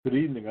Good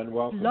evening and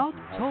welcome Blog to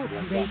House Talk of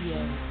Rock Gospel.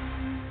 Radio.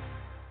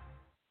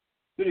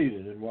 Good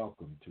evening and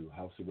welcome to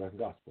House of Rock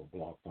Gospel,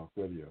 Blog Talk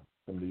Radio,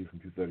 coming to you from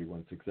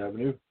 231 6th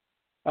Avenue,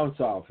 out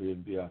south here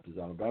in Beatrice,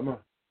 Alabama.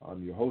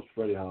 I'm your host,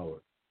 Freddie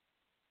Howard.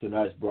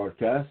 Tonight's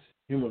broadcast,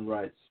 Human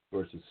Rights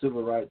versus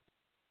Civil Rights.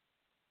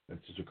 This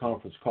is a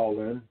conference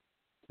call-in.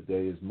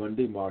 Today is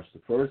Monday, March the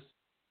 1st.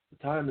 The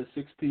time is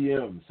 6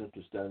 p.m.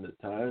 Central Standard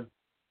Time,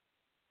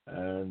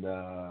 and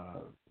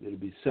it'll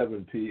be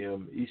 7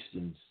 p.m.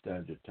 Eastern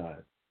Standard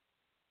Time.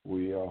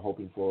 We are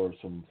hoping for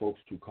some folks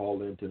to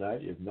call in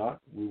tonight. If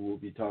not, we will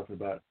be talking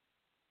about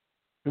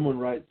human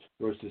rights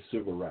versus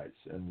civil rights.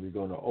 And we're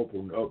going to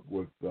open up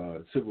with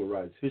civil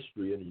rights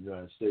history in the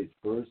United States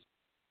first.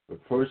 But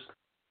first,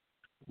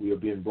 we are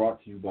being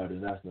brought to you by the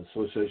National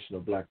Association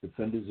of Black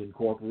Defenders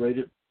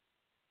Incorporated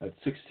at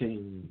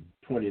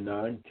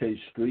 1629 K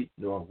Street,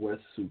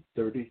 Northwest, Suite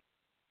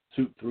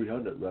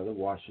 300,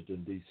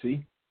 Washington,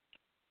 D.C.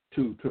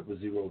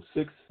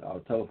 20006. Our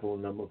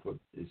telephone number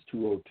is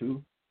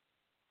 202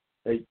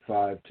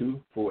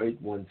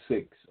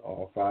 852-4816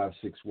 or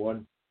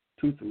 561-236-2024.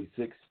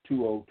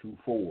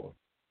 For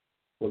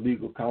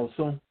legal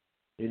counsel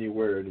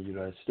anywhere in the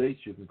United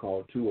States, you can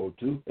call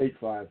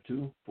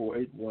 202-852-4816.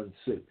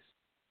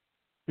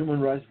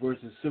 Human rights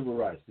versus civil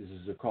rights. This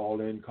is a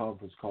call-in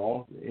conference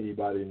call.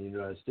 Anybody in the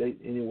United States,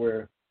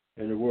 anywhere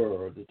in the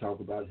world, to talk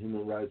about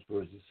human rights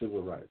versus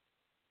civil rights.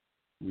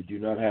 We do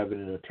not have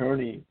an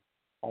attorney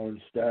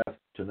on staff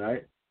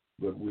tonight,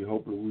 but we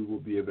hope that we will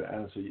be able to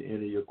answer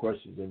any of your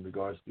questions in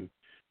regards to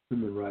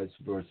human rights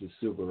versus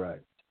civil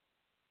rights.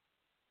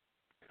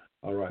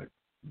 All right.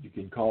 You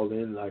can call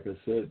in, like I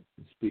said,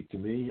 and speak to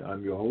me.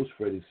 I'm your host,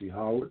 Freddie C.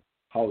 Howard,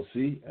 House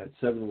C, at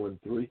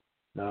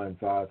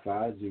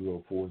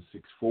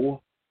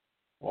 713-955-0464.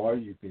 Or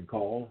you can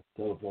call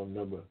telephone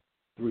number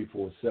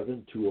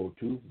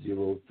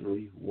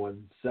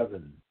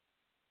 347-202-0317.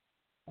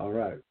 All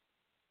right.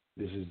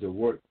 This is the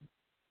work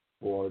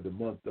for the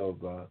month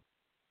of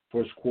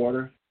first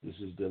quarter. This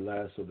is the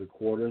last of the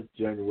quarter,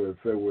 January,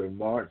 February,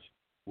 March.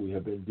 We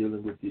have been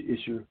dealing with the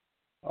issue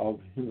of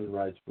human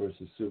rights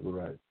versus civil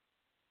rights.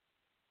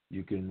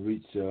 You can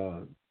reach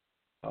Dr.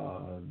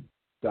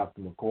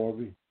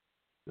 McCorvey,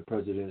 the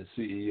President and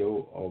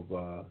CEO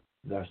of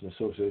National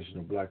Association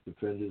of Black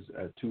Defenders,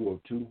 at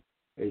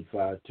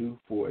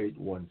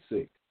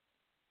 202-852-4816.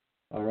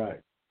 All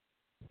right.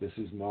 This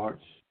is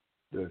March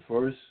the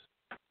 1st,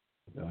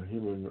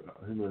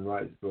 human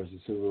rights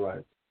versus civil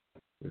rights.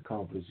 The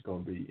conference is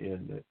going to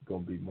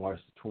be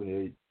March the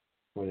 28th,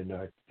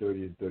 29th,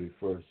 30th, and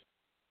 31st.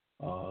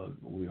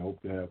 We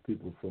hope to have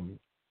people from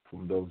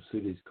those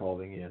cities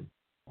calling in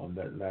on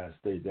that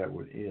last day. That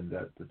would end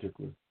that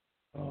particular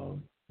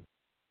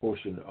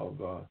portion of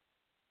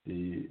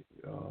the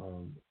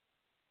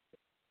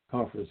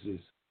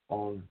conferences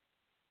on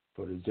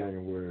for the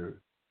January,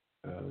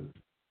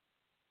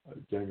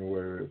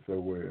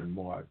 February, and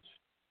March.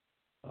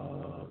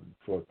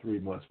 For 3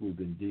 months, we've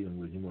been dealing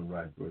with human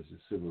rights versus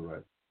civil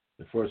rights.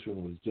 The first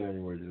one was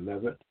January the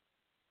 11th.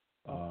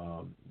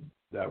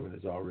 That one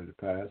has already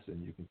passed,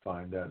 and you can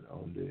find that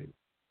on the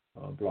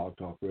Blog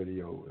Talk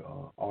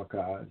Radio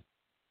archives.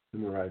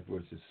 Human rights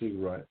versus civil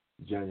rights,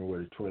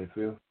 January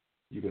 25th.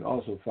 You can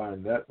also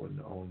find that one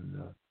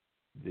on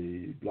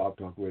the Blog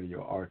Talk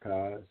Radio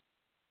archives.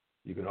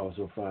 You can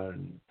also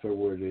find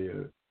February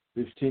the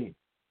 15th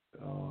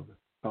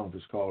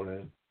conference call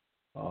in.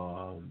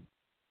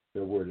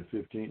 February the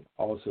 15th,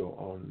 also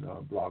on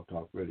Blog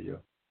Talk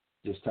Radio.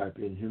 Just type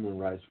in Human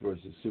Rights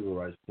versus Civil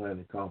Rights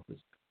Planning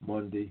Conference,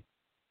 Monday,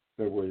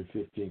 February the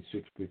 15th,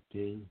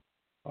 6:15.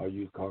 Or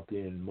you clock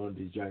in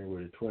Monday,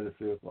 January the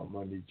 25th, or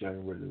Monday,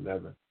 January the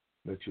 11th.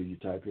 Make sure you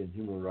type in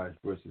Human Rights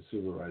versus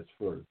Civil Rights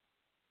first.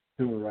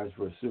 Human Rights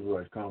versus Civil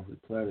Rights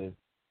Conference Planning.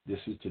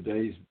 This is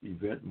today's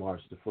event,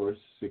 March the 1st,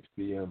 6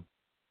 p.m.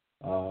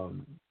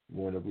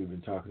 One that we've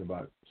been talking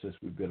about since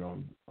we've been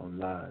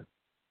online.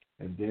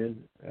 And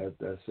then, as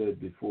I said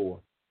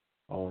before,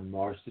 on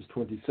March the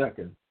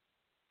 22nd,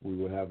 we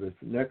will have a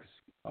next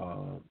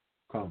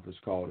conference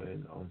call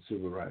in on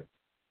civil rights.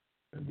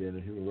 And then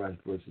the human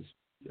rights versus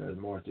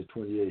March the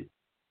 28th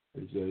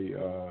is a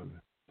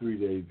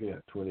 3-day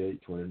event,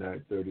 28,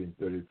 29, 30, and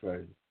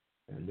 31st.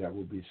 And that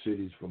will be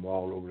cities from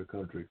all over the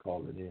country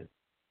calling in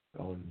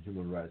on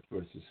human rights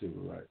versus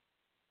civil rights.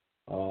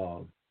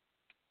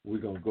 We're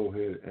going to go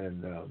ahead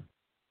and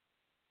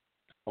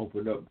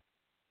open up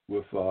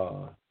with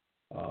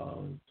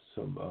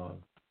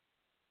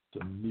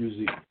some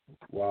music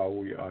while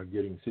we are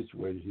getting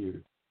situated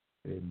here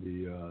in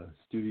the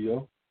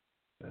studio,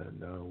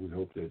 and we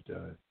hope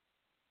that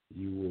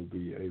you will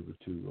be able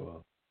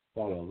to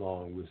follow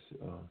along with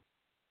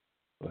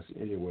us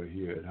anywhere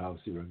here at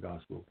House Here and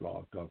Gospel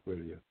Blog Talk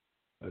Radio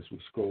as we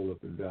scroll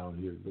up and down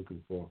here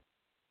looking for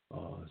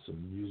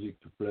some music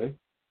to play,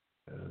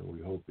 and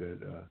we hope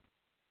that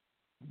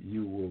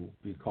you will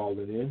be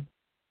calling in.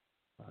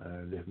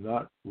 And if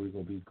not, we're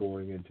going to be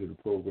going into the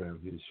program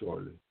here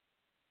shortly.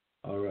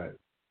 All right.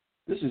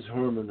 This is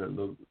Herman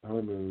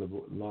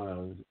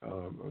Lyons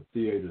of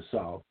Theater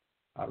South.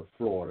 out of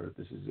Florida.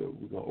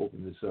 We're going to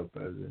open this up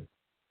as an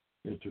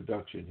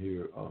introduction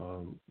here.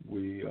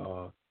 We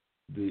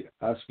be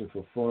asking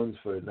for funds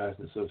for the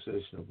National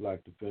Association of Black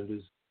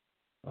Defenders.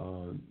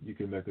 You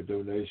can make a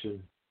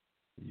donation.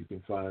 You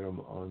can find them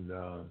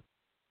on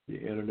the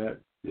internet.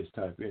 Just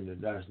type in the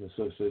National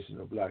Association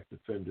of Black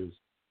Defenders,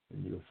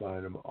 and you'll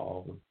find them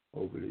all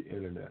over the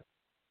internet.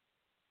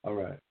 All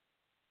right.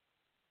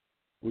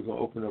 We're going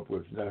to open up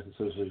with National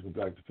Association of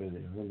Black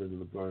Defenders, Herman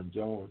Laverne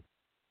Jones,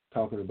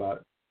 talking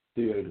about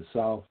Theater of the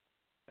South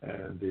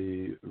and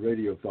the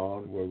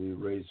Radiothon, where we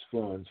raise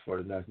funds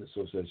for the National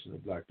Association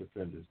of Black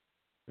Defenders.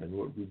 And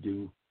what we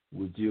do,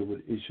 we deal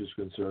with issues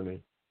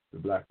concerning the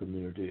Black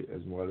community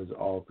as well as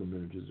all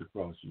communities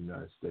across the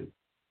United States.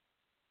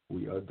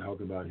 We are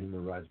talking about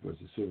human rights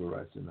versus civil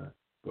rights tonight,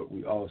 but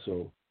we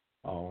also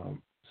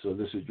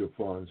solicit your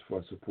funds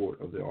for support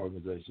of the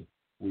organization.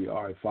 We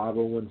are a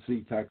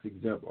 501c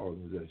tax-exempt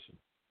organization.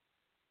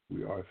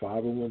 We are a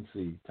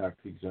 501c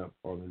tax-exempt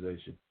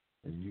organization,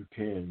 and you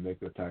can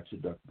make a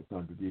tax-deductible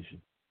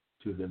contribution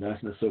to the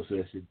National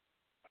Association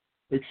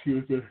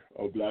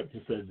of Black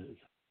Defenders.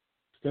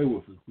 Stay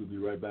with us. We'll be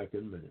right back in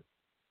a minute.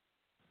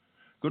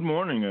 Good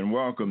morning and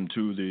welcome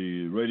to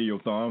the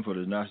Radiothon for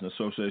the National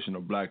Association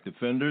of Black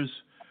Defenders.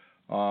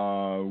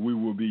 We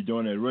will be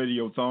doing a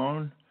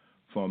Radiothon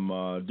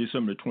from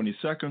December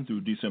 22nd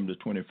through December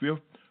 25th.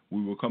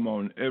 We will come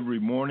on every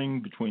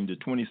morning between the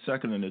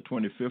 22nd and the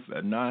 25th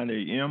at 9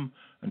 a.m.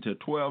 until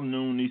 12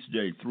 noon each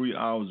day, 3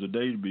 hours a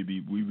day.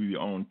 We will be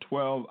on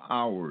 12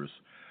 hours.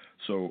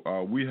 So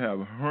we have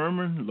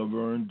Herman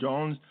Laverne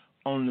Jones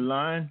on the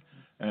line,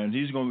 and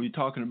he's going to be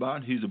talking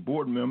about, he's a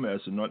board member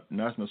at the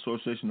National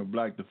Association of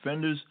Black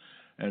Defenders,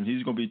 and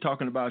he's going to be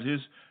talking about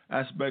his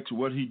aspects of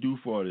what he do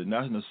for the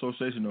National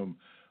Association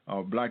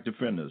of Black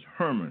Defenders.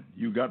 Herman,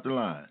 you got the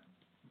line.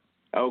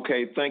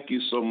 Okay, thank you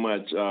so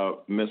much,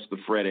 Mr.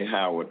 Freddie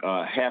Howard.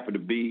 Happy to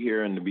be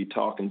here and to be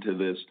talking to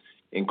this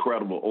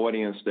incredible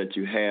audience that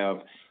you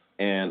have,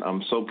 and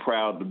I'm so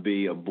proud to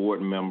be a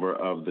board member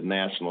of the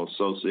National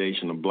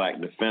Association of Black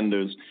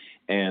Defenders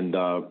and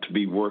to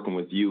be working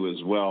with you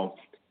as well.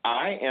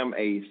 I am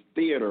a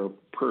theater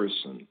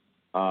person.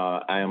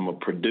 I am a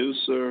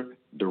producer,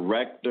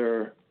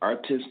 director,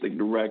 artistic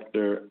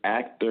director,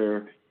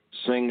 actor,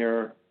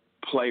 singer,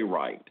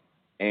 playwright,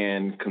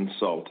 and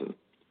consultant.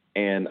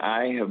 And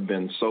I have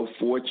been so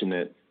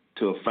fortunate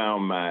to have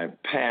found my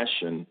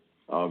passion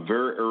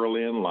very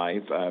early in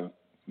life. I've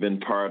been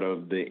part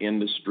of the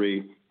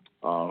industry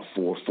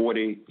for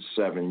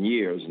 47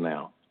 years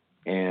now,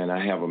 and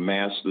I have a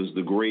master's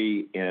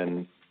degree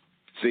in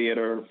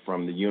theater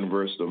from the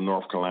University of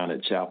North Carolina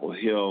at Chapel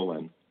Hill,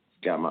 and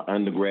got my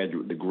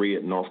undergraduate degree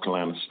at North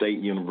Carolina State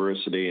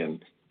University,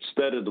 and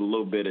studied a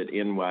little bit at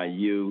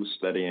NYU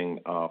studying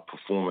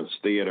performance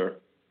theater,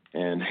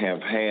 and have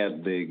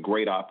had the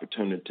great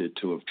opportunity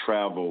to have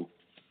traveled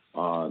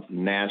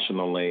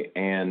nationally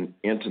and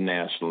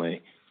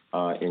internationally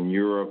in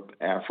Europe,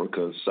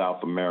 Africa,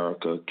 South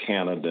America,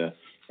 Canada,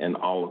 and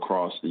all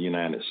across the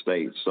United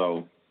States.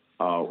 So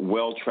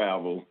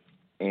well-traveled,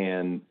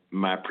 and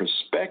my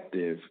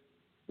perspective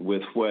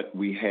with what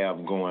we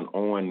have going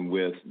on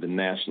with the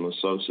National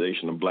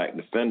Association of Black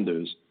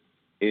Defenders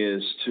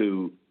is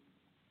to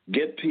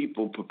get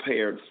people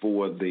prepared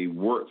for the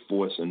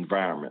workforce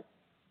environment.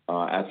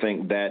 I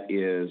think that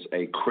is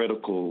a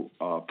critical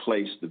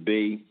place to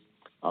be.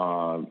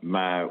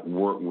 My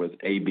work with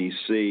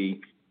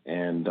ABC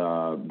and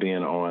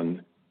being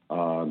on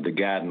The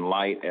Guiding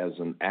Light as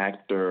an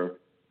actor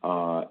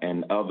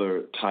and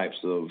other types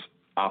of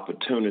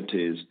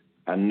opportunities,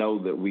 I know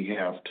that we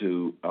have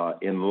to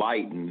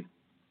enlighten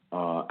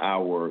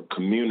our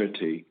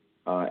community,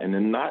 and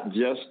then not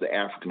just the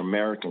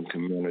African-American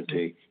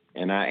community,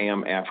 and I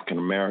am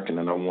African-American,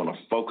 and I want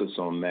to focus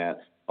on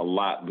that a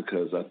lot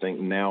because I think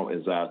now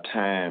is our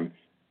time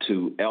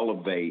to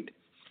elevate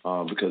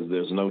because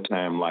there's no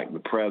time like the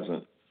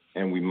present,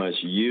 and we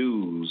must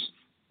use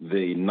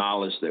the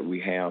knowledge that we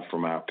have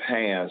from our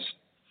past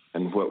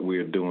and what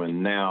we're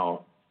doing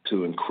now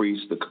to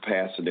increase the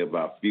capacity of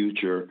our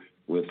future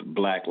with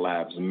Black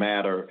Lives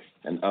Matter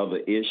and other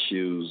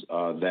issues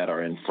that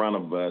are in front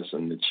of us,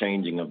 and the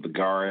changing of the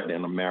guard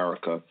in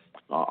America.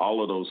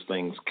 All of those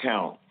things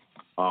count.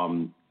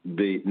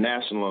 The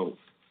National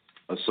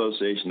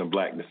Association of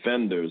Black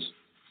Defenders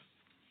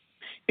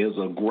is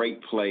a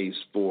great place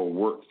for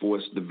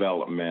workforce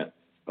development,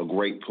 a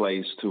great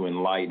place to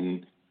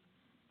enlighten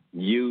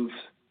youth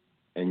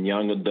and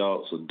young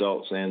adults,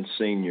 adults and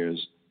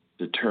seniors,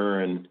 to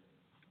turn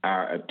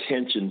our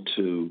attention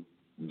to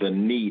the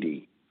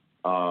needy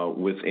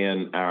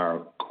within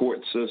our court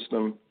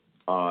system,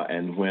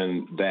 and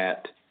when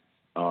that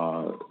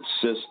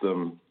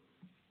system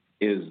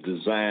is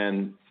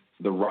designed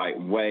the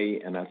right way,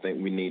 and I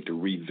think we need to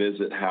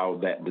revisit how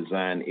that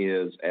design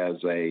is as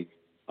a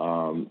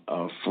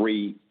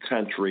free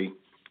country,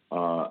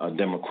 a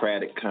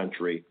democratic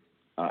country.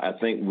 I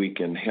think we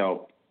can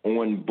help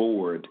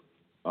onboard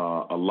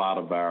a lot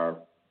of our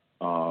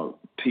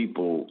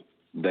people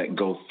that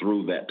go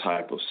through that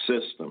type of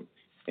system.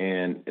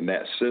 and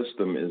that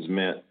system is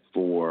meant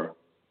for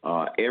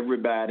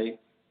everybody.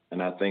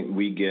 And I think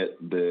we get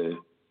the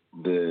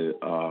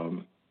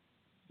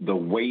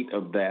weight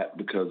of that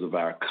because of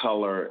our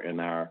color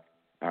and our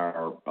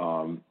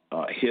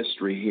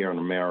history here in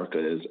America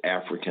as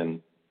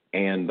African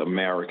and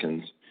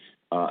Americans.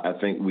 I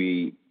think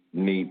we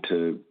need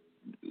to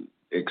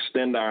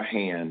extend our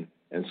hand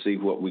and see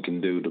what we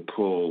can do to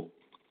pull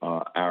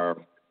our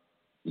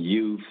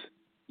youth,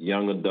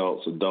 young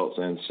adults,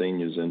 and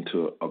seniors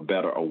into a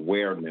better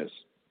awareness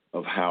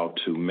of how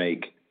to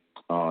make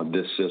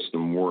this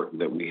system work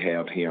that we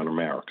have here in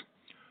America.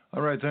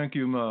 All right. Thank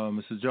you,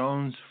 Mr.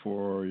 Jones,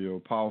 for your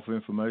powerful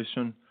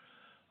information.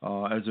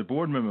 As a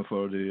board member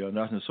for the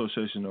National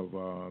Association of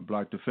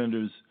Black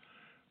Defenders,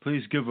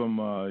 please give them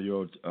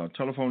your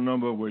telephone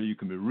number where you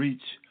can be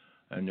reached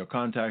and your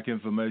contact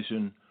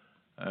information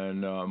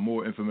and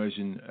more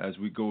information as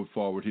we go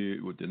forward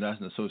here with the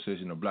National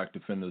Association of Black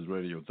Defenders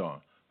Radiothon.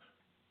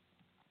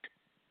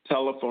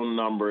 Telephone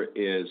number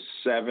is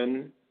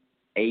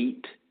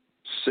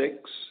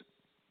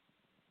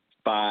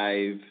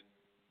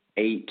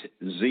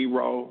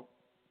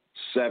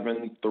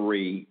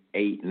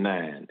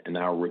 786-580-7389. And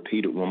I'll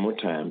repeat it one more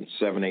time,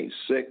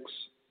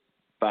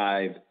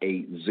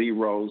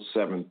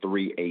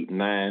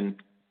 786-580-7389.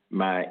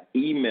 My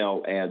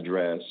email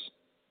address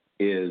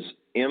is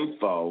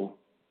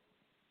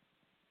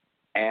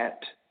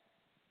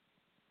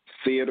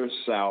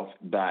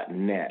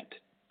info@theatersouth.net.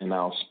 And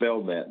I'll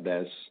spell that.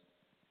 That's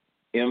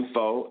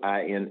info,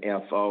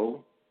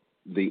 I-N-F-O,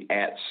 the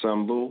 @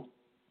 symbol,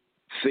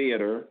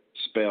 theater,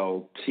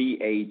 spelled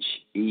T-H-E-A-T-R-E,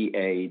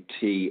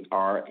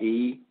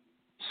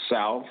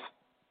 South,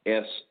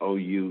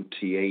 SOUTH.net,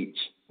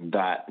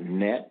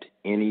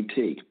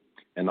 N-E-T.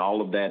 And all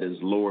of that is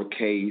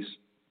lowercase.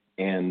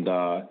 And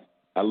I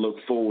look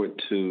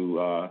forward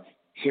to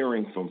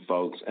hearing from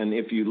folks. And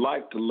if you'd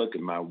like to look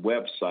at my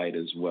website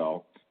as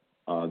well,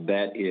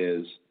 that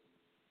is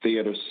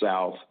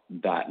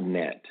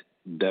theatersouth.net,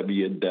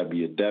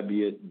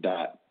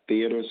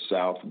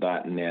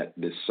 www.theatersouth.net,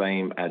 the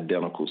same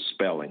identical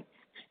spelling.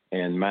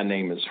 And my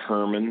name is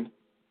Herman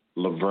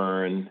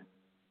Laverne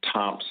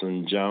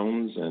Thompson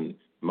Jones, and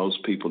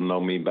most people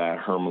know me by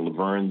Herman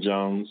Laverne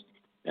Jones,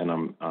 and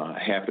I'm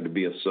happy to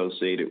be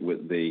associated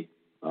with the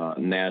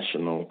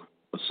National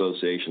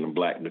Association of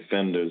Black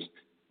Defenders,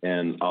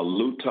 and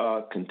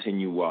Aluta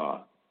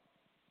Continua,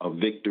 a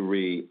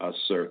victory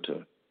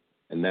asserta.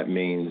 And that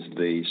means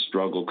the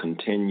struggle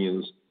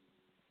continues,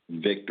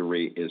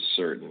 victory is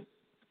certain.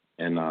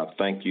 And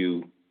thank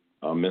you,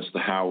 Mr.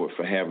 Howard,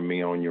 for having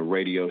me on your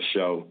radio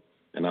show,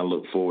 and I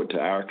look forward to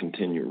our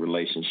continued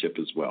relationship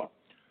as well.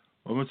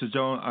 Well, Mr.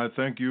 Jones, I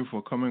thank you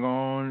for coming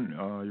on.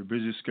 Your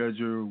busy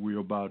schedule, we're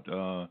about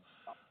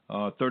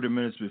 30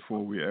 minutes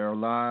before we air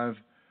live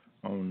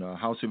on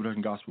House of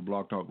American Gospel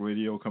Blog Talk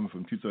Radio, coming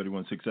from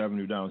 231 6th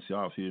Avenue down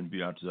south here in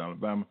Beatrice,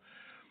 Alabama.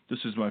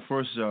 This is my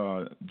first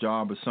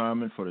job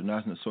assignment for the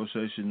National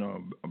Association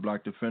of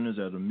Black Defenders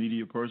as a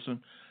media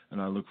person,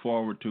 and I look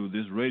forward to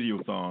this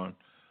radiothon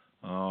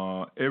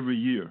every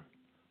year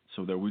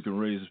so that we can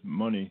raise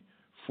money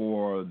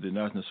for the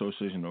National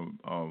Association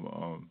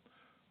of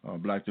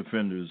Black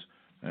Defenders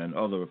and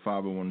other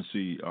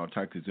 501c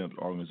tax-exempt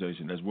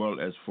organizations, as well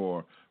as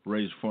for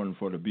raise funds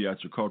for the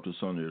Beatrice Cultural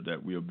Center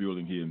that we are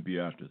building here in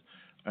Beatrice.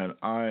 And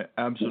I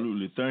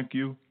absolutely thank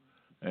you,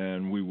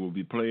 and we will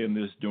be playing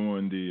this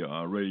during the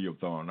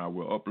radiothon. I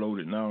will upload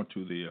it now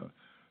to the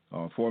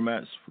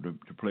formats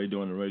to play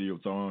during the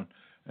radiothon.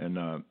 And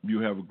you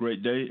have a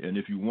great day. And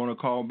if you want to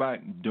call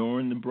back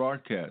during the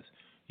broadcast,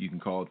 you can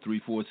call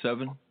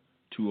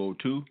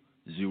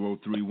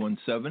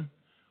 347-202-0317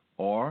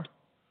 or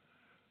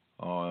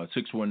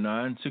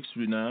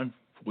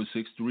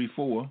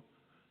 619-639-4634,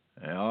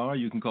 or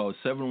you can call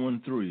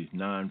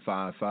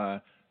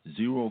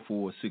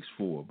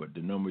 713-955-0464. But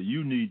the number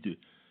you need to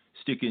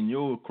stick in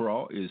your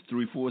craw is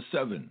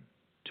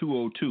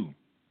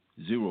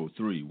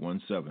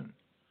 347-202-0317.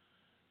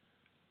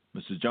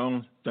 Mr.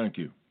 Jones, thank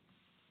you.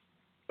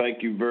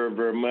 Thank you very,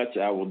 very much.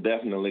 I will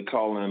definitely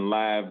call in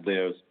live.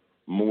 There's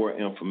more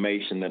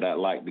information that I'd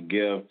like to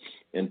give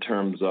in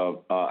terms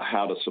of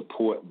how to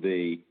support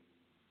the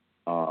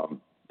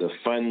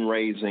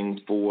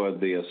fundraising for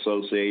the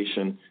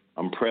association.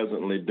 I'm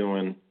presently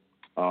doing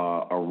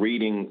a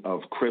reading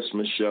of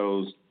Christmas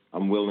shows.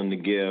 I'm willing to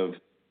give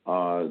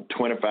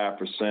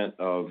 25%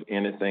 of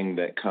anything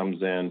that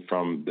comes in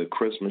from the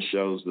Christmas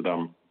shows that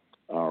I'm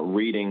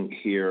reading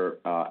here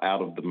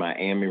out of the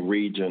Miami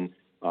region.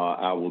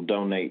 I will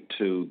donate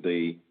to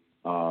the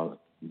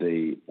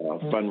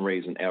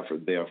fundraising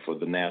effort there for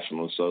the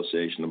National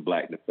Association of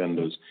Black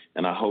Defenders,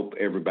 and I hope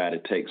everybody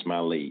takes my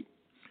lead.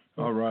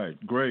 All right,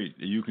 great.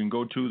 You can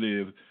go to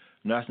the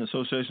National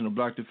Association of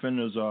Black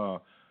Defenders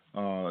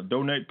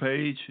donate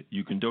page.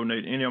 You can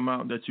donate any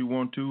amount that you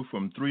want to,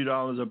 from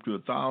 $3 up to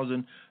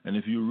 $1,000, and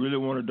if you really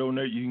want to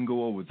donate, you can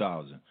go over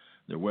 $1,000.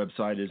 The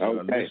website is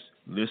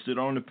listed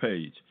on the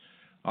page.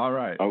 All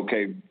right.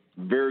 Okay,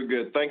 very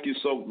good. Thank you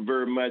so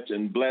very much,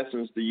 and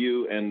blessings to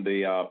you and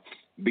the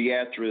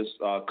Beatrice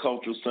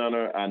Cultural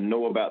Center. I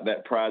know about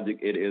that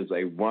project. It is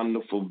a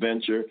wonderful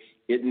venture.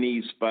 It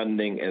needs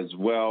funding as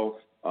well.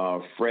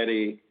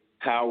 Freddie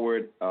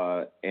Howard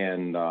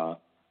and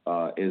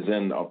is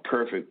in a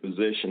perfect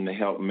position to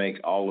help make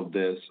all of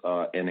this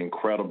an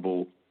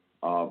incredible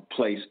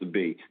place to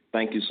be.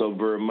 Thank you so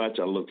very much.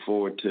 I look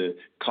forward to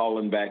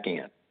calling back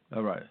in.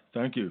 All right.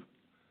 Thank you.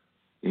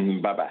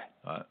 Bye-bye.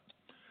 All right.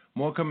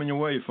 More coming your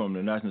way from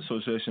the National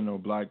Association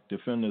of Black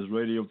Defenders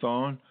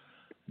Radiothon,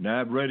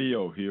 NAB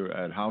Radio, here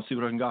at House of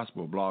Rock and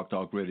Gospel, Blog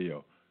Talk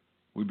Radio.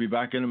 We'll be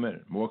back in a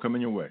minute. More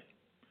coming your way.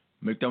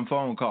 Make them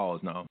phone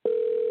calls now.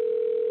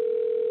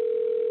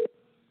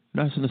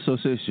 National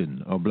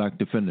Association of Black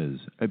Defenders,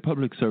 a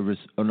public service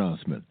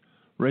announcement.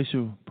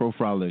 Racial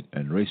profiling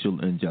and racial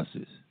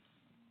injustice.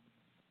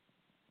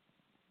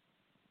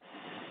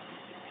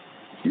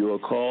 You are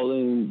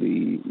calling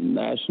the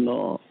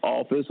National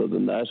Office of the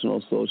National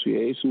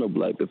Association of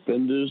Black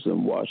Defenders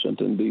in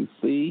Washington,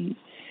 D.C.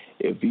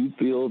 if you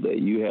feel that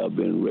you have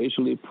been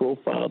racially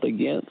profiled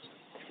against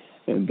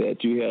and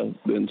that you have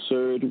been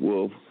served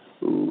with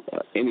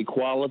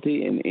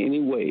inequality in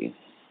any way.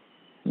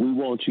 We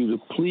want you to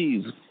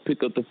please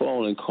pick up the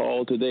phone and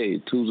call today,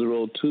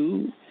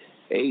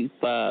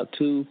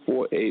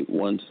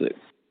 202-852-4816.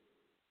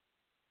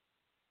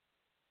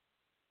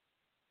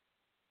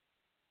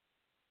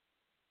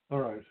 All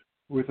right.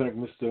 We thank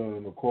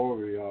Mr.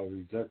 McCorvey, our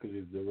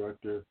Executive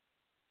Director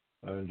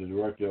and the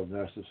Director of the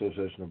National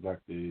Association of Black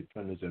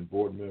Defenders and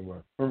Board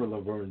Member Herman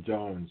Laverne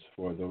Jones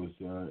for those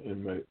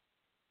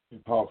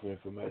powerful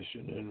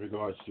information in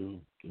regards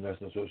to the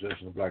National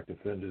Association of Black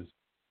Defenders,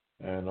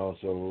 and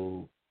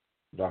also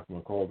Dr.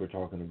 McCorvey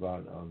talking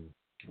about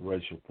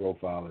racial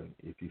profiling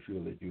if you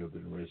feel that you have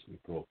been racially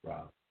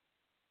profiled.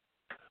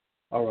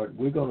 All right,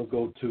 we're going to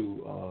go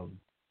to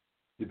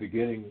the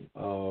beginning.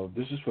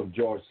 This is from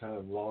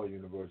Georgetown Law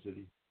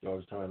University,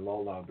 Georgetown Law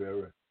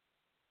Library,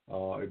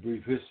 a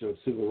brief history of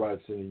civil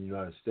rights in the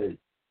United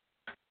States.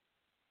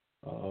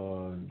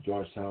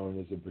 Georgetown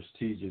is a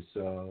prestigious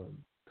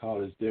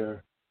college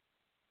there,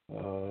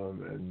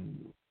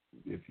 and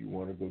if you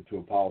want to go to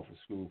a powerful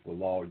school for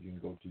law, you can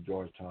go to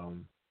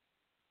Georgetown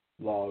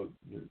Law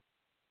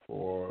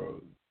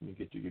you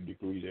get your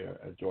degree there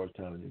at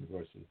Georgetown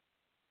University.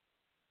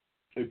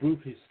 A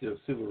brief history of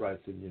civil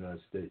rights in the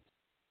United States.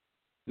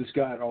 This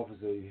guide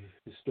offers a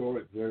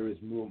historic various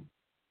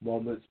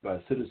moments by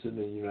citizens in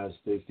the United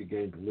States to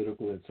gain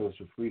political and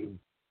social freedom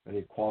and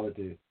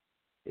equality.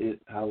 It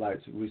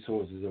highlights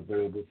resources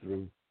available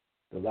through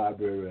the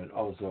library and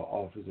also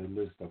offers a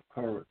list of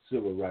current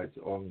civil rights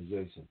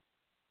organizations.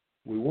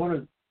 We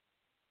want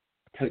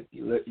to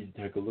let you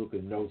take a look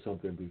and know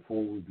something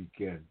before we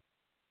begin,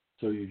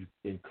 so you,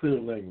 in clear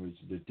language,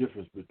 the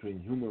difference between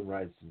human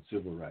rights and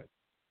civil rights.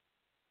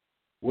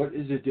 What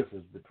is the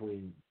difference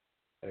between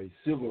a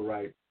civil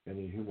right and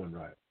a human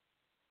right?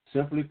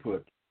 Simply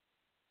put,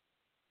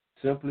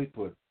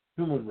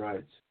 human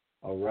rights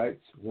are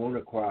rights one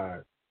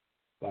acquired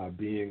by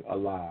being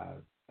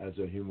alive as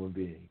a human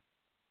being,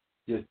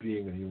 just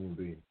being a human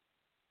being.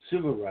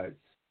 Civil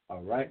rights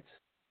are rights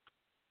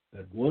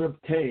that one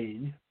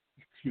obtained,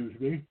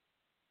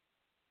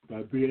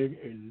 by being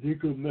a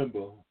legal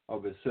member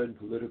of a certain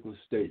political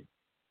state.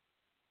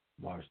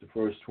 March the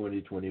 1st,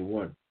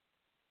 2021.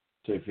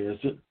 Say, for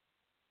instance,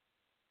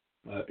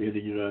 in the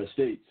United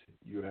States,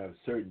 you have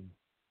certain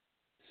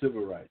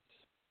civil rights.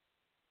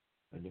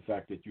 And the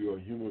fact that you're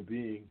a human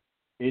being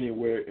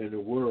anywhere in the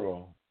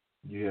world,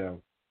 you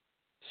have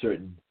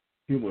certain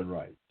human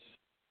rights.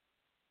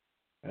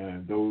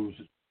 And those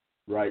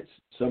rights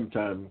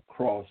sometimes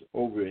cross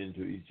over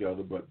into each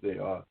other, but they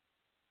are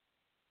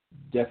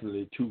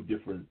definitely two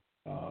different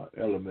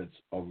elements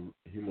of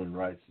human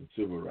rights and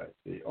civil rights.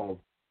 They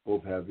all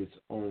both have its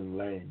own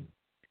lane.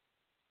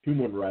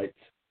 Human rights,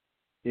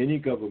 any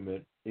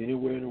government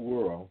anywhere in the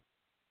world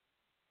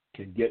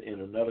can get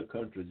in another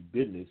country's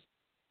business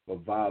for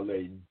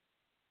violating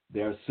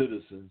their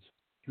citizens'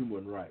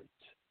 human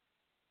rights.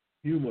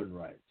 Human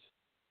rights.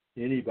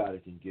 Anybody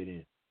can get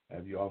in.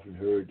 Have you often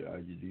heard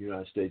the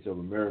United States of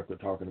America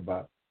talking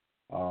about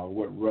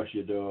what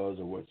Russia does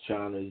or what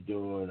China is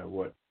doing or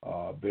what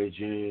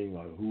Beijing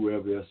or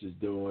whoever else is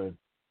doing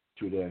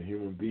to their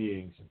human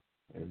beings?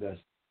 And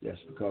that's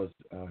because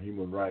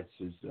human rights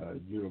is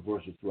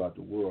universal throughout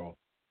the world,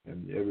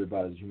 and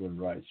everybody's human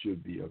rights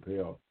should be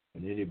upheld.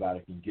 And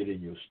anybody can get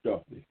in your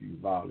stuff if you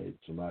violate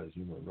somebody's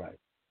human rights.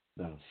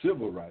 Now,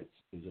 civil rights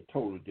is a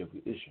totally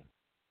different issue.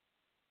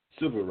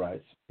 Civil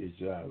rights is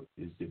the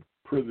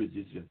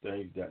privileges and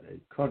things that a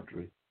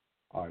country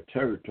or a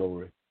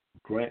territory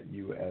grant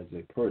you as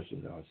a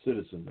person or a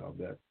citizen of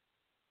that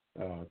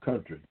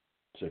country.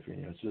 So, for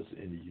instance,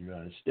 in the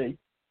United States,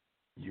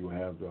 you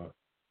have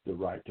the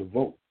right to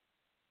vote,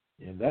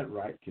 and that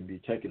right can be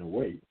taken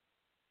away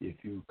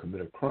if you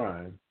commit a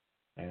crime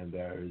and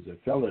there is a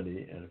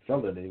felony, and a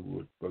felony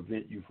would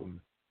prevent you from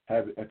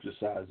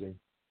exercising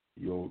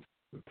your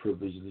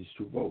privileges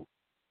to vote.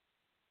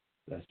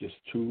 That's just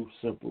two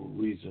simple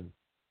reasons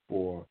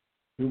for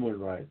human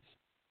rights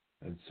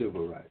and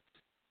civil rights.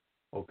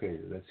 Okay,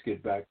 let's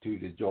get back to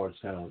the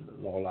Georgetown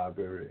Law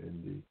Library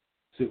and the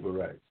civil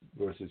rights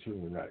versus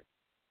human rights.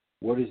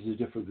 What is the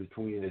difference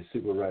between a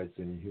civil rights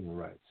and a human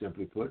rights?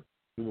 Simply put,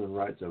 human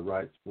rights are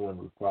rights one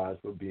requires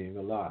for being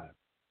alive.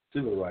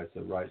 Civil rights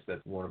are rights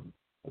that one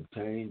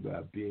obtained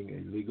by being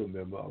a legal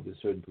member of a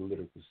certain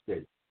political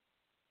state.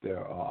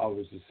 There are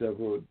obviously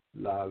several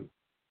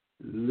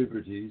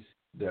liberties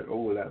that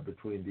overlap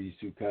between these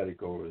two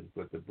categories,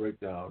 but the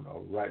breakdown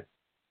of rights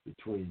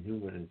between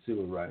human and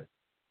civil rights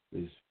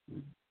is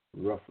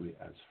roughly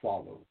as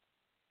follows.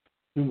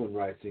 Human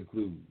rights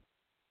include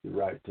the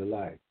right to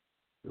life,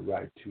 the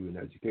right to an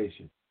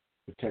education,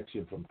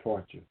 protection from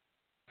torture,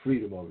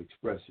 freedom of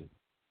expression,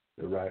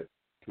 the right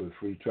to a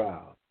free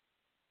trial.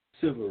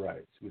 Civil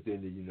rights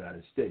within the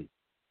United States,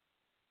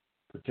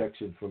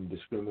 protection from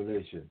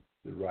discrimination,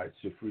 the right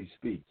to free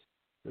speech,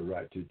 the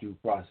right to due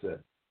process,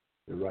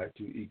 the right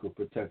to equal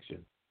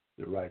protection,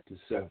 the right to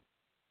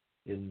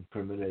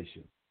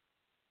self-incrimination.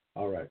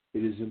 All right,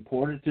 it is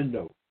important to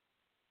note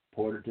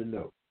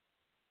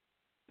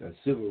that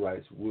civil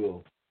rights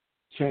will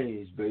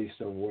change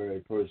based on where a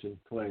person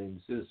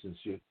claims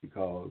citizenship,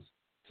 because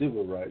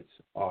civil rights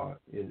are,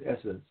 in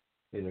essence,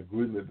 an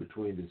agreement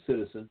between the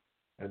citizen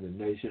and the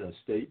nation or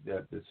state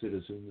that the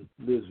citizen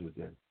lives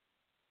within.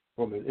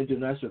 From an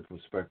international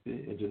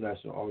perspective,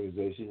 international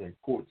organizations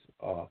and courts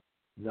are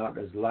not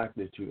as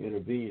likely to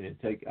intervene and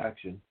take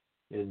action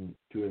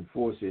to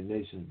enforce a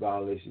nation's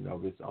violation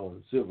of its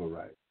own civil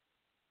rights,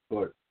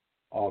 but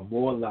are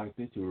more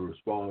likely to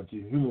respond to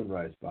human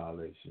rights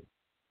violations.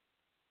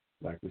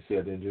 Like we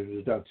said in the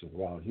introduction,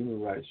 while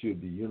human rights should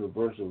be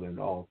universal in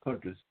all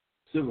countries,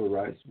 civil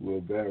rights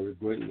will vary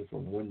greatly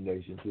from one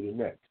nation to the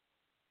next.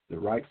 The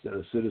rights that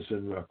a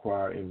citizen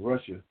acquires in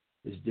Russia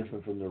is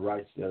different from the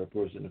rights that a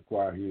person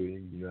acquires here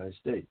in the United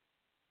States.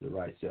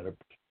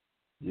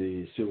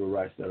 The civil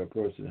rights that a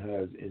person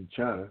has in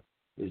China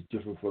is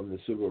different from the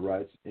civil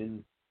rights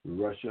in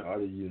Russia or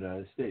the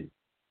United States.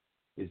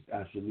 It's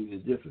absolutely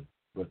different.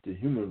 But the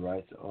human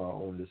rights are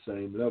on the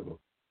same level.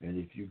 And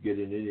if you get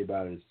in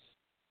anybody's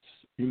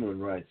human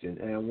rights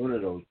in one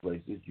of those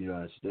places,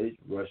 United States,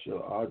 Russia,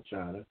 or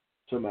China,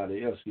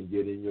 somebody else can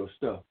get in your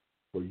stuff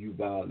for you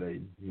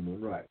violating human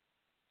rights.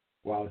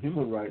 While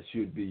human rights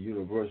should be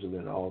universal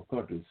in all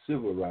countries,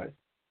 civil rights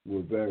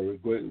will vary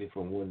greatly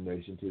from one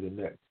nation to the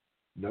next.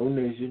 No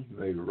nation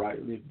may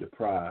rightly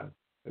deprive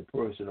a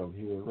person of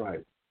human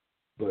rights,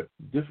 but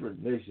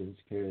different nations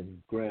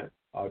can grant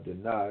or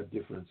deny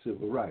different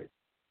civil rights.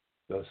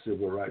 The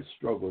civil rights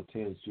struggle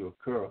tends to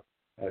occur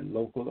at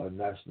local or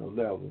national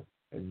level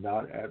and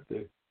not at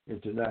the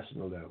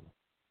international level.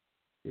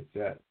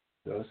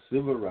 Thus,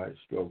 civil rights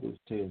struggles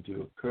tend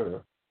to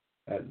occur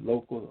at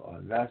local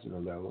or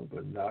national level,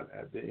 but not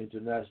at the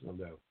international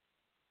level.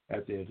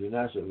 At the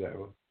international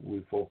level,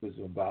 we focus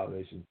on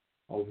violations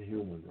of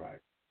human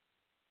rights.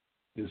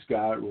 This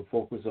guide will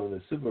focus on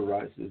the civil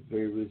rights that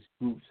various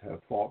groups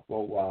have fought for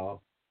a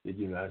while in the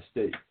United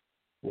States.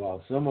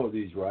 While some of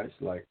these rights,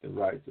 like the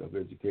rights of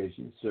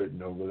education,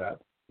 certain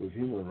overlap with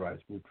human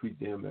rights, we treat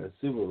them as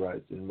civil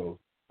rights in most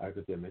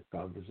academic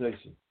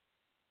conversations.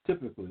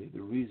 Typically,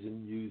 the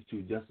reason used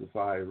to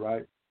justify a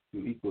right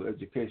to equal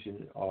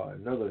education or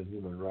another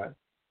human right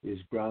is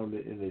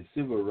grounded in a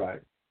civil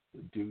right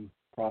to due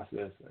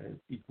process and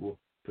equal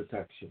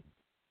protection.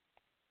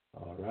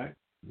 All right,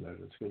 let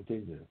us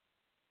continue.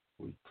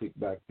 We click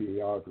back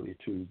periodically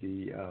to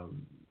the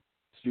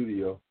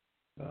studio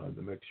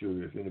to make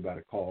sure if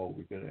anybody calls,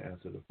 we can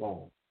answer the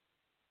phone.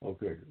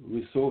 Okay,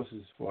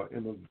 resources for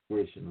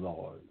immigration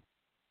lawyers.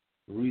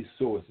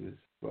 Resources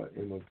for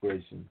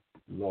immigration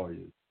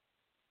lawyers.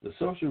 The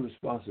social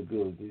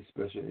responsibility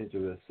special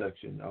interest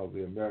section of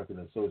the American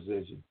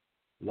Association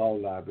Law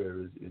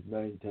Libraries is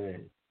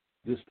maintained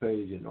this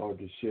page in order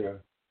to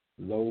share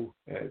low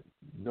at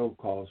no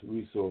cost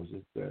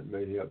resources that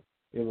may help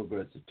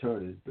immigrants'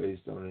 attorneys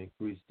based on an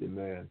increased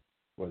demand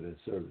for their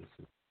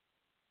services.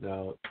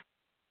 Now,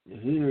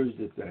 here's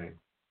the thing.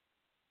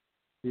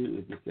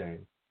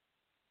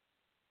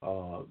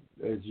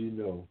 As you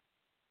know,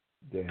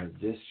 they have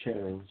just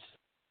changed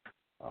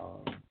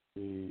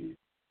the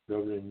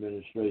government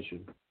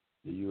administration,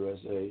 the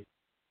USA,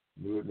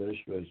 new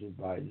administration,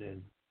 Biden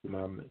and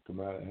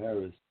Kamala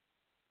Harris.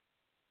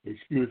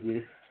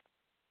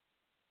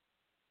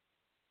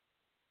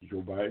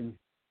 Joe Biden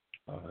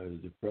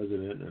is the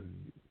president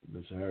and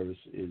Ms. Harris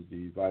is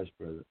the vice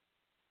president.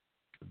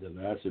 The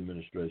last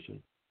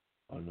administration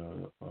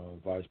under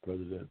Vice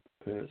President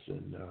Pence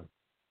and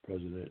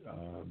President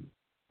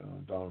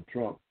Donald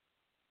Trump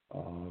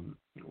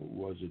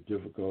was a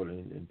difficult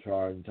and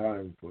trying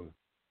time for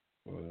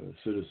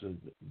citizens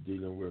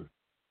dealing with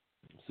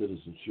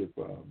citizenship,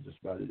 just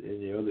about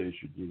any other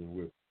issue dealing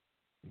with,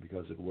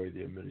 because of the way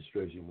the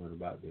administration went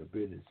about their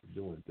business of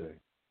doing things.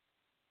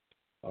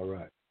 All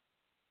right.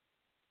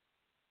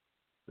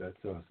 Let's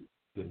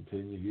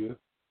continue here.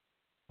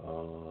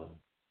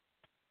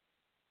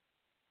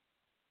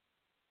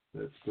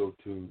 Let's go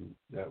to,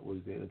 that was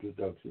the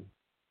introduction,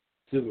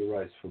 civil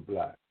rights for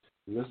blacks.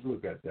 Let's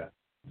look at that.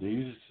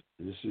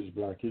 This is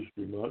Black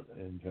History Month.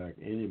 In fact,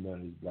 any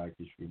month is Black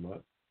History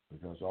Month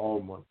because all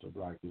months are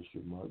Black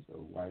History Month, or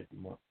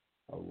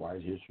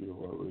white history,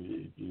 or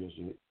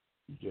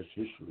just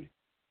history.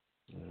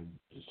 And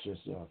it's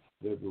just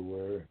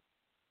February.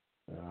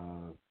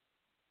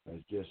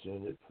 I just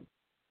ended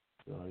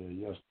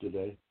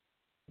yesterday.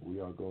 We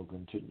are going to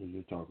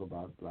continue to talk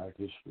about Black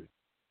history,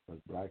 but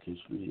Black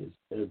history is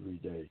every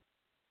day.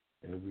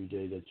 Every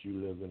day that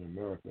you live in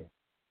America,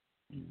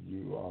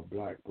 you are a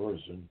Black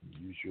person,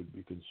 you should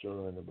be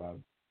concerned about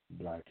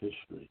Black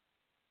history.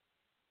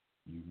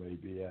 You may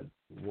be at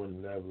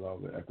one level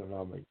of the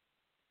economic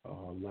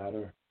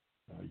ladder.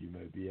 You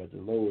may be at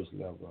the lowest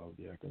level of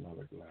the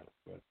economic ladder,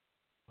 but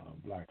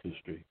Black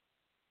history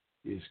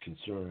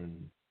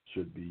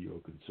should be your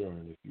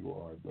concern if you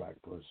are a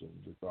Black person,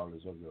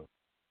 regardless of your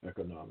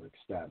economic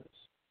status.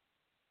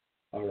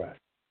 All right.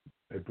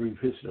 A brief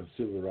history of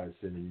civil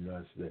rights in the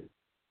United States.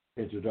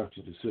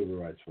 Introduction to civil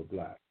rights for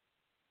Black.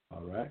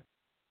 All right.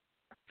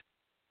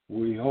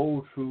 We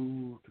hold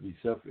true to be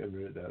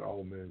self-evident that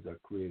all men are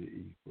created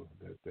equal,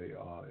 that they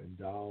are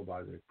endowed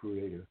by their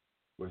Creator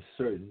with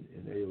certain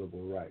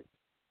inalienable rights.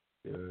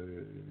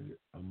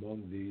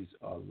 Among these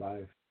are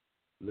life,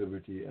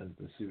 liberty, and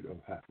the pursuit of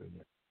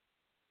happiness.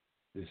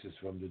 This is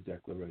from the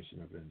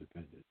Declaration of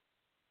Independence.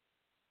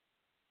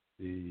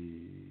 The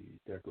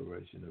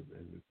Declaration of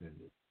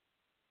Independence.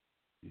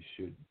 You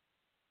should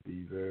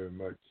be very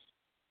much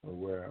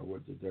aware of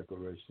what the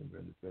Declaration of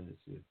Independence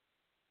is.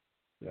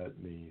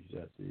 That means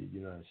that the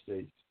United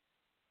States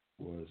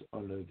was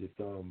under the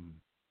thumb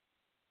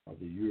of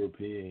the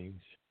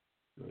Europeans,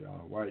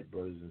 our white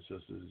brothers and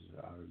sisters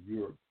out of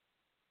Europe,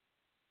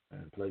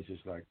 and places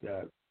like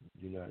that,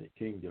 United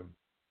Kingdom,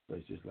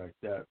 places like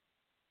that.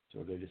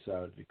 So they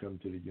decided to come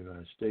to the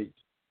United States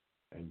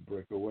and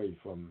break away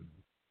from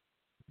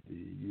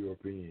the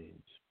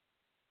Europeans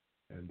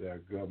and their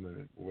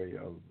government way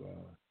of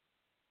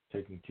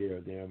taking care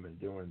of them and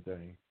doing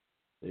things.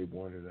 They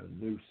wanted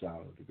a new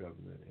style of the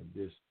government, and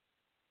this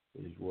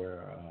is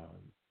where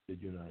the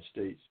United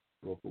States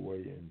broke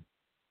away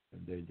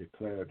and they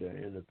declared their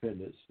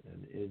independence.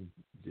 And in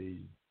the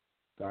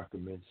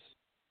documents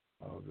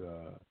of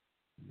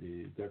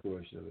the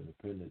Declaration of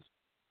Independence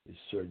is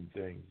certain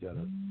things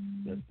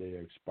that they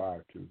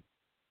aspire to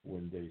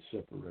when they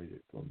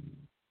separated from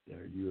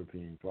their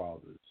European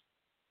fathers,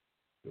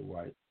 the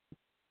white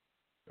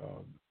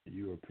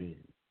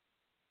Europeans.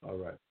 All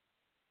right.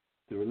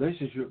 The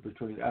relationship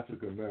between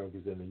African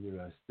Americans and the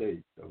United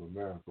States of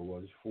America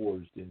was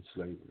forged in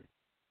slavery.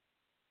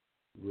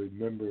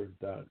 Remember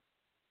that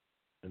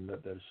and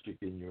let that stick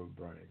in your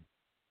brain.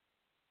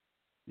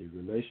 The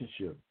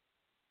relationship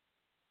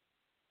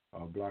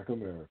of Black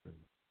Americans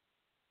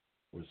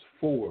was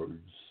forged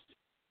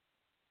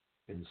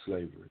in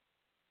slavery.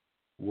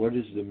 What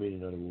is the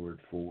meaning of the word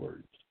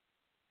forged?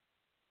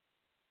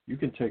 You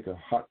can take a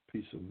hot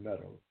piece of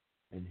metal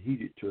and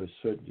heat it to a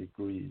certain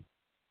degree,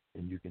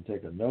 and you can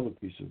take another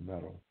piece of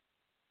metal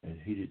and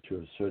heat it to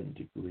a certain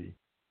degree,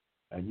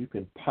 and you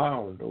can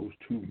pound those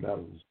two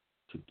metals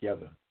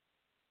together.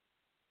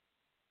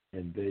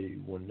 And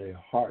when they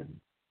harden,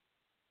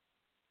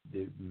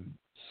 the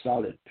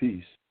solid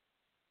piece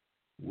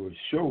will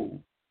show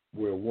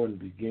where one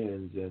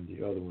begins and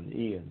the other one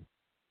ends,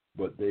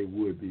 but they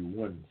would be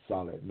one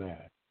solid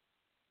mass.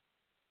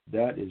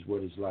 That is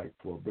what it's like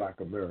for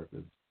Black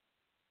Americans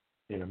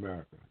in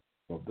America,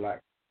 for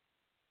Black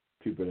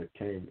people that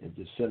came and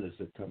descendants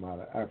that come out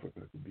of Africa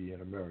to be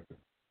in America.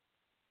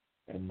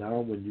 And now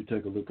when you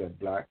take a look at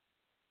Black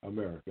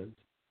Americans,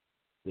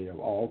 they have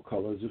all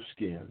colors of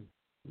skin,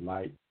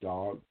 light,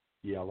 dark,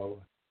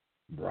 yellow,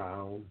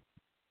 brown,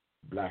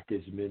 black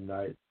as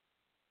midnight,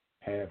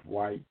 half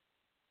white,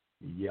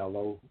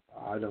 yellow.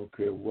 I don't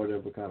care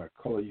whatever kind of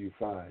color you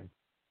find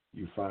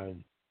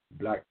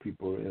Black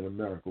people in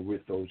America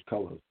with those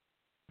colors.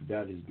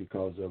 That is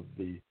because of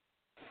the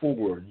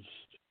forged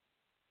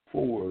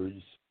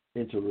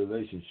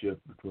interrelationship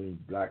between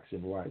Blacks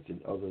and whites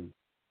and other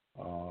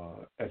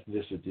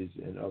ethnicities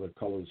and other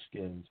colored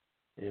skins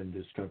in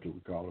this country we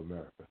call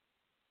America.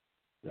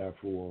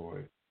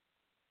 Therefore,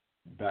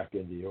 back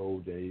in the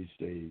old days,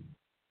 they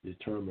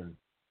determined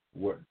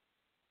what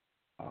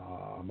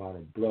amount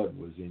of blood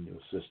was in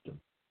your system.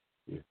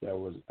 If there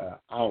was an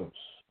ounce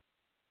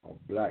of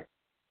Black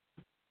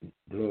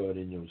blood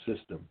in your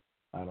system,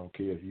 I don't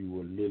care if you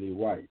were lily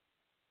white,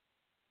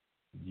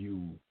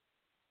 you,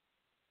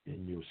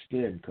 in your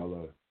skin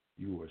color,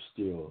 you were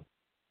still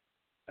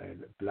a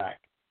Black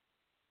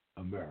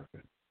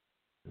American,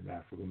 an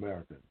African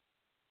American,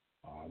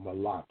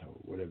 mulatto,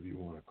 whatever you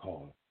want to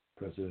call it.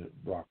 President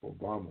Barack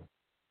Obama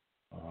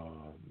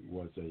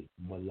was a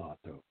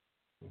mulatto.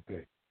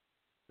 Okay.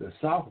 The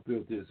South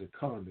built its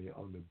economy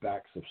on the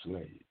backs of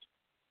slaves.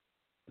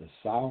 The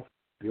South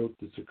built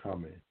its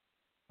economy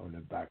on the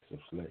backs of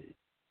slaves.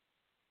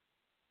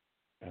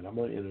 And I'm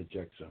going to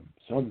interject some.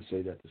 Some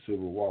say that the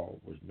Civil War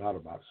was not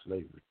about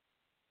slavery.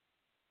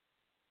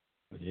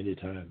 But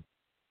anytime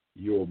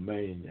your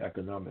main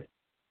economic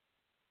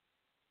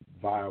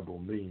viable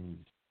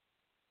means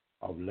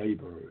of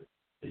labor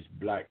is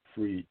black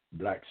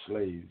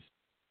slaves,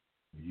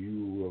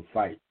 you will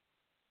fight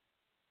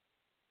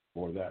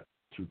for that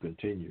to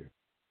continue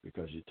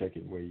because you're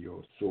taking away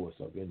your source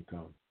of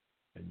income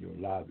and your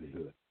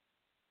livelihood.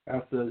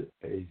 After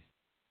a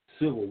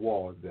civil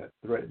war that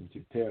threatened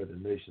to tear the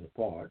nation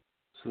apart,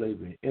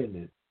 slavery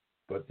ended,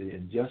 but the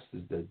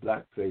injustice that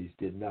black faced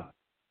did not.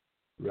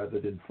 Rather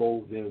than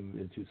fold them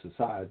into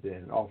society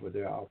and offer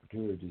their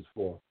opportunities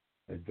for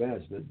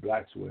advancement,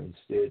 blacks were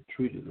instead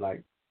treated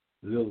like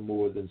little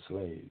more than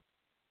slaves.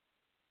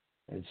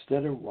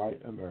 Instead of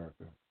white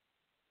America,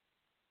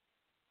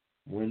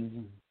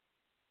 when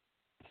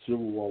the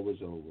Civil War was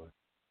over,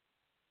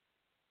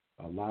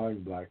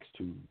 allowing blacks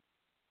to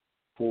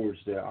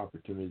forge their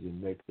opportunities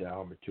and make their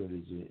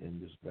opportunities in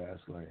this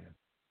vast land,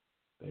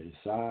 they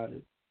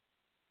decided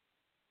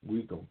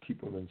we're going to keep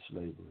them in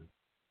slavery.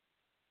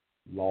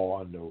 Law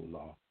or no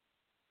law,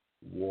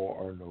 war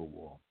or no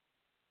war.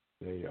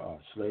 They are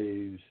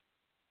slaves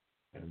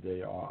and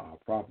they are our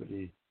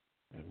property,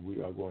 and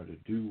we are going to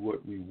do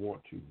what we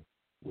want to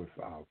with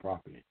our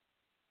property.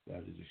 That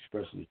is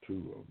especially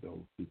true of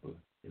those people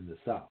in the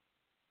South.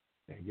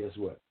 And guess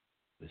what?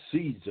 The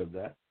seeds of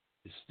that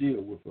is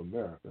still with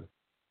America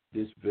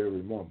this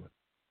very moment,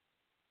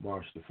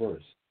 March the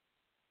 1st,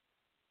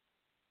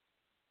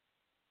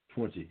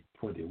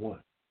 2021.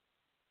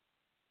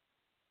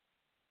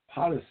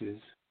 Policies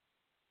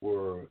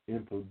were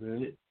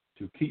implemented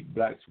to keep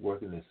blacks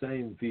working the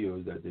same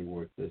fields that they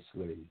worked as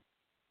slaves.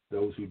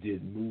 Those who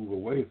didn't move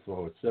away from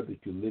or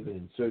subject to living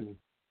in certain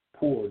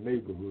poor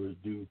neighborhoods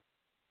due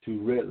to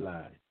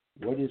redlining.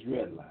 What is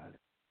redlining?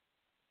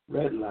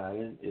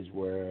 Redlining is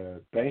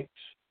where banks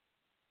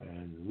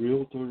and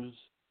realtors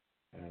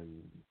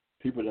and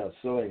people that are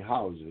selling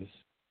houses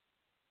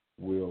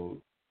will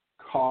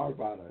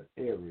carve out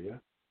an area,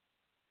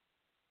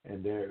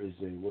 and there is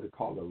what they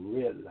call a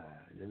red line.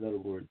 In other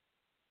words,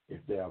 if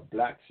there are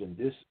blacks in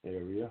this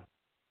area,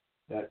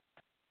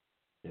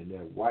 and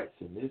there are whites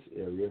in this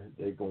area,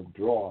 they're going to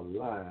draw a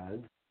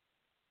line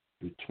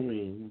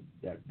between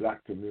that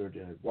black community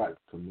and white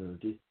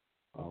community,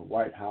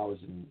 white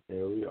housing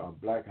area or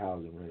black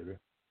housing area,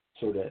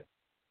 so that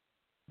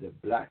the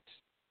blacks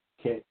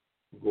can't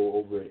go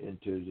over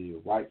into the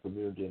white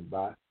community and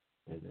buy,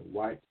 and the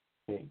whites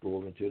can't go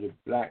over into the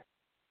black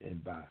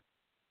and buy.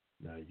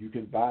 Now, you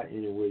can buy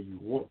anywhere you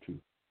want to,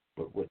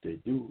 but what they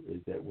do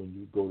is that when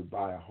you go to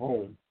buy a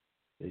home,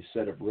 they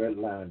set up red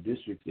line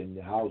districts in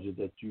the houses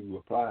that you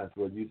apply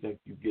for. You think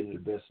you're getting the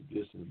best of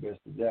this and the best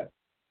of that.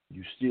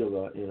 You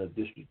still are in a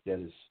district that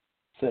is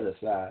set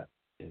aside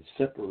and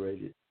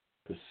separated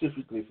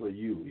specifically for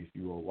you if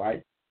you are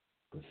white,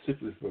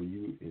 specifically for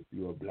you if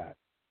you are black.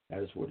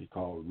 That is what they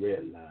call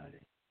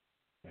redlining.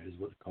 That is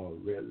what they call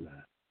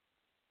redlining.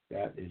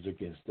 That is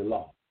against the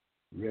law,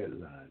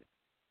 redlining.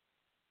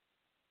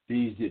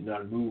 These did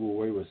not move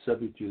away, were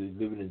subject to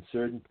living in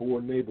certain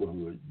poor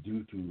neighborhoods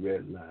due to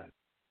redlining.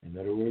 In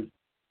other words,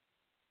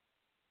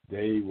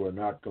 they were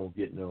not going to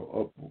get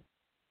no up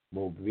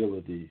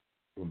mobility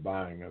from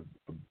buying a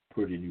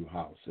pretty new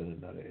house in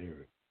another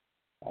area.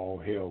 All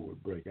hell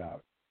would break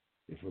out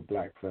if a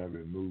black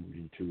family moved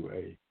into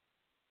a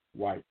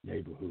white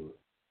neighborhood.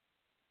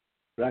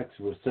 Blacks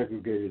were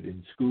segregated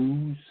in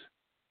schools,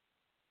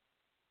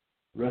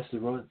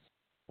 restaurants,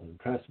 on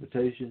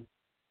transportation,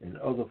 and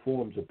other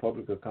forms of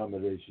public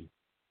accommodation.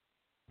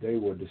 They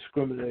were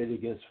discriminated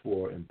against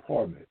for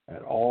employment, and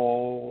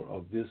all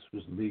of this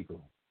was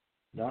legal.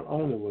 Not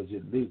only was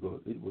it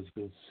legal, it was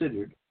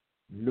considered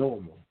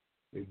normal,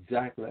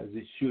 exactly as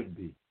it should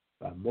be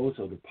by most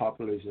of the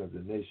population of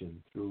the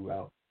nation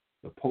throughout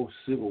the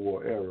post-Civil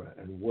War era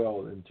and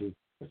well into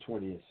the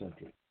 20th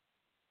century.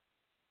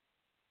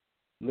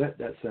 Let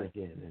that sink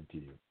into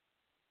you.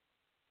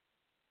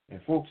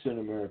 And folks in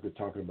America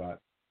talking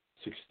about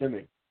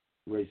systemic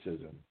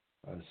racism,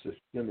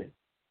 systemic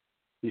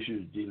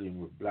issues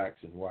dealing with blacks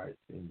and whites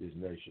in this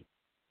nation.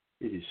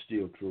 It is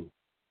still true.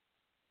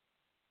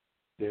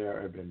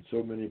 There have been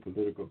so many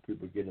political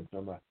people getting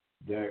talking about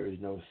there is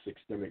no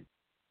systemic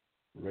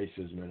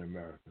racism in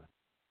America.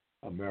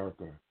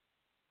 America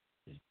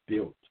is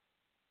built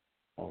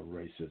on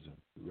racism,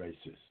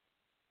 racist.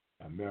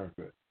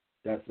 America,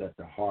 that's at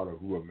the heart of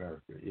who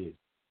America is.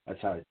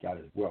 That's how it got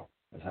its wealth.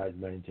 That's how it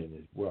maintained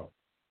its wealth.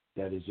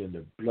 That is in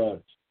the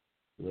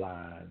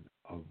bloodline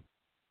of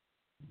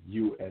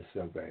US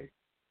of A.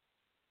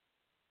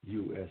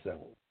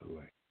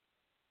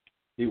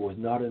 It was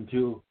not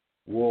until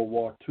World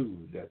War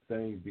II that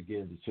things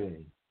began to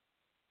change.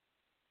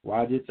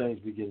 Why did things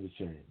begin to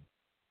change?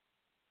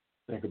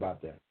 Think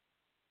about that.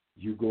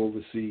 You go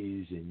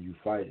overseas and you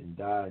fight and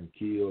die and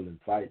kill and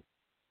fight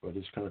for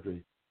this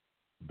country,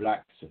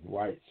 blacks and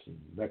whites and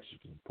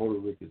Mexicans, Puerto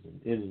Ricans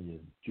and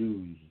Indians,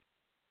 Jews,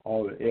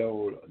 all the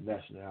L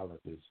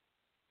nationalities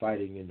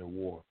fighting in the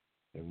war.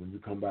 And when you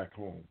come back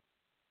home,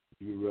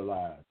 you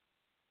realize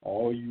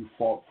all you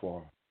fought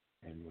for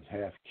and was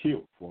half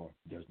killed for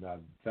does not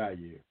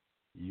value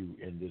you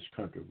in this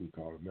country we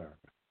call America.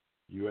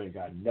 You ain't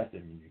got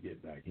nothing when you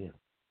get back here.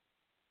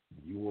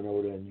 You went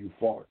over there and you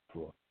fought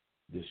for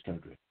this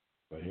country.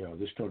 But hell,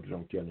 this country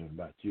don't care nothing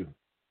about you.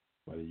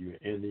 Whether you're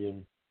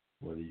Indian,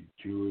 whether you're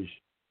Jewish,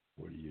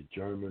 whether you're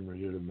German,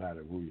 it doesn't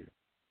matter who you're.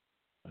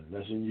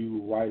 Unless you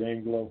white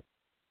Anglo,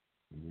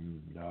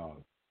 no,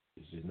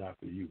 this is not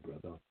for you,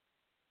 brother.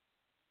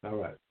 All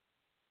right.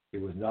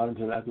 It was not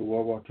until after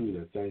World War II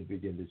that things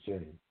began to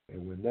change.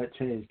 And when that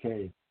change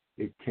came,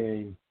 it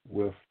came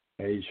with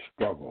a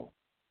struggle.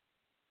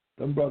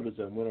 Them brothers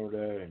that went over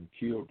there and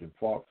killed and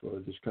fought for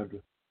this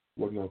country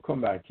were going to come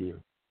back here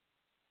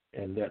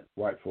and let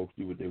white folks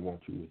do what they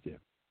want to with them.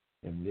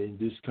 And in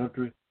this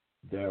country,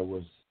 there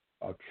was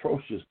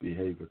atrocious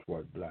behavior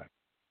toward blacks.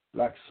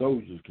 Black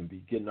soldiers can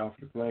be getting off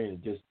the plane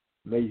and just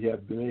may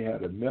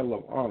have a Medal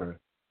of Honor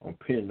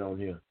pinned on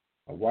him.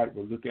 A white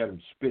will look at him,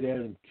 spit at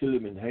him, kill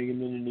him, and hang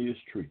him in the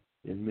nearest tree.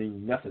 It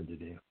means nothing to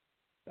them.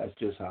 That's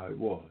just how it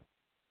was.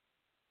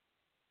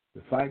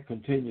 The fight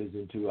continues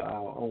into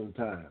our own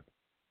time.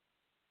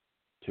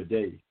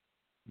 Today,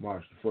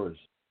 March 1st,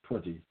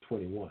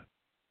 2021.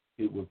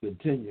 It will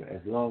continue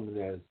as long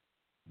as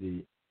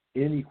the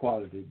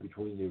inequality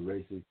between the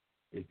races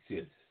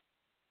exists.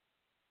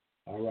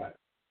 All right.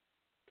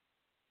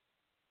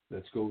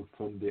 Let's go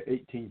from the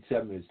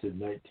 1870s to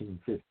the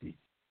 1950s.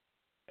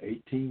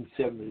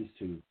 1870s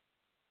to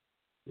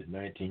the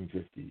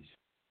 1950s.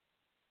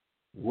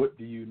 What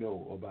do you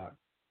know about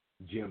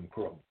Jim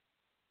Crow?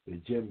 The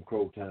Jim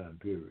Crow time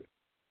period.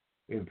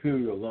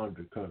 Imperial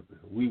laundry company.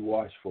 We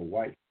wash for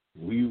white.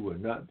 We will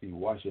not be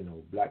washing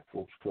no black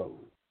folks'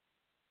 clothes.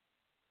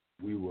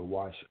 We will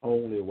wash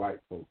only white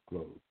folks'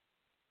 clothes.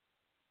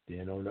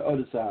 Then on the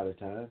other side of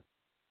time,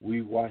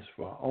 we wash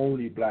for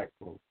only black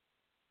folks.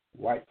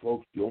 White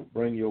folks, don't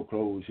bring your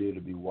clothes here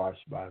to be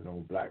washed by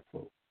no black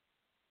folks.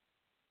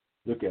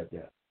 Look at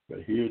that.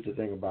 But here's the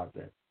thing about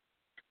that.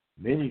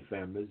 Many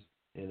families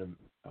in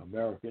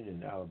America,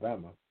 in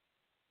Alabama,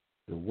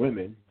 the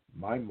women,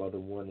 my mother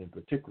one in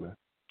particular,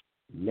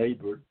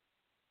 labored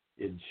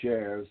in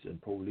sheriffs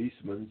and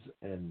policemen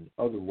and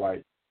other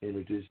white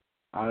entities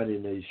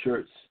ironing their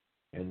shirts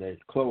and their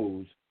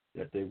clothes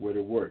that they wear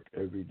to work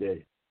every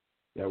day.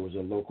 There was a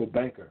local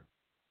banker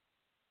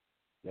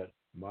that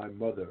my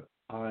mother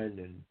ironed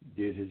and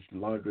did his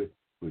laundry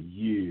for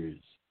years.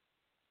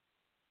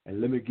 And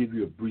let me give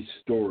you a brief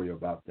story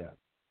about that.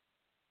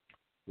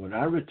 When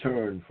I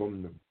returned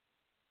from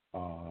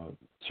the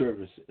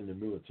service in the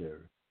military,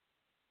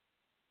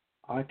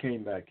 I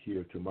came back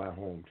here to my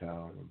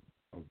hometown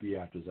of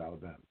Beatrice,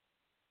 Alabama.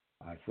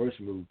 I first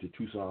moved to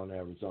Tucson,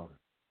 Arizona,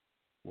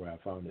 where I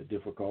found it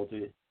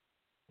difficulty,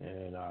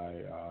 and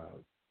I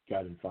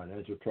got in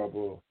financial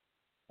trouble.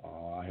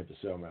 I had to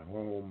sell my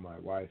home. My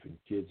wife and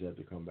kids had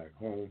to come back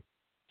home.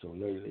 So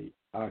lately,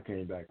 I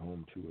came back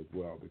home too as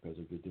well because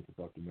it was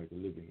difficult to make a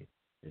living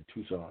in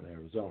Tucson,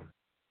 Arizona.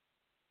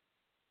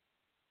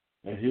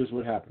 And here's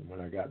what happened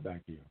when I got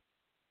back here.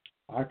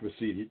 I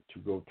proceeded to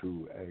go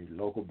to a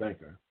local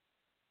banker.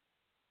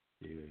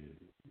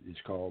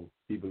 It's called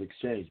People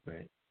Exchange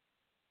Bank.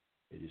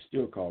 It is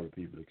still called the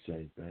People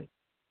Exchange Bank,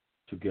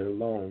 to get a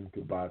loan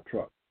to buy a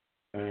truck.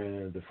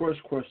 And the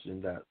first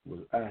question that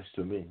was asked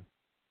to me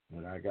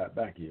when I got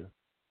back here,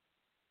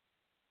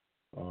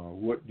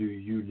 what do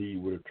you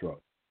need with a truck?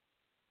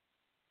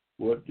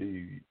 What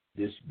do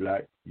this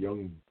black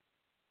young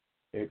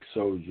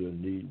ex-soldier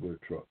need with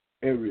a truck?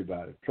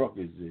 Everybody. Truck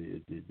is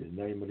the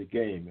name of the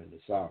game in the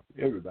South.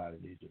 Everybody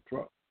needs a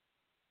truck.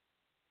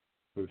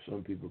 But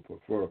some people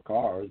prefer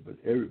cars, but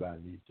everybody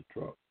needs a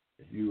truck.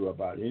 If you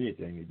about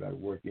anything, you better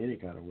work any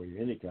kind of way,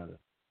 any kind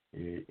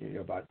of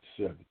about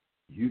yourself,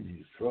 you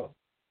need a truck.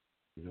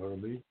 You know what I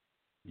mean?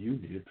 You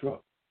need a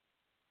truck.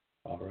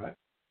 All right.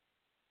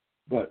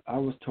 But I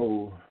was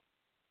told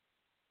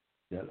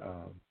that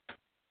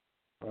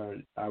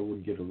I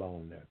wouldn't get a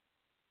loan there.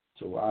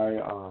 So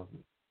I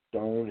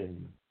stoned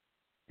and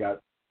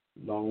got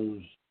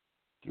loans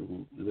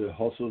through little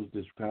hustles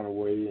this kind of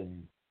way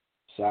and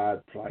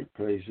side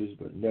places,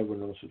 but never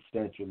no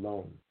substantial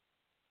loan.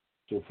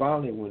 So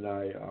finally, when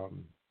I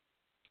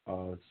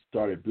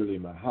started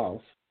building my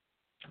house,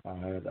 I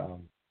had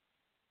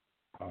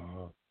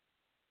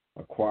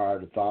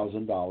acquired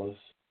 $1,000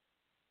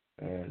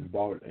 and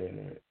bought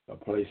a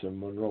place in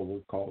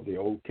Monroe called the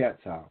Old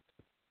Cat's House,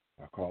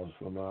 across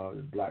from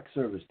the Black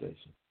Service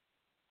Station.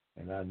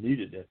 And I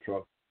needed that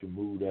truck to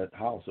move that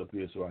house up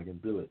here so I can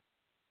build it.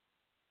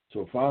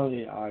 So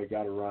finally, I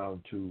got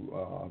around to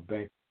a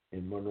bank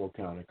in Monroe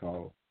County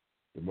called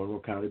the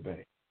Monroe County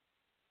Bank.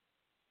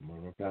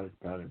 Monroe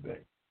County Bank.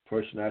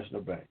 First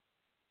National Bank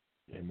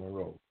in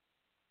Monroe.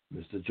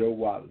 Mr. Joe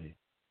Watley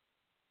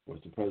was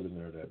the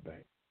president of that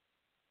bank.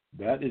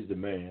 That is the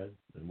man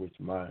in which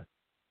my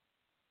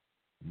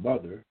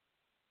mother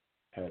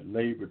had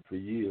labored for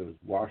years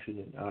washing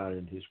and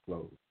ironing his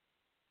clothes.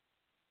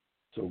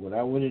 So when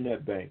I went in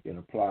that bank and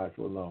applied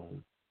for a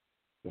loan,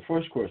 the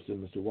first question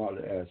Mr.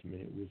 Watley asked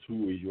me was,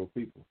 who is your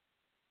people?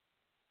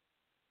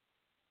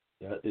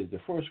 That is the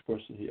first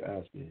question he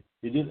asked me.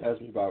 He didn't ask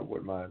me about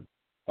what my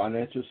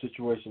financial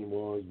situation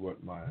was,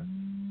 what my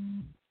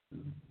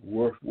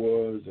worth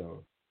was, or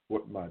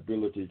what my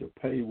ability to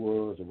pay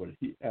was, or what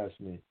he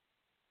asked me,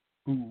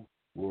 who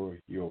were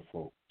your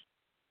folks?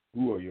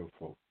 Who are your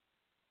folks?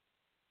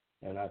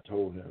 And I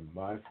told him,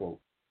 my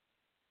folks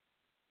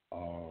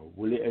are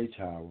Willie H.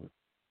 Howard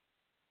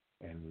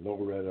and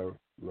Loretta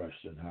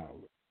Rushton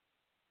Howard.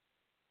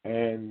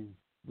 And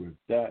with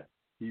that,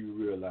 he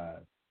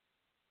realized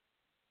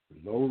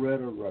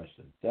Loretta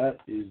Rushton, that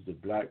is the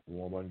black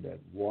woman that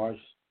washed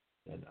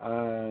and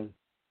ironed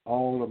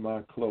all of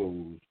my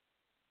clothes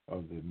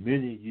of the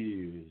many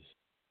years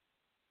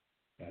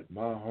at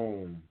my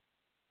home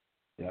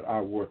that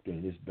I worked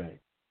in this bank.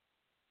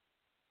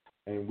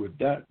 And with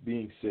that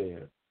being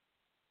said,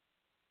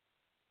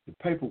 the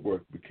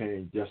paperwork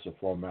became just a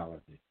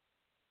formality.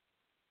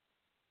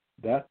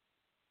 That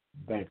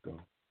banker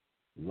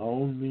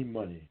loaned me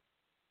money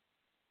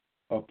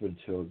up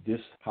until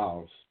this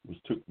house,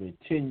 which took me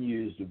 10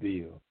 years to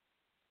build,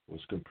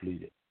 was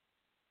completed.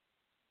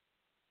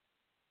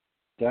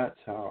 That's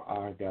how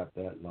I got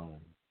that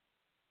loan,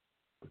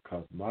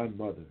 because my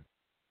mother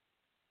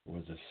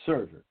was a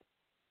servant,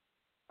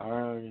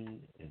 ironing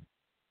and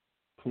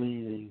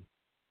cleaning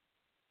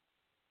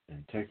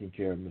and taking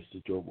care of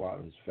Mr. Joe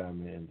Watley's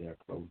family and their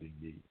clothing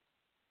needs.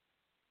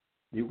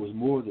 It was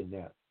more than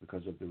that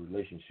because of the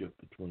relationship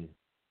between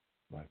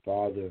my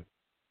father,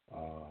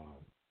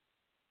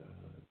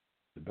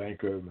 the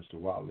banker, Mr.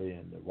 Watley,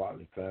 and the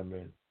Watley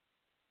family.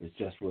 It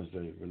just was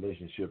a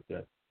relationship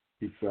that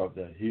he felt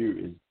that here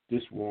is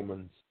this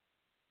woman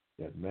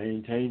that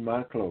maintained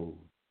my clothes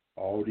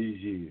all these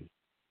years,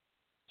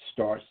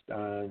 starched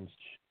irons,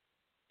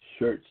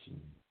 shirts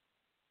and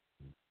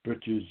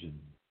breeches and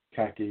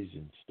khakis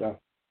and stuff.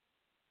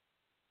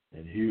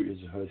 And here is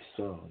her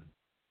son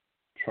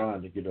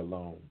trying to get a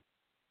loan.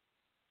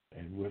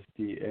 And with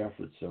the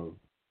efforts of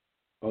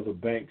other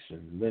banks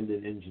and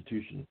lending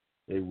institutions,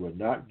 they would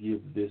not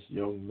give this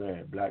young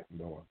man,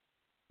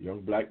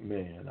 young black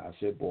man, I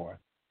said boy,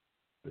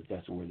 but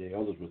that's the way the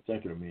others were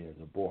thinking of me as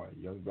a boy,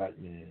 young black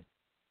man,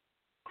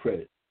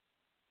 credit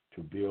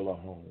to build a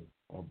home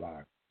or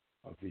buy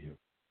a vehicle.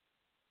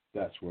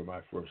 That's where my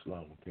first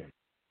loan came.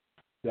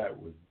 That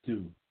was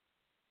due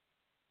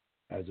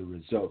as a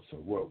result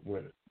of what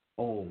went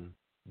on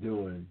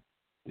during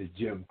the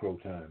Jim Crow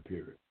time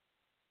period.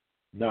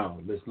 Now,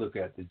 let's look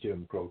at the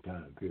Jim Crow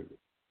time period.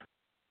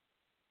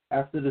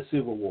 After the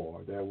Civil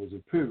War, there was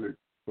a period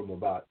from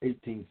about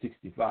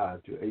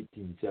 1865 to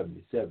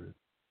 1877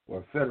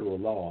 where federal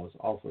laws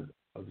offered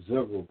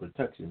observable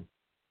protection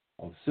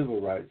of civil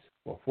rights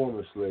for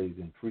former slaves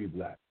and free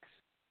blacks.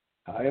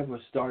 However,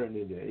 starting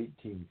in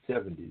the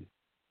 1870s,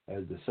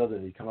 as the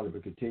Southern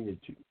economy continued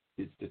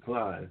its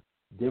decline,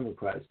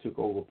 Democrats took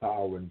over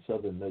power in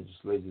Southern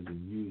legislatures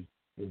and used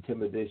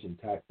intimidation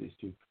tactics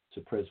to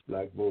suppress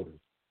black voters.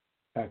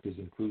 Tactics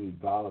included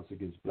violence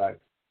against blacks,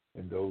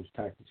 and those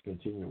tactics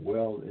continued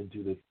well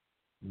into the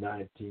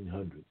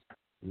 1900s.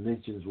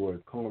 Lynchings were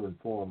a common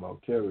form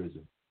of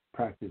terrorism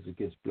practiced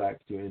against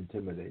blacks to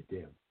intimidate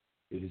them.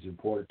 It is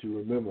important to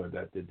remember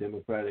that the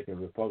Democratic and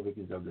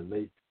Republicans of the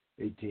late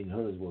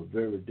 1800s were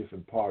very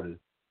different parties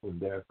from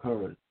their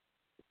current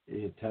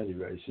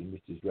iteration,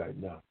 which is right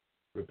now.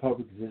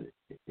 Republicans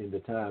in the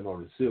time of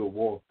the Civil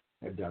War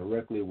had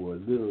directly were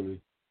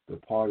literally the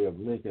party of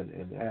Lincoln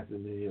and after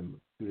him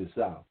to the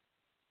South.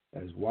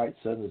 As white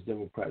Southern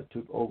Democrats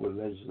took over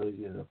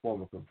legislation in the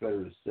former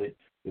Confederate state,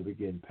 they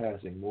began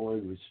passing more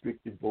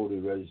restrictive voter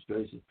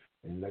registration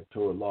and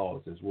electoral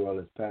laws, as well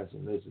as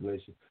passing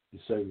legislation to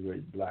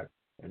segregate black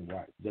and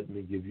white. Let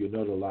me give you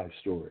another life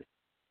story,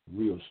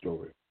 real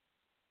story,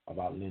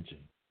 about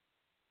lynching.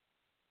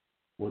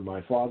 When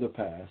my father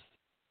passed,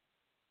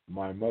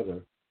 my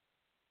mother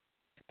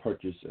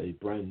purchased a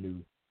brand new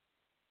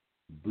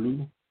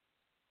blue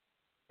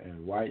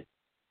and white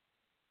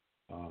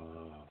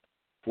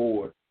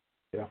Ford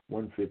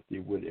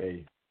F-150 with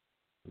a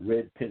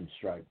red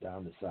pinstripe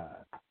down the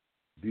side.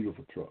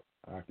 Beautiful truck.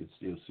 I can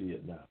still see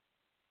it now.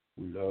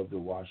 We love to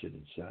wash it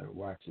and shine it,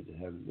 wax it,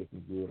 and have it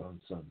looking good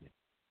on Sunday.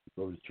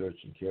 We go to church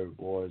and carry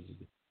boys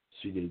to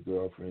see their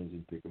girlfriends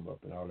and pick them up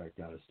and all that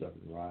kind of stuff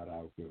and ride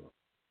our girl.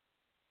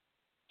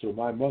 So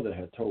my mother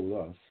had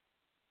told us,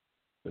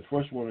 the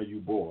first one of you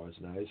boys,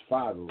 now it's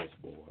 5 of us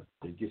boys,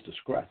 that gets a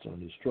scratch on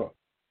this truck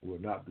will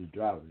not be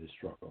driving this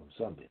truck on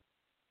Sunday.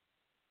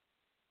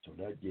 So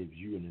that gives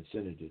you an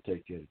incentive to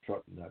take care of the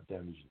truck and not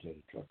damage and tear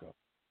the truck up.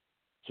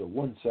 So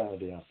one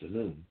Saturday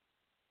afternoon,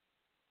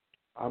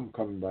 I'm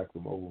coming back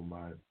from over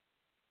my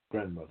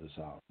grandmother's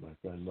house. My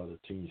grandmother,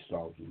 Teen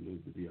Starks, who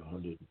lived to be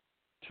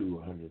 102,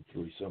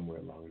 103, somewhere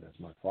along. That's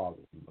my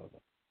father's mother.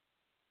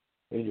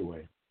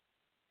 Anyway,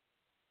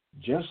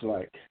 just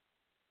like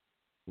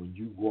when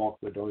you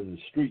walked on the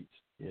streets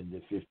in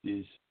the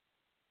 50s,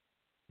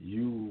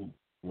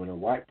 when a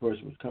white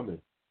person was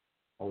coming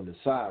on the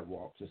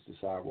sidewalk, since the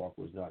sidewalk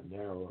was not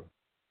narrow,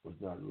 was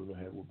not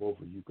where both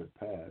of you could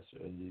pass,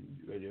 and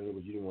in other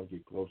words, you didn't want to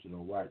get close to no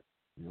white.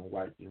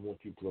 White didn't want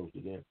you close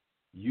to them.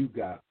 You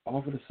got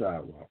off of the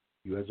sidewalk,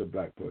 you as a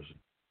black person,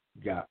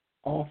 got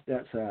off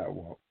that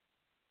sidewalk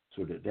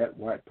so that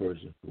white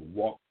person could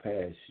walk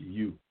past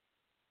you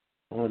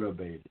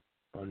unabated,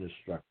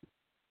 uninstructed,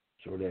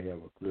 so they have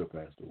a clear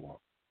path to walk.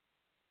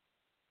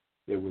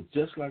 It was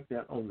just like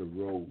that on the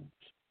roads.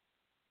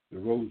 The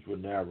roads were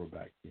narrow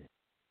back then.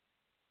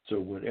 So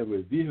whenever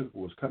a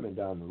vehicle was coming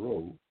down the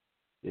road,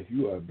 if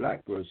you are a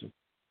black person,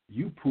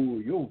 you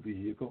pull your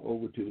vehicle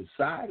over to the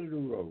side of the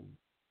road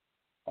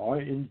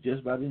or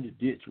just about in the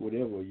ditch,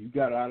 whatever. You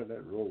got out of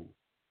that road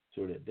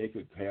so that they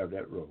could have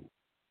that road.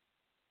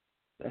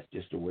 That's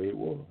just the way it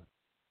was.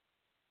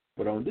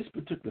 But on this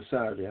particular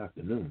Saturday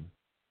afternoon,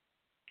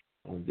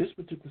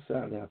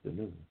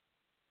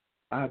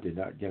 I did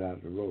not get out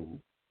of the road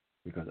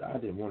because I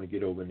didn't want to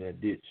get over in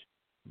that ditch,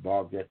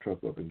 bog that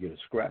truck up, and get a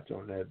scratch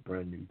on that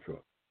brand new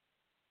truck.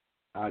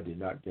 I did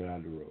not get out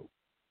of the road.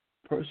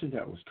 The person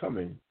that was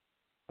coming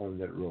on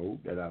that road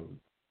that I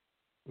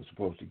was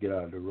supposed to get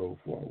out of the road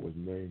for was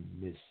named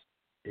Miss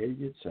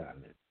Elliott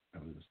Silent. I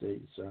was the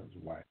state son's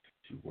wife.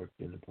 She worked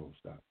in the post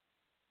office.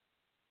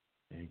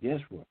 And guess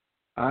what?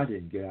 I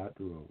didn't get out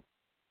the road.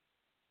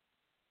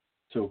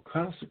 So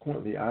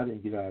consequently, I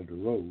didn't get out of the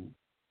road.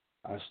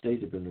 I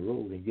stayed up in the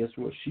road, and guess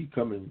what? She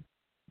coming,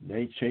 they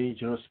ain't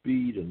changing her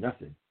speed or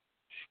nothing,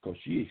 because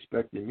she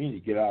expected me to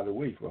get out of the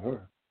way for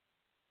her.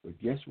 But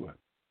guess what?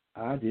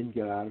 I didn't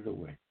get out of the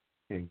way.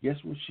 And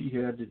guess what she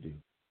had to do?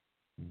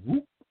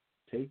 Whoop,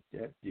 take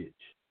that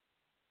ditch.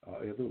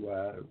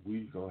 Otherwise,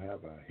 we're going to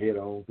have a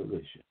head-on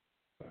collision.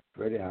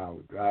 Freddie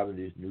Howard driving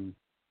this new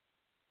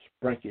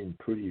spanking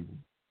pretty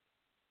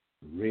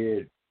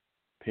red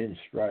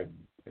pinstripe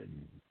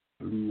and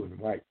blue and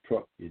white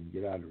truck didn't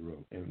get out of the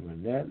road. And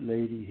when that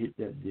lady hit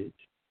that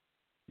ditch,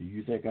 do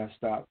you think I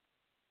stopped?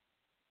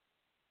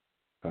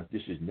 Because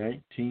this is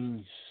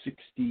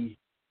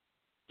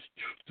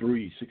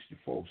 1963,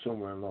 64,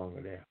 somewhere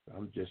along there.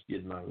 I'm just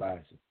getting my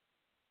license.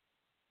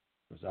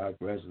 Because I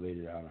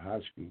graduated out of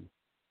high school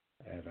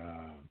at,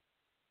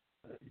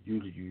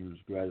 usually you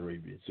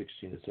graduate at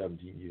 16 or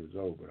 17 years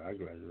old, but I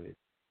graduated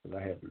because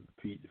I had to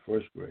repeat the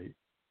first grade.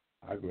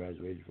 I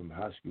graduated from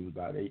high school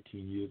about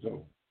 18 years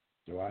old.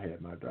 So I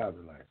had my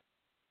driver's license.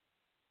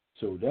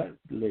 So that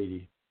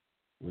lady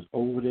was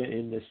over there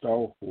in the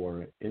stall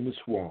quarter in the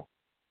swamp,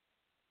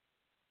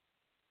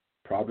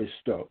 probably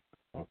stuck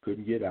or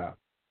couldn't get out,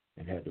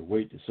 and had to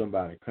wait till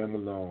somebody come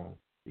along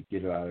to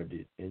get her out of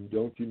it. And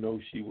don't you know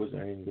she was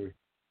angry?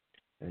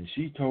 And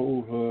she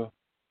told her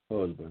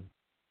husband,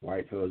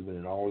 white husband,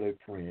 and all their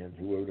friends,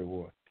 whoever they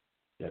were,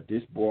 that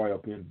this boy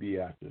up in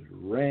Beatrice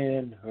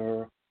ran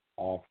her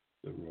off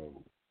the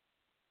road.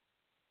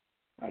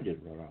 I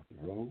didn't run off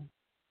the road.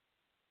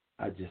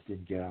 I just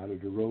didn't get out of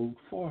the road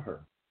for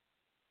her.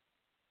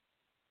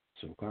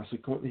 So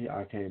consequently,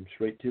 I came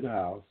straight to the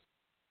house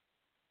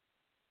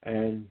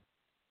and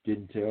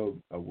didn't tell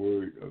a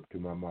word to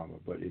my mama.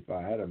 But if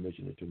I had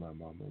mentioned it to my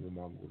mama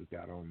would have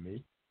got on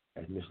me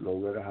as Miss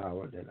Loretta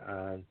Howard that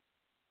ironed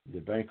the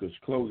banker's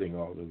clothing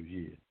all those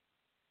years.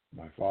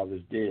 My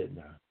father's dead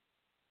now.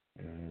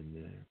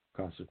 And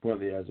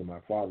consequently, as of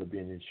my father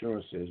being an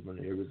insurance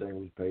salesman, everything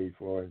was paid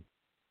for,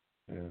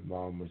 and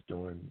Mom was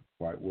doing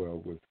quite well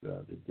with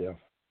the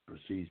death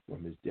proceeds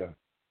from his death,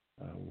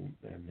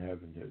 and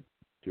having to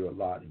do a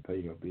lot and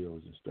pay her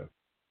bills and stuff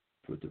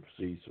for the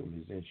proceeds from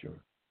his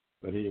insurance.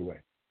 But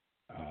anyway,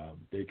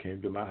 they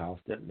came to my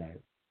house that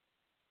night,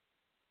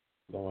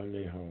 blowing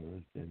their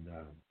horns, and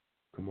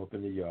come up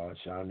in the yard,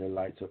 shine their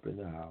lights up in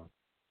the house,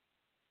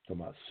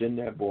 talking about send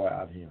that boy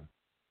out here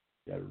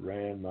that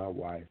ran my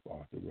wife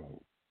off the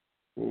road.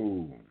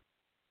 Ooh,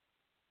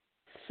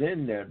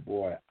 send that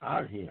boy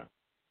out here.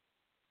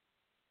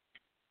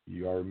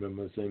 You all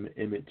remember saying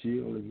Emmett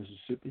Till in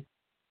Mississippi?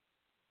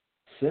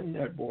 Send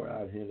that boy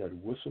out here that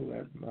whistled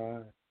at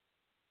my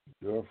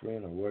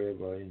girlfriend or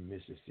wherever in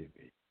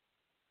Mississippi.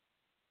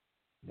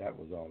 That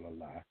was all a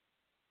lie.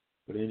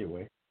 But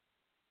anyway,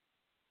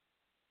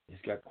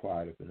 it got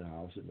quiet up in the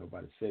house and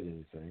nobody said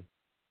anything.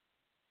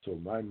 So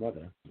my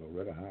mother,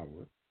 Loretta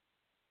Howard,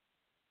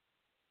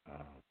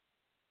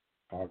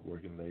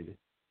 hard-working lady,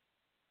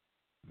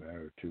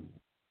 married to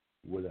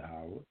Willie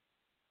Howard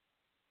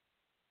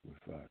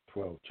with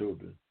 12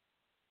 children,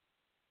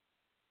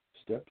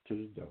 stepped to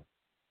the door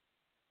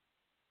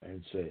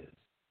and says,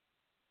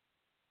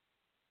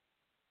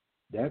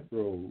 that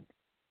road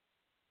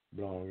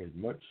belongs as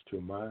much to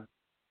my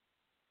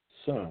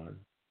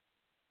son,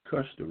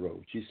 Custer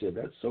Road. She said,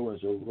 that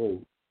so-and-so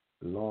road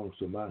belongs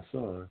to my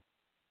son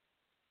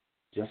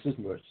just as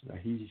much. Now,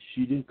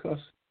 she didn't cuss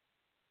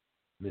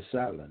Miss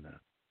Sadler now.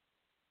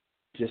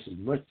 Just as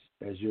much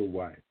as your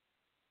wife.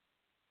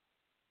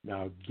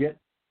 Now, get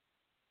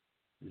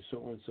the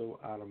so-and-so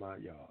out of my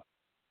yard.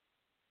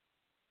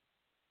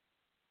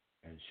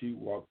 And she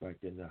walked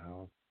back in the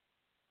house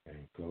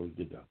and closed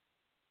the door.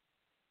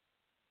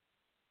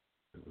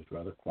 It was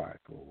rather quiet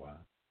for a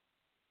while.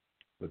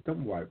 But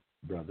them white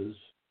brothers,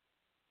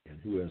 and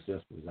who else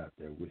was out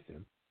there with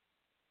them,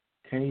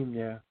 came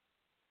there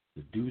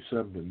to do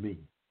something to me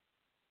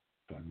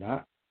for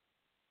not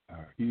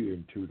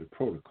adhering to the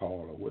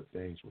protocol of what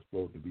things were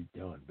supposed to be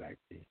done back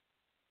then.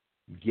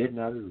 Getting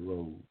out of the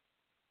road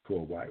for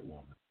a white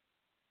woman.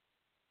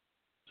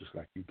 Just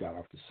like you got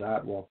off the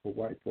sidewalk for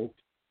white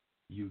folks,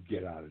 you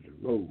get out of the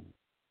road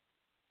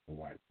for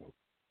white folks.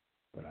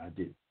 But I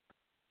didn't.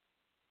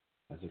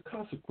 As a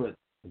consequence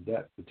of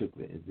that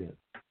particular event,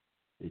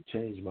 it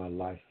changed my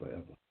life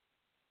forever.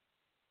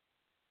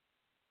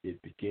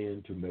 It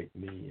began to make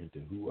me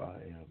into who I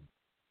am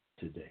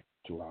today.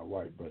 To our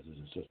white brothers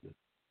and sisters,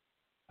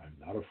 I'm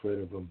not afraid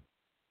of them,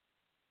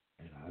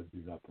 and I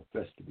do not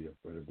profess to be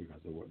afraid of them because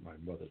of what my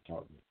mother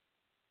taught me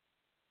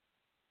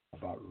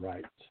about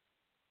rights,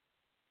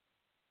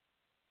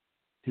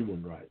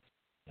 human rights,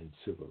 and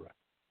civil rights.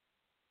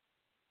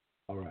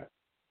 All right,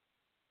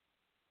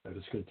 let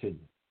us continue.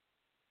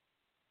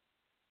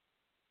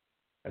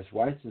 As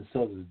whites and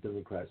Southern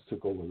Democrats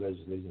took over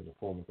legislation in the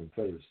former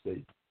Confederate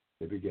states,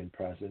 they began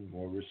passing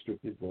more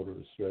restrictive voter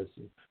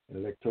registration and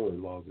electoral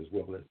laws, as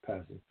well as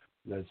passing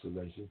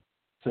legislation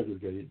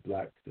segregated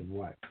blacks and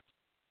whites.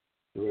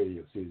 The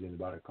radio sees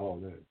anybody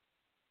call in.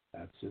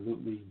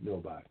 Absolutely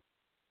nobody.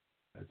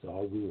 That's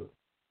all good.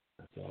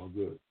 That's all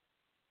good.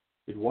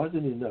 It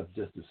wasn't enough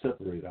just to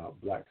separate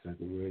out black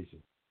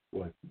segregation. It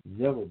was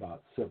never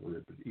about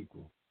separate but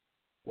equal.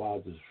 While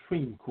the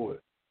Supreme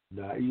Court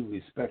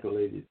naively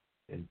speculated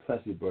in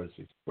Plessy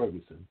versus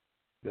Ferguson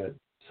that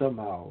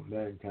somehow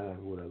mankind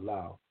would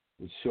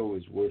show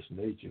its worst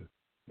nature,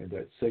 and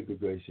that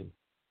segregation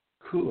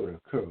could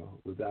occur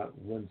without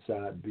one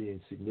side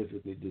being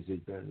significantly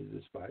disadvantaged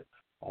despite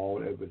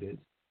all evidence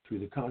to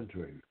the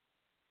contrary.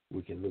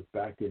 We can look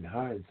back in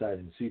hindsight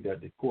and see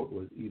that the court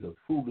was either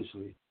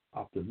foolishly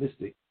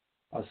optimistic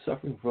or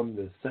suffering from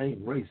the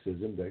same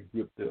racism that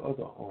gripped the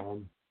other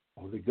arm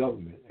of the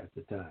government at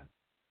the time.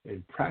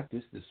 In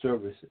practice, the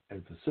service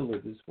and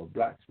facilities for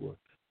blacks were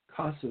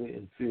constantly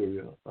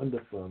inferior,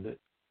 underfunded,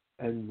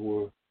 and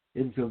were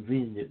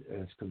inconvenient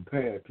as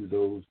compared to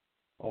those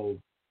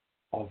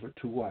offered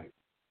to whites.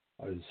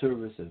 The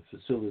service and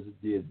facilities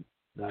did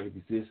not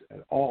exist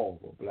at all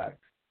for blacks,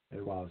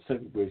 and while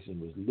segregation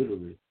was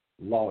literally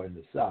law in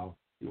the South,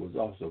 it was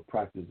also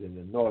practiced in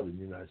the northern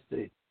United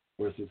States,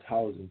 versus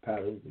housing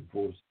patterns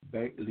enforced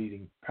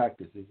bank-leading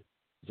practices,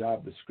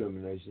 job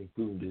discrimination,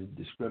 including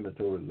the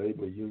discriminatory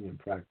labor union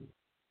practice.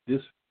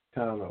 This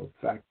kind of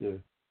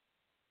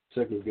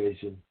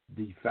segregation,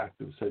 de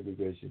facto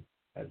segregation,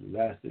 had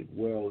lasted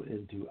well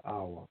into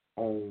our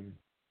own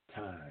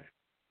time.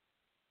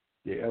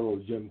 The era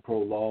of Jim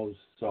Crow laws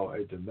saw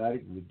a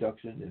dramatic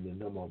reduction in the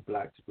number of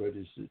blacks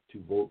registered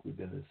to vote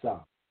within the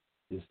South.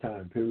 This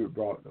time period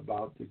brought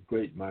about the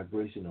great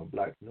migration of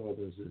black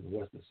northerners in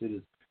western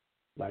cities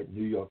like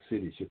New York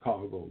City,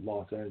 Chicago,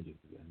 Los Angeles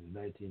in the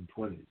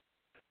 1920s.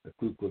 The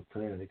Ku Klux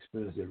Klan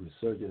experienced a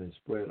resurgence and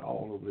spread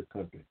all over the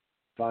country,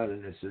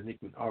 finding a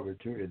significant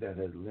opportunity that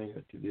has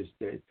lingered to this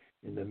day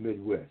in the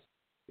Midwest.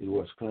 It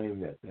was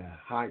claimed that the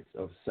heights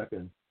of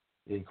second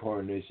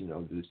incarnation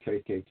of the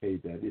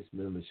KKK, that its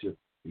membership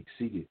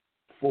exceeded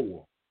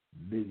 4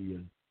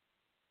 million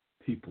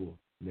people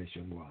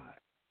nationwide.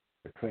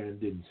 The Klan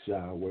didn't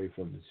shy away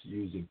from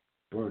using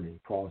burning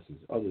crosses,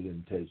 other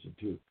limitations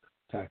to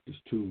tactics,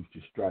 tools to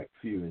strike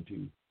fear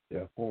into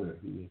their opponent,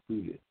 who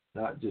included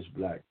not just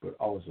black, but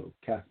also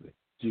Catholic,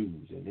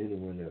 Jews, and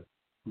anyone else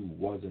who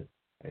wasn't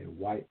a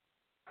white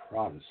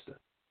Protestant,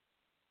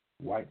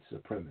 white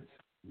supremacist.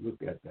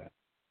 Look at that.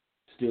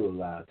 Still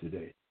alive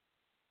today.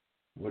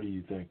 What do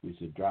you think is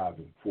the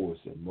driving force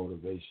and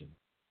motivation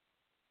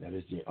that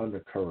is the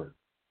undercurrent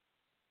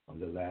of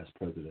the last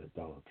president,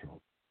 Donald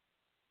Trump?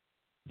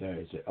 There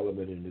is an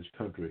element in this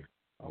country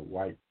of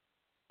white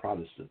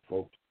Protestant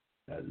folks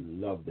that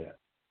love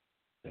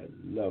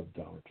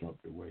Donald Trump,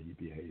 the way he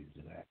behaves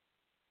and acts.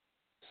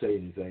 Say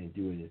anything,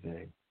 do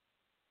anything,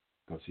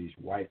 because he's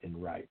white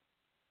and right.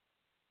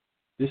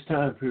 This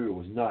time period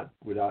was not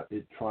without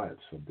its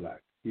triumphs for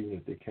blacks, even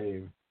if they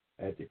came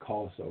at the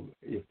cost of,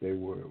 if they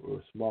were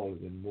smaller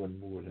than one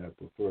would have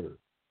preferred.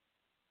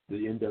 The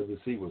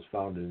NWC was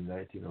founded in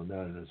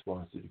 1909 in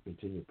response to the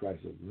continued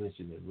practice of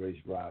lynching and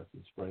race riots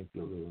in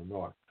Springfield,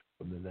 Illinois,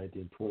 from the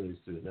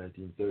 1920s to the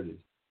 1930s.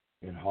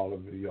 In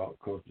Harlem, New York,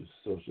 cultural,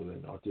 social,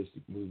 and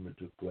artistic movement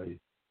took place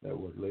that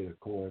was later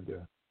coined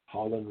the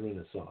Harlem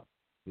Renaissance.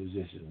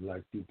 Musicians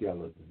like Duke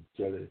Ellington,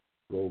 Jelly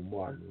Roll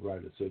Martin,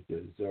 writers such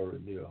as Zora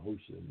Neale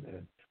Hurston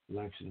and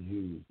Langston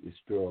Hughes,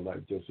 Estrella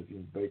like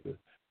Josephine Baker,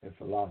 and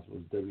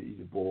philosophers W. E.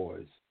 Du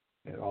Bois,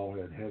 and all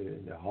had handed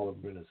in the Harlem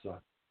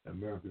Renaissance.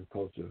 American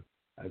culture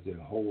as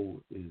a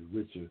whole is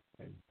richer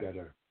and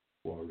better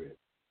for it.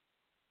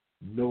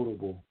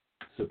 Notable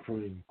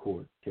Supreme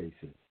Court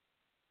cases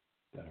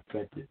that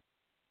affected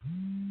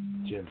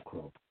Jim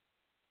Crow.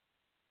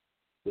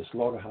 The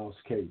Slaughterhouse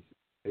Case,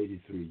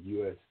 83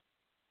 U.S.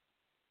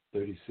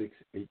 36,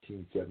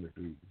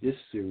 1873. This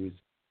series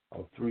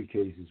of 3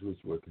 cases, which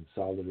were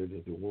consolidated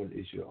into one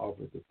issue,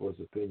 offered the first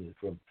opinion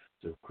from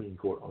the Supreme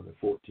Court on the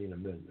 14th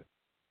Amendment.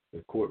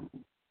 The court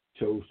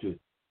chose to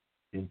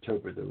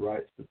interpret the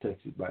rights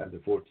protected by the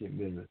 14th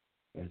Amendment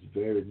as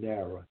very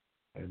narrow,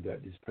 and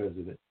that this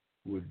precedent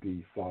would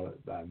be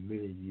followed by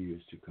many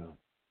years to come.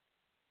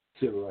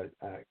 Civil Rights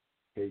Act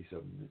case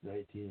of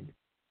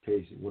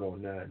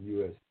 109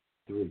 U.S.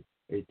 3,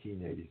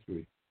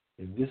 1883.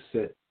 In this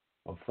set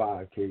of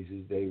 5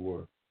 cases, they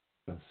were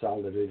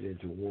consolidated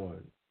into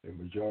one. A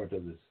majority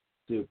of the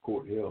still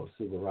court-held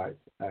Civil Rights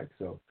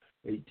Acts of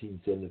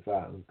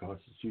 1875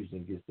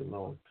 unconstitutional against the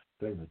long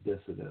famous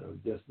dissident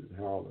of Justice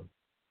Harlan.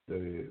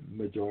 The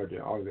majority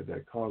argued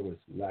that Congress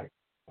lacked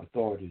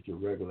authority to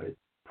regulate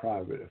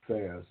private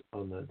affairs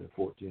under the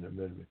 14th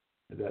Amendment,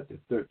 and that the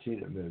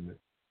 13th Amendment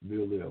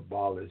merely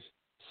abolished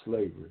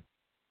slavery.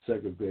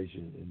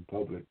 Segregation in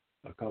public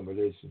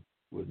accommodation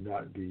would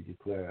not be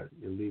declared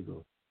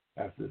illegal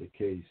after the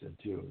case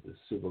until the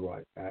Civil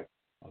Rights Act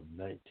of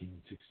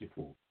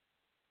 1964.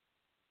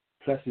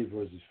 Plessy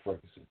versus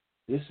Ferguson.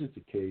 This is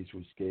the case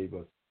which gave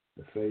us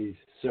the phrase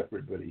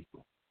separate but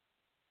equal.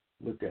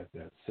 Look at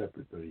that,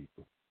 separate but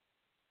equal.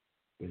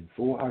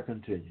 Before I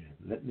continue,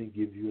 let me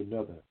give you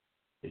another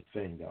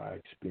thing that I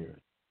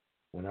experienced.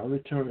 When I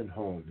returned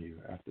home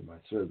here after my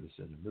service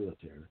in the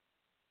military,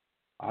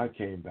 I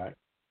came back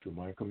to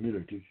my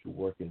community to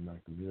work in my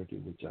community,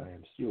 which I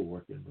am still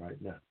working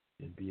right now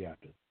in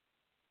Beatrice.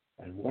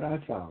 And what I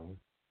found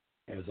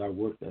as I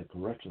worked as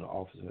correctional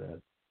officer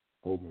at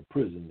Holman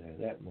Prison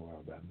in Atmore,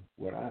 Alabama,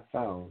 what I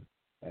found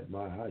at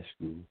my high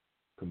school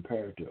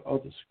compared to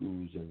other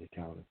schools in the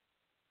county,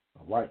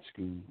 a white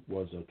school,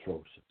 was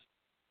atrocious.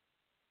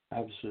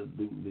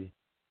 Absolutely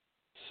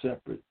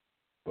separate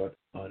but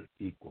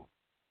unequal.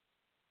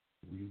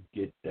 You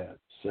get that,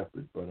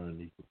 separate but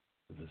unequal.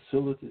 The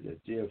facility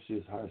at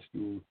JFC's high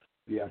school,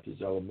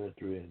 Beatrice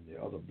Elementary, and the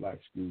other black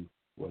school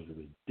was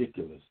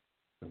ridiculous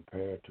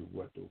compared to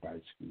what the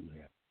white school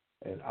had.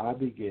 And I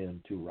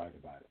began to write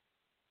about it.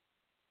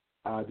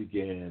 I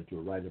began to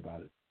write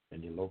about it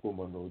in the local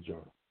Monroe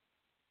Journal.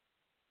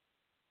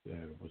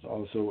 There was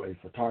also a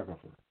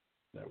photographer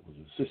that was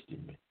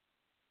assisting me,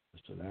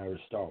 Mr.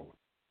 Larry Starwood.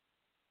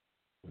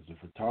 Was a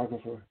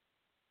photographer.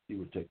 He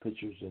would take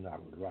pictures and I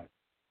would write.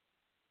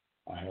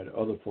 I had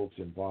other folks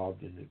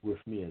involved in it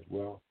with me as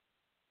well.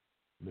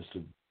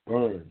 Mr.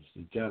 Burns,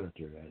 the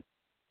janitor at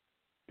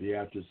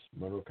Beatrice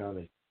Monroe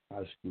County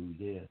High School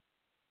then,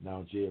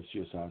 now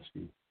JFCS High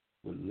School,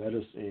 would let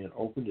us in,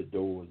 open the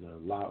doors, and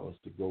allow us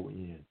to go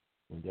in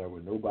when there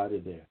were nobody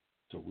there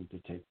so we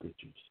could take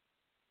pictures.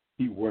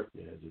 He worked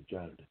there as a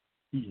janitor.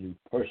 He knew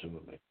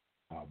personally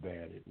how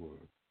bad it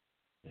was,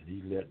 and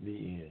he let me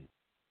in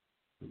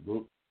to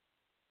look,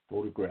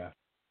 photograph,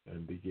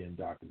 and begin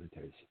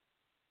documentation.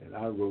 And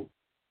I wrote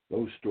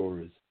those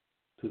stories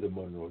to the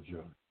Monroe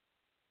Journal.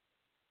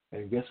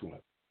 And guess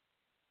what?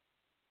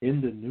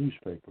 In the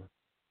newspaper,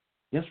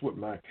 guess what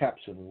my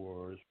caption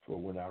was for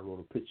when I wrote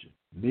a picture?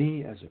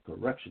 Me as a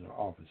correctional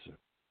officer.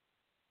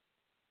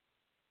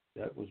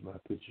 That was my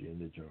picture in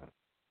the journal.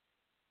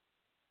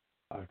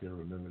 I can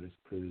remember this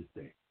clear as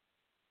day.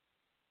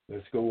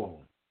 Let's go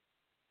on.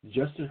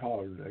 Justice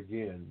Harlan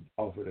again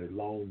offered a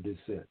long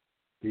dissent.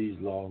 These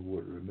laws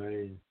would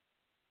remain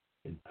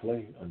in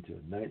play until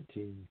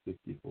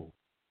 1954.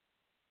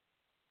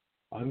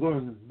 I'm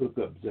going to look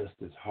up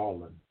Justice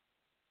Harlan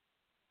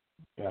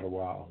at a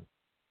while,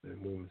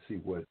 and we'll see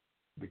what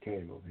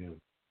became of him.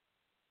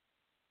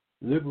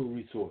 Liberal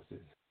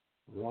resources.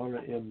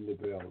 Ronald M.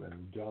 LaBelle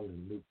and John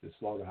and Luke, the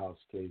slaughterhouse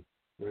case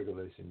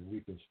regulation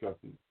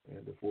reconstructed,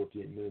 and the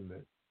 14th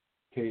Amendment,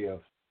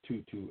 KF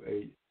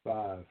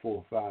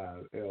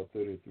 228545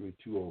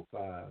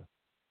 L33205.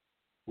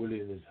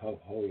 Williams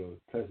Huff Holder,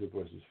 Plessy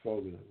versus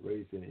Ferguson,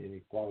 race and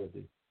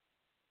inequality.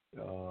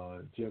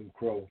 Jim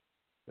Crow,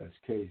 that's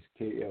case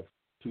KF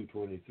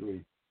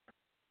 223.P5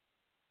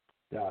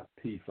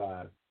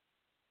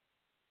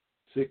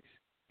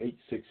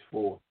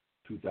 6864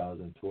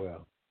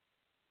 2012.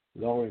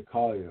 Lauren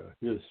Collier,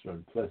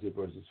 Hillstrom, Plessy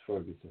versus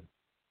Ferguson,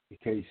 the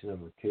case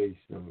number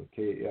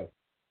KF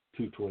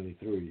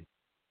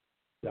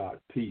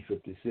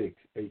 223.P56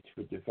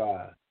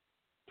 H55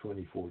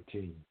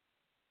 2014.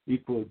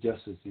 Equal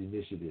Justice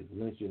Initiative,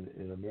 Lynching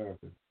in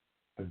America,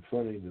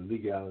 Confronting the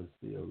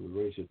Legality of the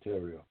Racial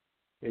Terror,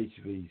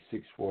 HV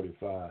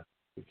 645-57,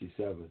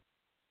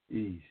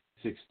 E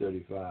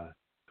 635,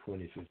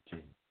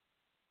 2015.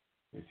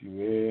 If you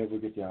ever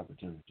get the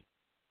opportunity,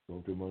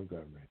 go to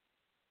Montgomery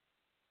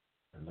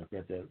and look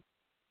at that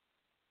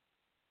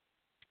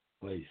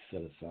place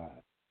set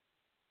aside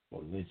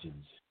for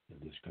lynchings in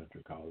this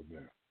country called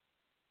America.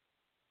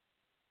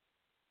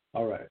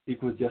 All right,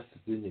 Equal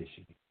Justice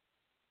Initiative.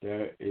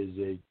 There is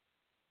a,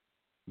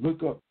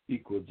 look up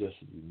Equal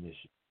Justice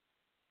Initiative.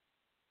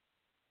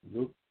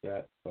 Look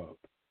that up.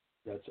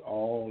 That's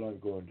all I'm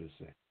going to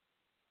say.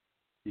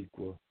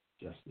 Equal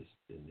Justice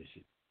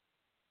Initiative.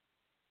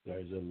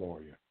 There's a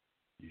lawyer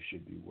you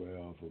should be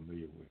well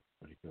familiar with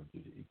when it comes to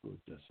the Equal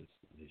Justice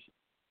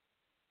Initiative.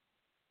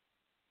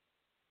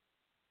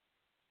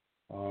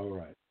 All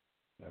right.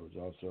 That was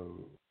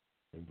also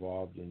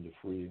involved in the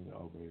freeing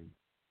of a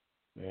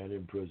man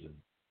in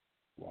prison,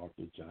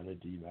 Walter Johnny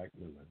D.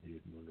 McMillan, here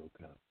in Monroe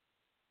County,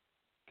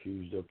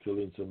 accused of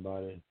killing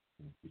somebody,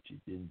 which he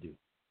didn't do.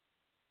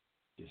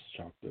 Just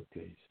chalked up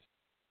case.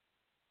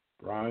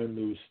 Brian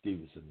Lewis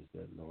Stevenson is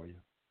that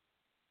lawyer,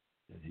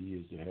 and he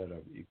is the head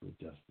of Equal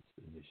Justice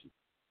Initiative.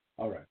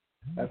 All right.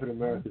 African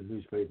American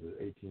newspaper,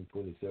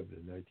 1827 to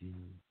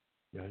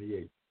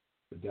 1998.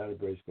 The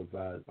database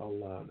provides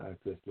online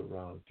access to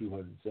around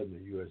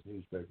 270 U.S.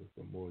 newspapers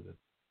from more than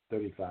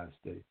 35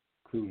 states,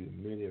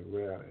 including many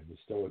rare and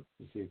historic,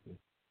 specifically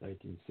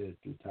 19th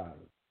century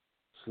titles,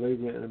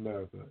 Slavery in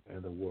America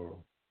and the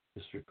World,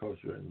 History,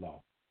 Culture, and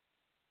Law.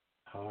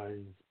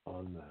 Hines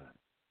Online.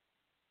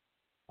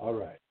 All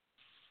right.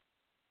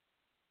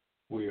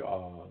 We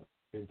are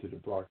into the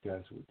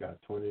broadcast. We've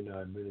got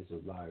 29 minutes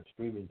of live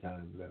streaming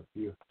time left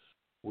here.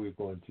 We're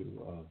going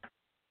to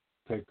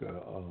take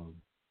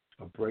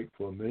a break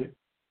for a minute,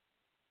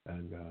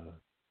 and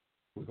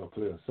we're going to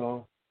play a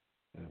song,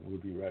 and we'll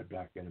be right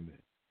back in a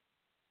minute.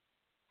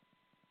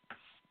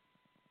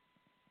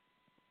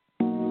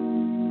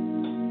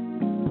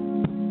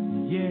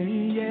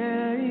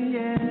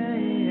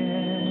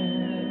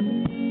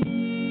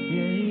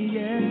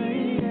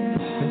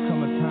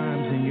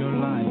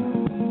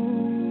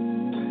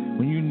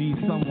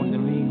 Someone to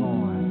lean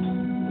on.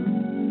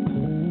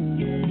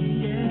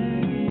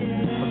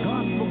 But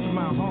God spoke to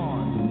my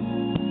heart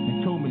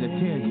and told me to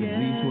tell you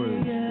these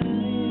words.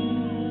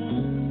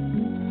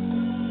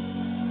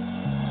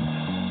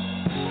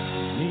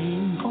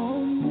 Lean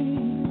on me.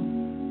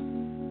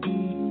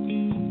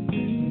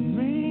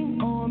 Lean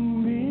on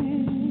me.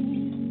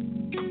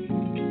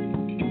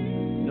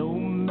 No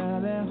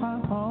matter how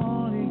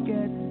hard it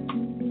gets,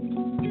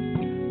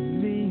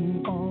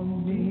 lean on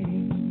me.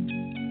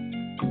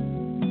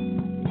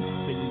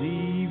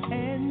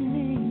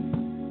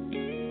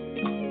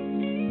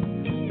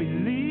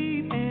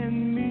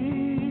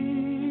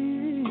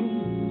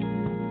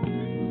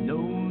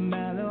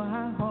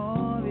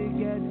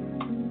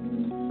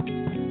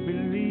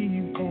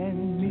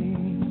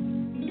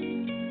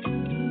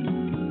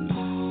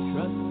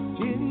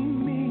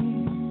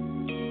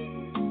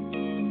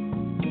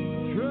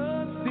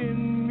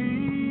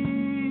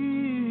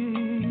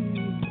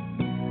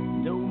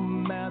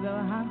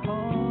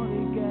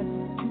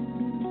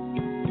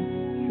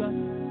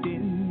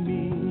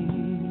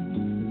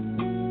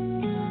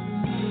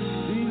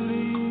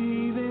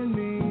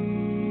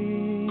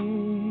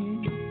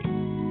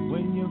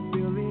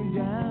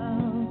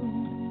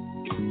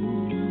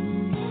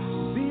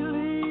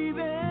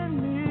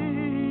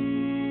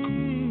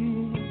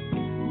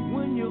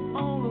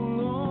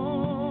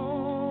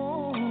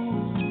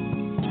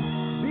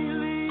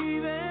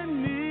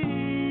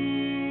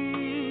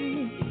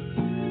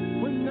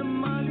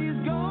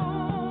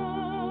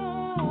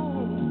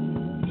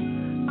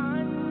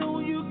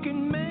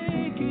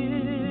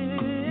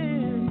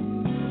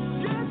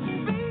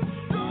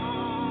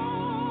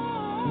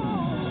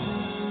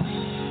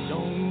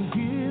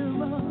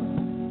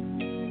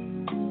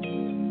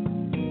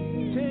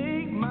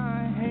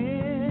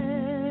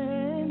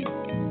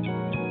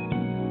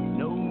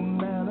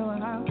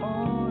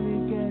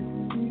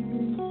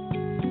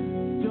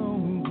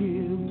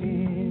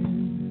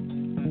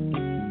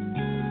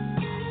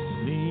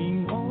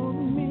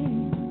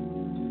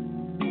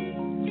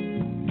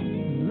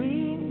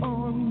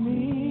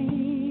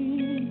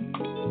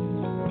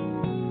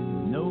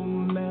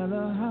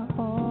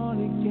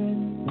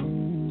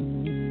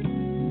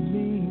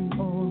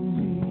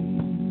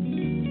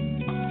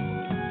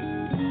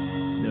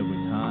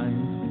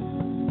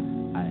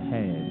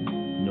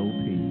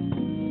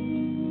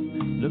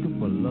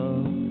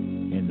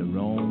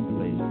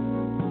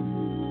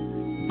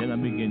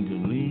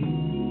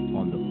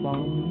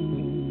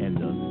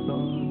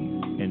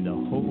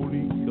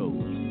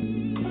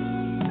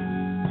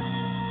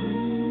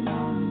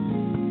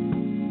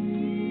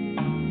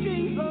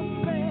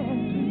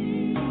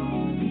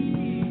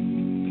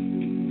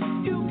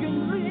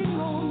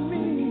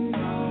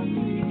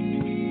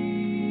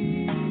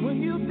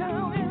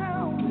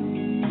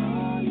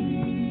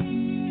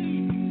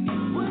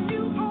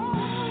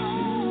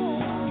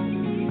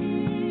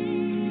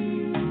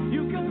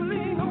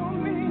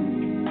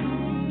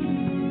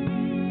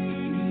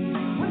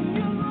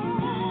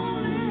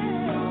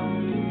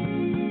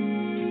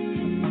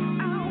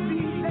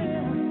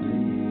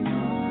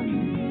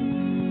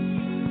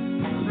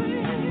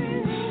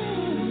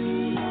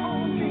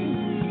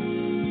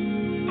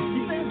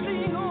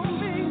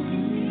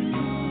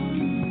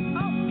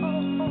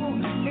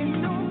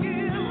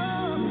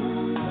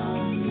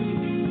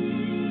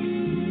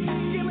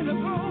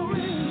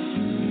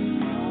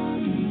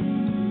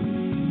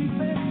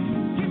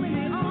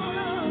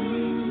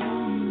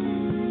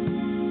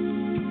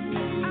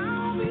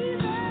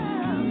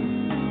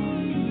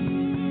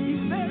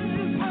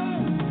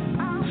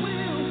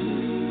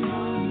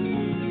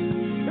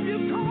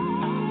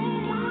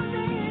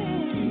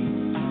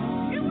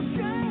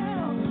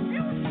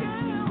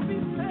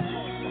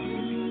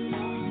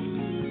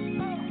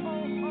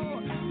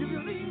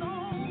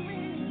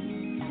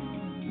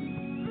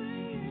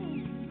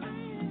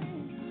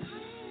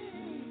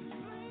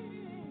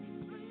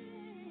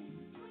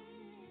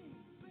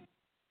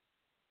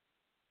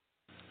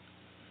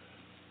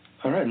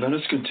 All right, let us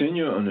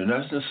continue on the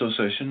National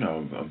Association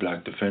of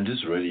Black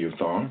Defenders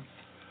Radiothon.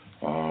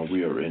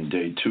 We are in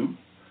day 2.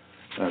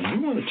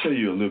 And we want to tell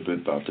you a little bit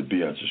about the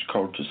Beatrice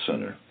Culture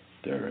Center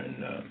there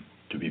in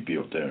to be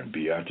built there in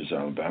Beatrice,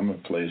 Alabama,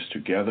 a place to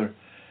gather,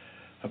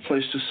 a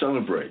place to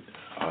celebrate.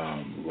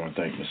 We want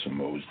to thank Mr.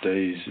 Mose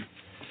Daisy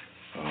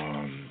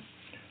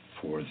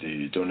for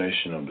the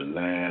donation of the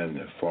land,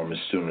 a former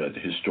student at the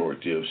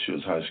historic D.F.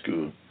 Shields High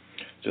School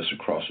just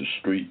across the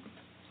street.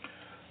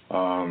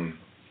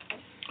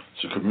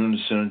 It's a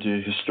community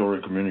center,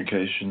 historic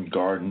communication,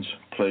 gardens,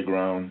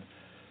 playground,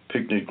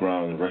 picnic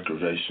ground, and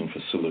recreation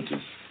facilities.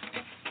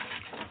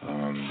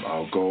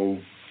 Our goal,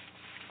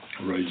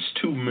 raise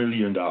 $2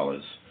 million.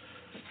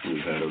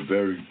 We've had a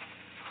very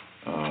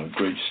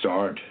great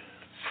start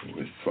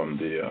from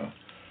the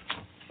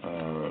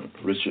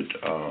Richard.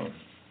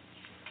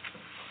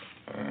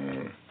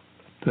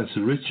 That's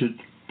the Richard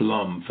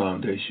Blum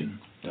Foundation.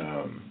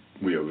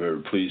 We are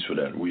very pleased for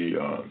that. We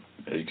are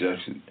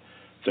exactly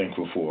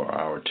thankful for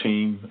our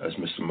team, as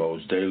Mr.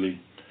 Mose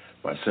Daly,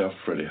 myself,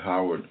 Freddie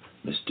Howard,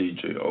 Miss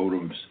D.J.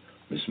 Odoms,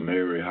 Miss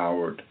Mary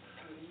Howard,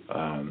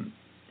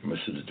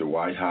 Mr.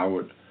 Dwight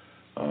Howard,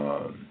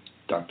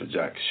 Dr.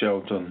 Jack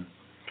Shelton,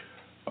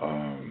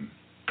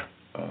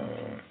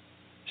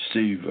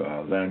 Steve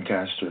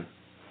Lancaster,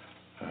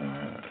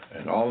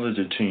 and all of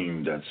the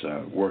team that's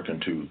working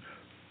to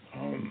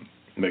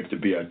make the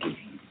Beatrice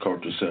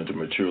Cultural Center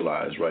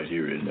materialize right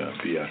here in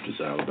Beatrice,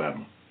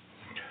 Alabama.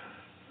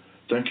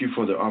 Thank you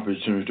for the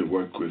opportunity to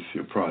work with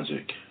your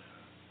project.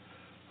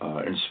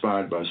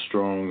 Inspired by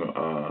strong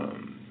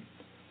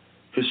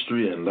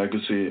history and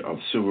legacy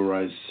of civil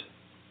rights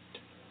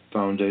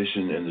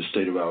foundation in the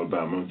state of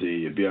Alabama,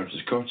 the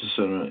Beatrice Cultural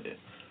Center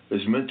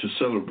is meant to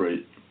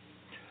celebrate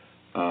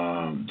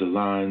the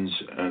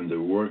lines and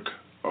the work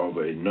of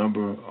a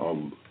number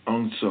of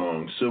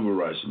unsung civil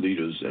rights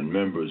leaders and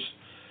members,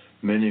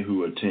 many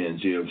who attend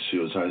J.F.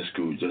 Shields High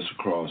School just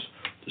across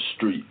the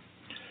street.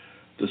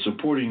 The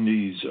supporting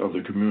needs of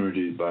the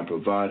community by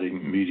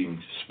providing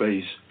meeting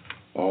space,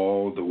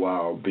 all the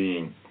while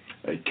being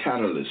a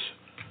catalyst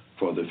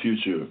for the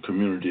future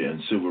community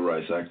and civil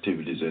rights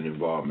activities and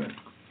involvement.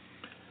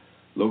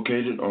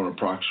 Located on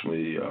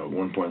approximately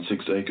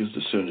 1.6 acres,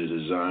 the center is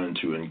designed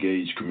to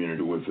engage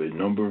community with a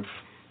number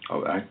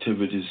of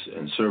activities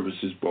and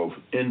services, both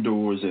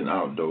indoors and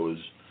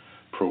outdoors,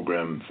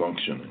 program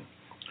functioning.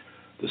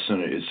 The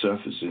center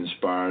itself is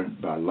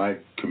inspired by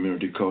like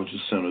community culture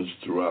centers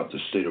throughout the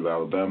state of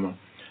Alabama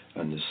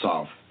and the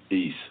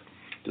Southeast.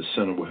 The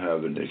center will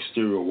have an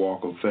exterior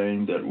walk of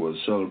fame that will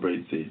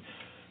celebrate the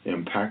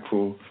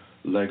impactful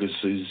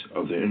legacies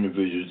of the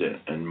individuals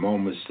and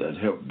moments that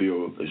help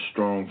build a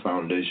strong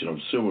foundation of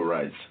civil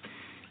rights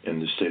in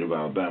the state of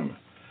Alabama,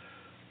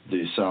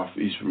 the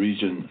Southeast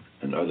region,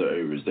 and other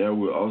areas. There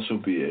will also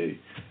be a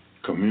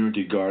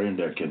community garden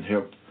that can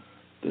help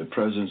the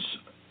presence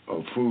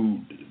of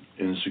food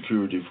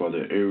insecurity for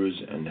their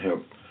areas and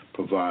help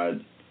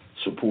provide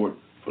support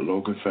for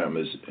local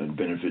families and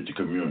benefit the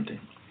community.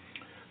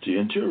 The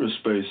interior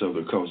space of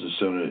the Cultural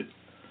Center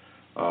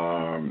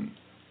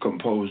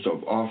composed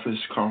of office,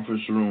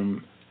 conference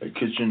room, a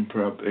kitchen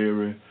prep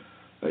area,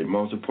 a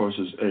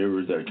multi-purpose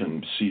area that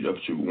can seat up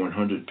to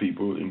 100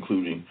 people,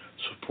 including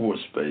support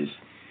space.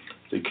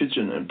 The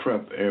kitchen and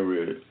prep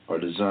area are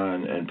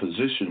designed and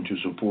positioned to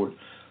support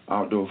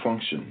outdoor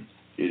function.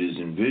 It is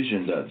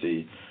envisioned that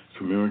the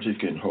community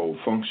can hold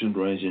functions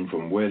ranging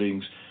from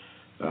weddings,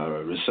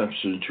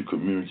 receptions to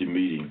community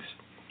meetings.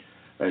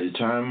 At a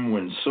time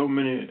when so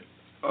many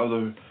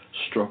other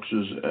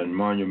structures and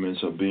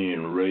monuments are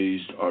being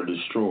razed or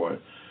destroyed,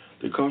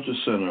 the Cultural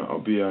Center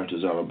of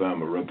Beatrice,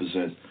 Alabama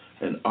represents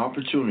an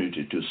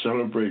opportunity to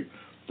celebrate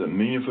the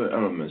meaningful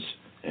elements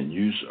and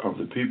use of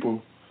the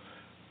people,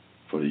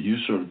 for the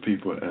use of the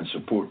people, and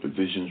support the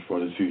visions for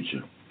the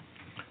future.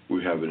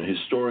 We have an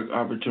historic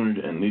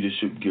opportunity and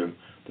leadership gift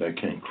that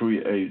can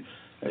create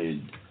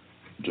a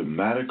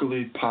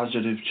dramatically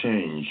positive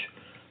change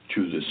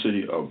to the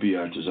city of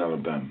Beatrice,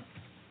 Alabama.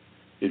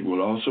 It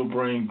will also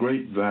bring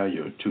great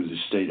value to the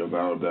state of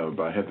Alabama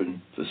by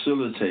helping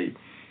facilitate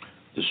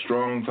the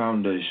strong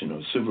foundation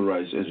of civil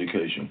rights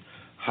education,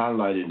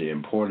 highlighting the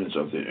importance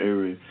of the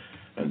area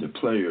and the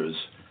players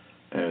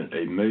and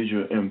a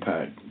major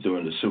impact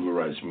during the civil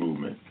rights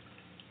movement.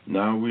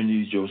 Now we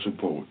need your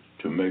support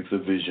to make the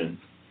vision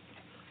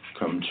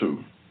come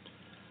true.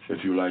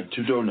 If you would like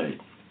to donate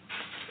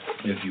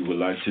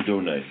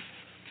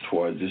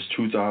toward this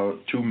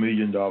 $2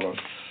 million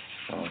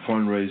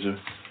fundraiser,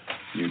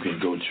 you can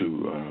go to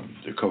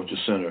the Culture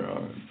Center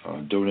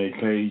donate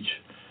page,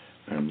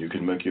 and you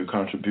can make your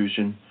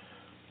contribution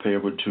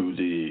payable to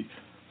the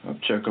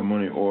check or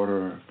money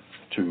order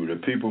to the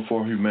People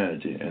for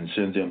Humanity and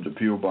send them to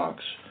P.O.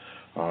 Box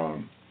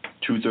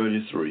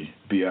 233,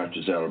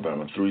 Beatrice,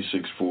 Alabama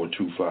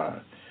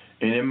 36425.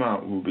 Any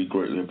amount will be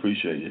greatly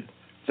appreciated.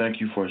 Thank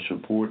you for your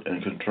support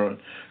and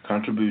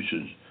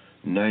contributions.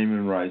 Name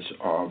and rights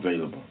are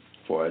available.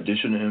 For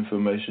additional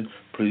information,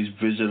 please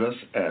visit us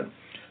at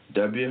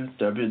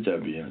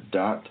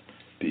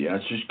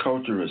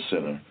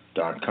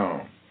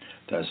www.beatriceculturalcenter.com.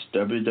 That's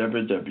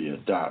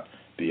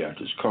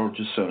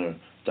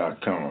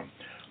www.beatriceculturalcenter.com.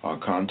 Our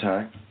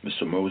contact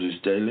Mr. Moses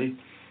Daly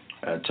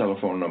at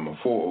telephone number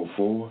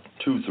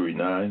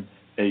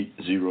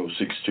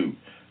 8062.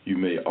 You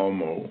may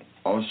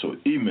also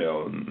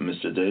email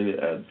Mr. Daly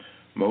at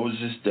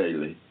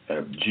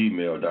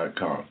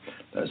mosesdaily@gmail.com.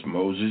 That's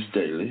Moses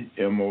Daly,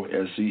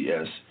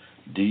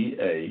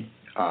 MOSESDAILEY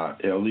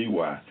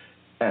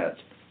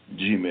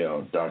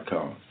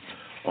 @gmail.com.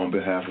 On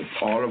behalf of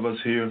all of us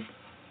here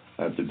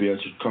at the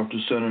Beatrice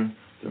Cultural Center,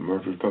 the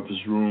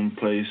Multi-Purpose Room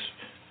place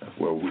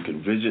where we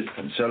can visit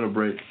and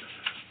celebrate,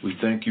 we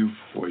thank you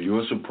for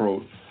your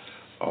support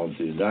of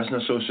the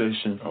National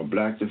Association of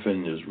Black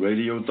Defenders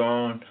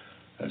Radiothon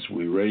as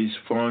we raise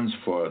funds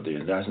for the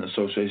National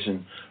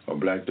Association of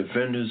Black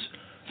Defenders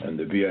and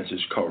the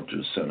Beatrice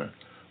Cultural Center.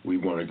 We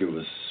want to give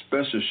a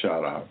special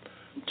shout out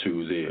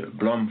to the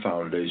Blum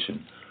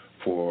Foundation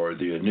for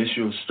the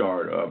initial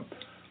start up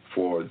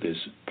for this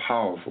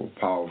powerful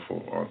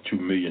 $2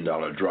 million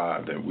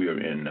drive that we are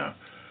in now.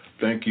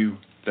 Thank you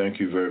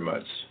very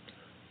much.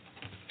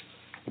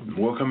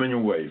 More coming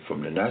your way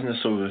from the National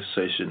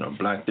Association of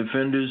Black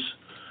Defenders.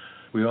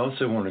 We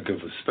also want to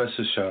give a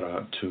special shout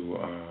out to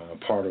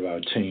part of our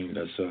team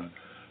that's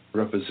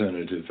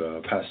Representative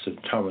Pastor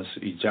Thomas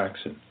E.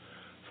 Jackson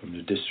from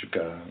the District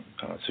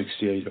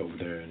 68 over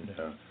there in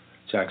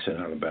Jackson,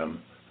 Alabama,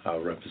 our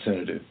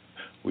representative.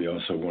 We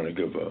also want to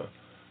give a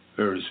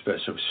very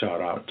special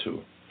shout out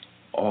to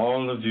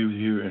all of you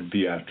here in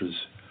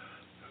Beatrice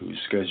who's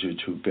scheduled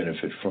to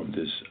benefit from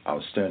this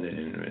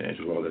outstanding, as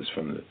well as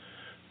from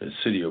the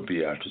city of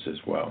Beatrice as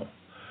well.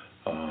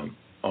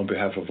 On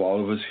behalf of all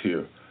of us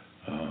here,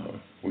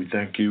 we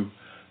thank you,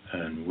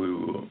 and we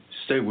will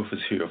stay with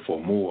us here for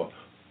more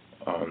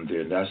on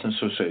the National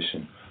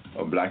Association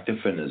of Black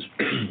Defenders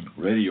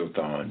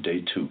Radiothon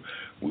Day 2.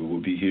 We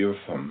will be here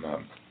from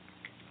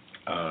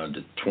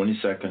the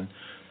 22nd.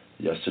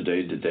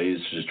 Yesterday, the day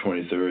is the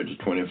 23rd, the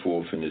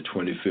 24th, and the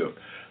 25th,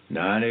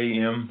 9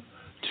 a.m.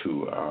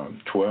 to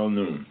 12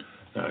 noon.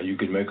 You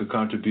can make a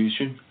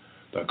contribution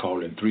by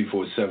calling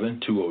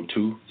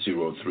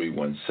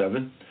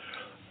 347-202-0317.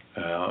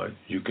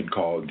 You can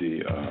call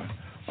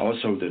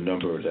also the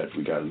number that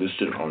we got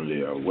listed on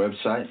the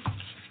website.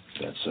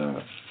 That's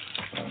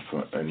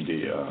in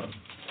the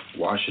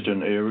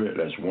Washington area.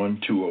 That's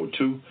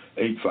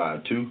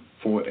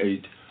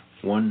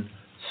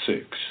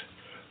 1-202-852-4816.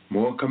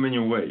 More coming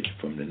your way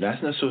from the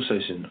National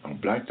Association of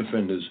Black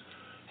Defenders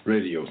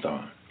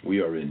Radiothon.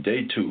 We are in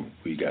day 2.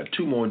 We got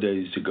 2 more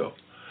days to go.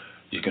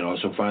 You can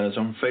also find us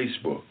on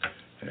Facebook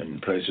and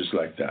places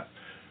like that.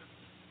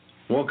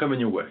 More coming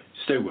your way.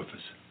 Stay with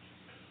us.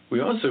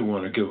 We also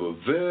want to give a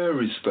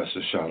very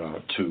special shout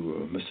out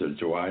to Mr.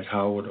 Dwight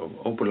Howard of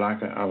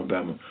Opelika,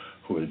 Alabama,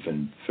 who has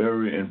been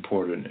very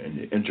important in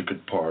the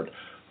intricate part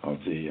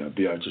of the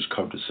Beatrice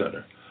Cultural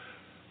Center.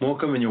 More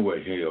coming your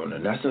way here on the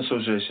National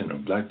Association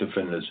of Black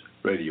Defenders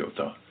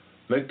Radiothon.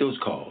 Make those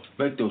calls.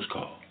 Make those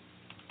calls.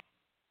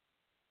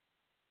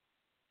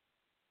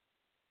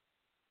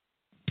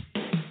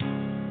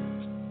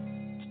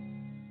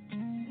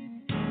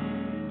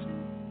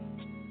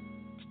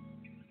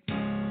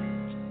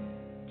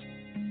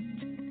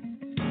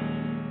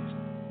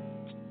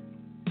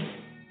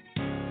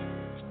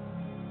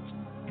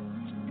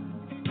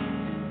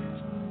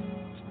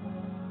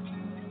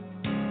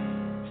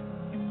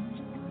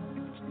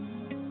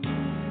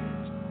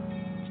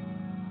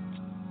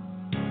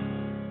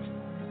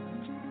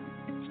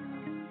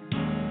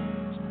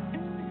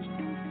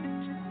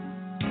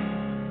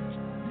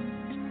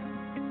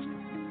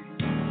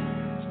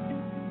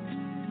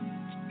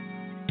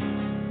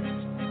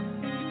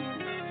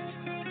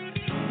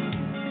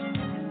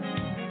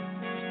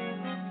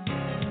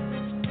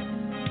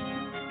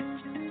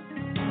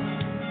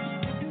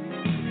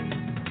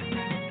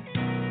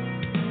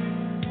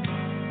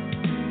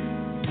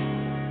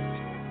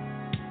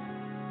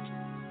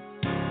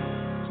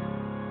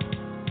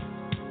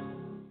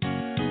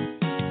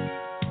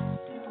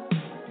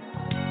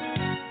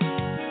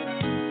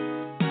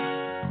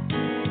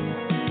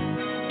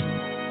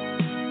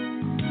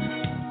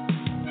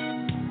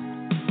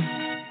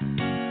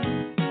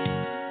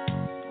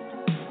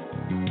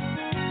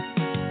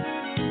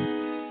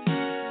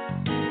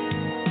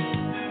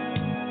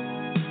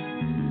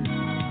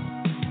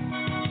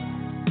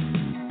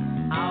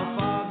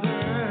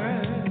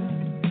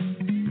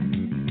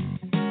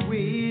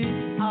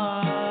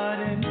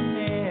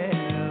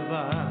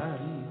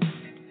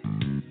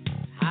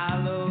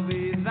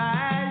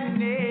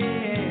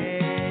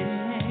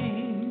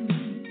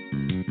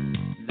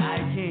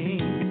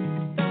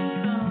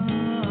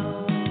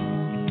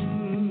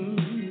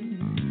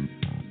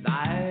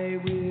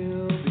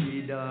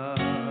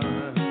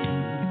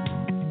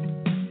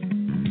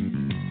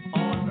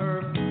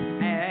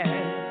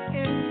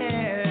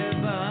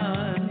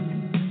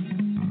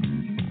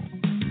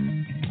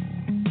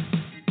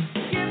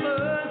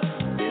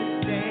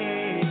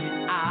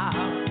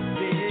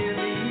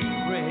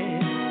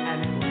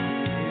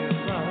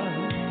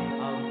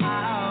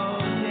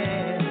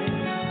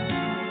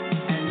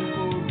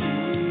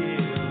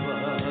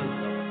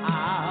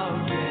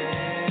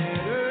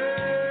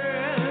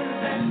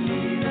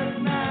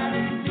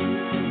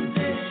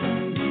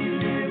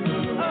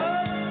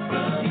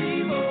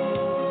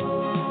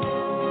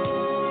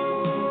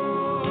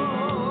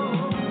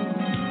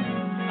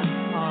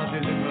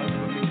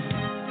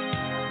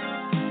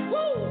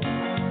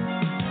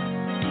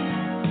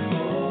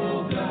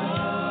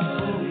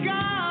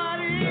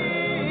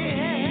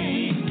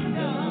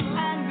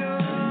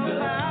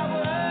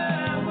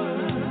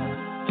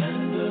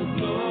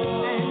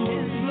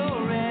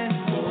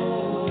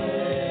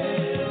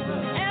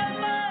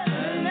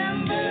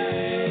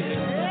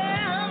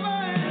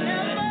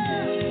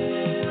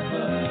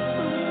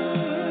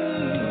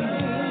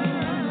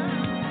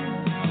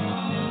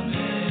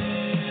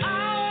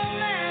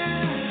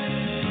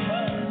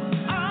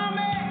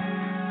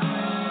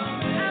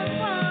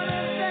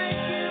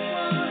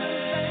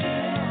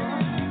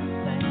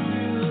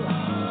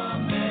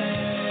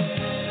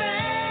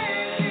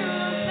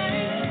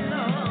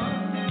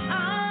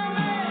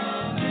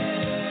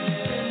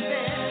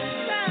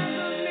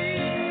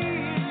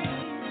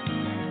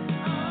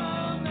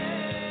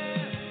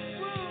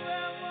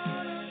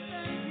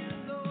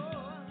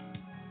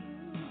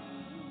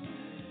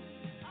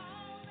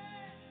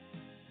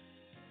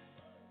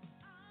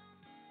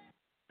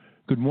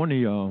 Good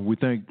morning, y'all. We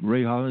thank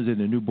Ray Hollins and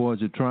the New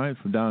Boys of Triumph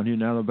from down here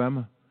in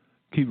Alabama.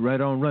 Keep right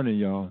on running,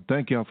 y'all.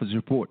 Thank y'all for the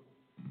support.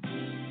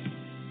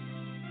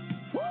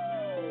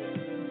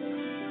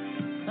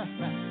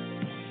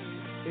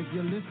 If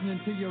you're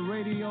listening to your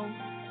radio,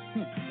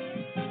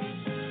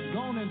 go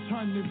on and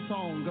turn this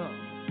song up.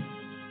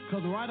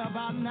 Because right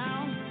about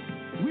now,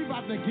 we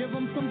about to give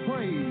them some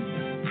praise.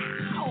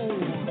 Ow!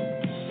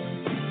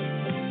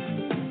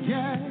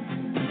 Yeah.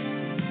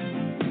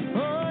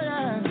 Oh,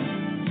 yeah.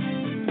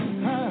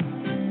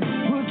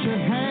 Put your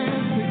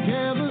hands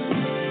together.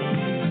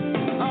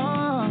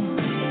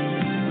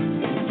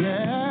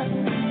 Yeah.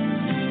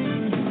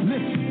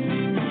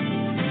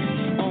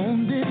 Listen.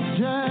 On this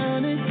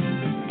journey,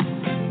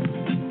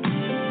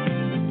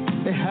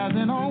 it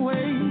hasn't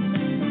always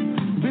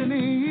been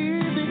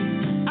easy.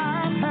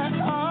 I've had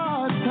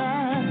hard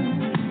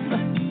times.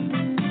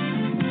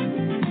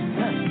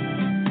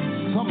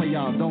 Some of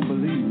y'all don't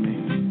believe me.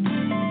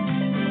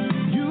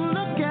 You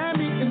look at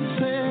me and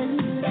say,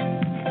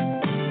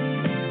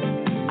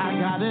 I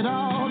got it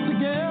all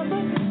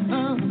together.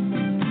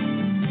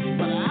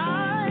 But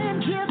I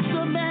am just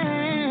a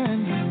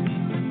man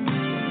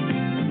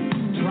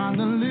trying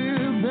to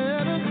live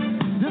better.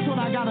 This is what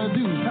I gotta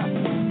do.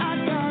 I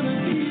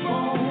gotta keep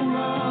on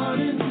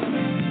running.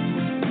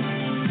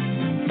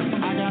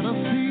 I gotta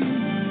see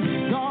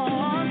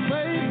God's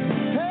face.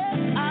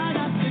 Hey, I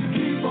got to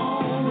keep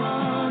on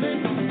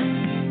running.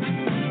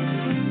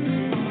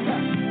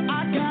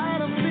 I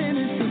gotta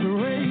finish this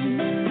race.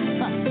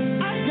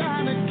 I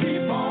gotta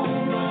keep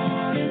on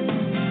running.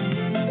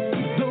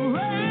 The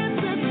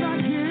race is not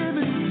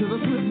given to the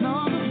swift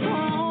nor the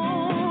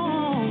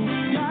strong.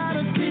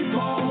 Gotta keep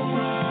on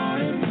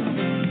running.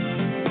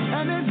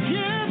 And it's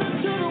given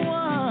to the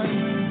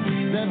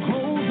one that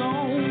holds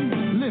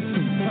on.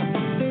 Listen,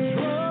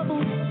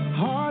 trouble,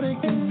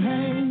 heartache, and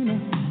pain,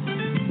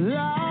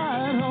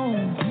 lied on,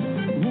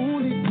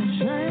 wounded and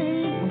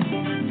shame.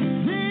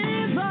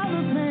 These are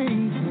the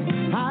things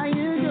I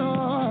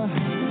endure.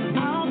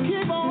 I'll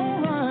keep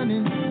on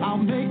running. I'll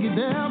make it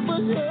there for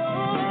you.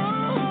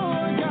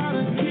 I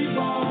gotta keep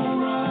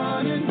on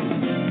running.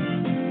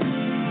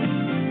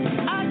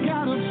 I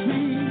gotta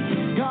see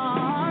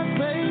God's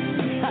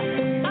face. I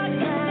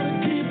gotta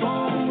keep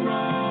on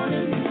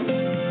running.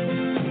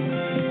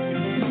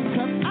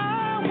 'Cause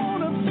I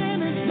wanna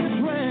finish this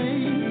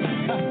race.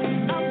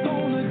 I'm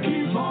gonna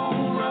keep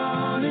on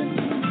running.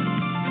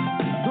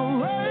 The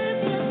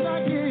race is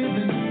not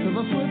given to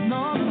the swift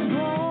nor the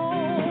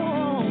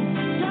strong.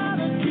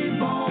 Gotta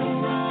keep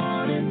on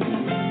running.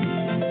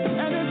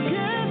 And it's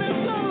given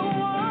to the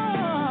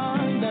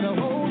one that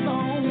holds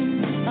on.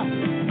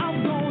 I'm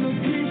gonna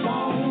keep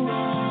on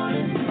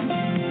running.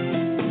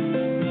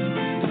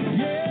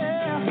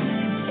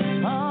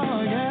 Yeah.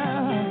 Oh,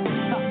 yeah.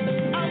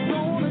 I'm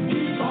gonna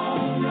keep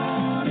on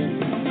running.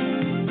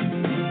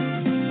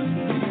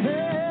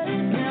 Hey,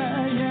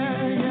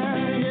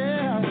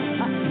 yeah.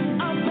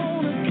 I'm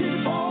gonna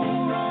keep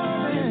on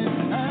running.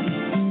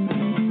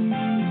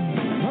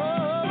 Oh,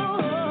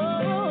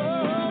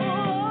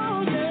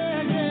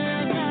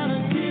 yeah. Gotta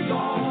keep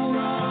on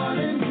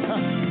running.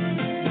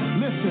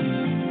 Listen,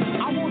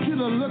 I want you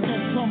to look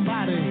at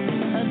somebody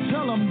and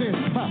tell them this.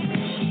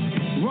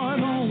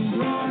 Run on,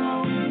 run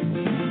on,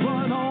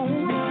 run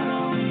on, run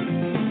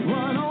on,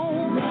 run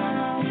on, run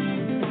on,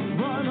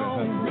 run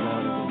on,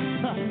 run on,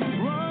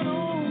 run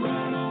on,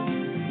 run on.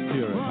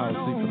 Here at House C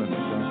for the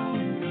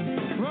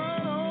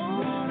Run on,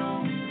 run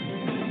on,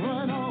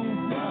 run on.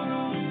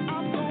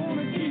 I'm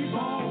gonna keep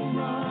on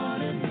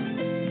running.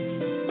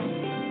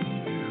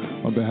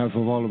 On behalf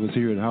of all of us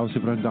here at House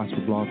of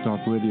Gospel Blog Talk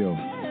Radio,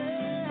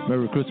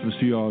 Merry Christmas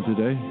to you all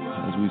today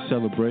as we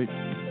celebrate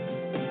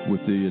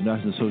with the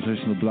National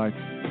Association of Black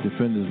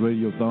Defenders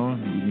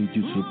Radiothon. We need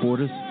you to support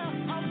us.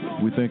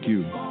 We thank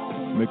you.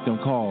 Make them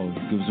call.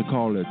 Give us a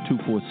call at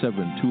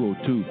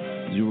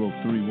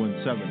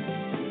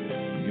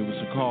 247-202-0317. Give us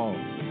a call. We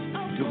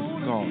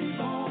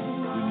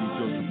need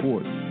your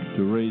support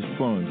to raise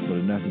funds for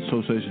the National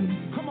Association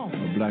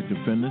of Black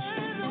Defenders.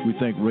 We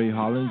thank Ray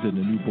Hollins and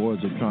the New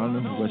Boys of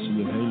Triumph,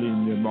 Wesley Haley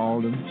and them,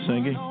 all them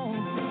singing.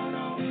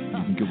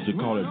 You can give us a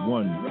call at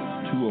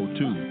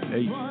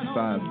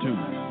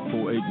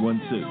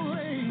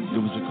 1-202-852-4816.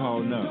 Give us a call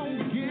now to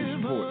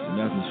support the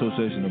National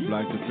Association of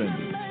Black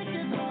Defenders.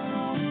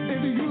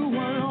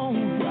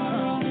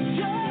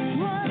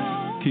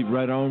 Keep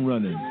right on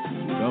running.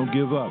 Don't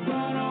give up.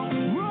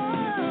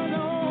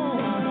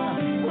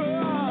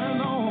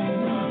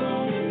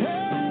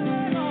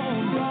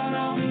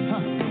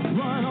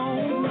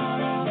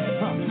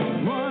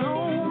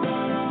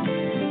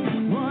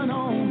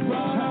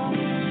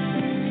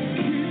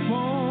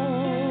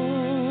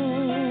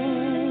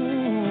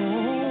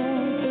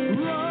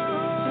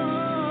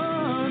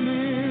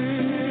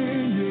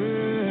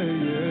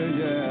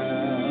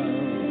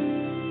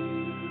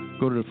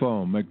 Go to the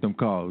phone, make them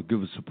call,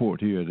 give us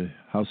support here at the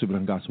House of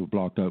Gospel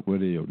Blog Talk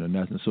Radio, the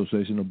National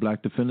Association of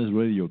Black Defenders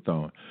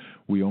Radiothon.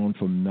 We on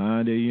from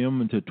 9 a.m.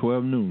 until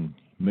 12 noon.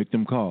 Make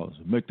them calls.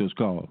 Make those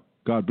calls.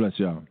 God bless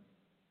y'all.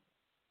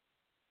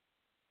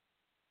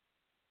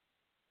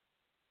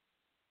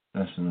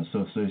 National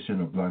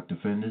Association of Black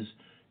Defenders,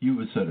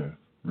 Yuba Center,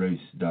 Race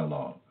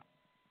Dialogue.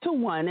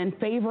 2-1 in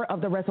favor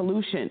of the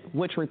resolution,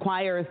 which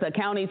requires the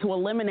county to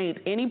eliminate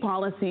any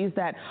policies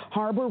that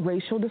harbor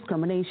racial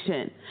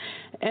discrimination.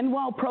 And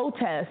while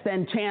protests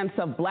and chants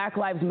of Black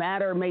Lives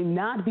Matter may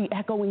not be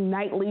echoing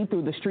nightly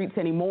through the streets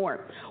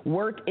anymore,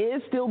 work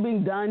is still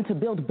being done to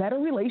build better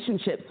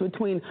relationships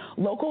between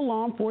local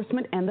law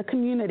enforcement and the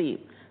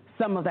community.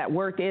 Some of that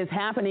work is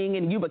happening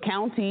in Yuba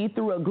County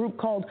through a group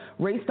called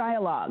Race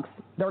Dialogues.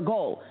 Their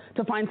goal,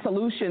 to find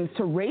solutions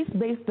to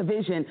race-based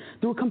division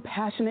through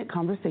compassionate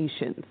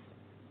conversations.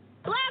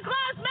 Black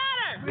Lives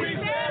Matter!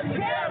 We stand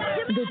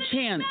together! The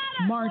chants,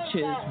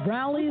 marches,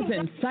 rallies,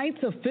 and sights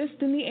of fists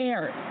in the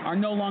air are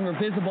no longer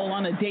visible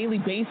on a daily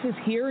basis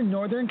here in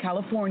Northern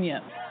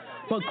California.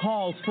 But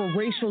calls for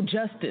racial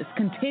justice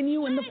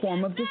continue in the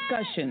form of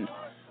discussions.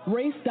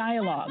 Race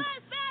Dialogues,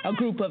 a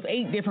group of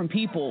 8 different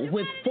people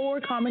with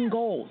 4 common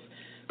goals: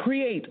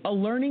 create a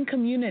learning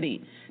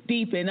community,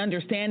 deepen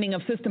understanding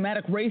of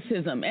systematic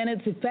racism and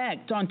its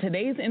effect on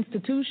today's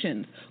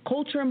institutions,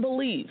 culture, and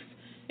beliefs,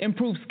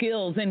 improve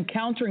skills in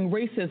countering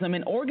racism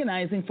and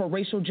organizing for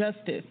racial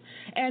justice,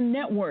 and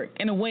network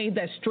in a way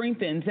that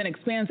strengthens and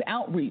expands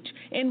outreach,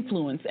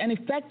 influence, and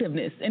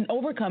effectiveness in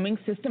overcoming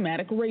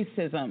systematic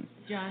racism.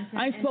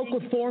 I spoke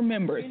with 4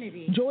 members: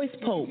 Joyce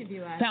Pope,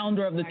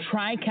 founder of the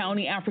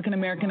Tri-County African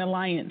American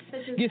Alliance;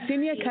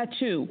 Yesenia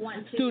Kachu,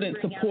 student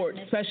support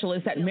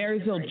specialist at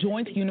Marysville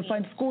Joint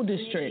Unified School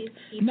District;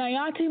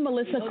 Nayati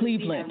Melissa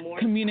Cleveland,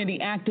 community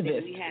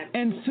activist;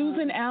 and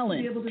Susan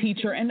Allen,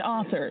 teacher and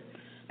author.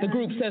 The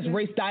group says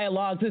Race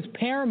Dialogues is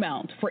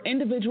paramount for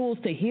individuals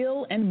to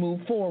heal and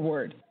move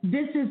forward.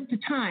 This is the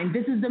time.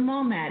 This is the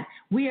moment.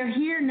 We are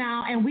here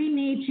now, and we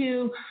need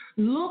to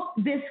look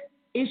this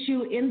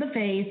issue in the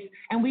face,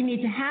 and we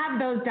need to have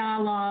those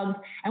dialogues,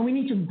 and we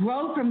need to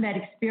grow from that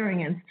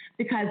experience,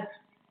 because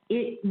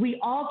we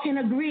all can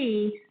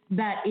agree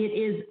that it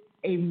is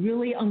a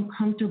really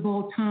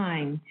uncomfortable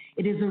time.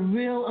 It is a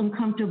real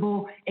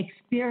uncomfortable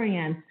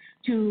experience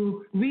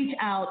to reach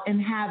out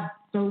and have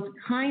those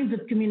kinds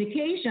of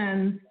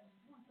communications,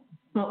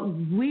 but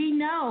we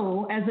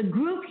know as a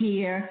group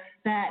here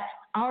that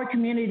our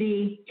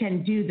community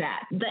can do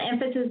that. The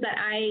emphasis that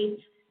I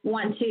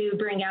want to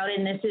bring out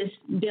in this is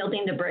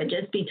building the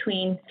bridges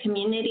between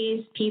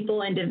communities,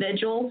 people,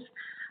 individuals.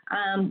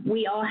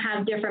 We all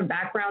have different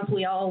backgrounds.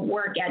 We all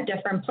work at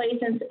different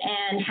places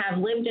and have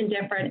lived in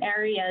different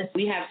areas.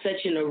 We have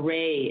such an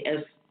array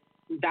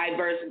of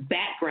diverse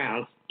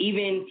backgrounds.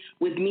 Even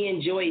with me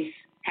and Joyce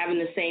having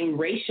the same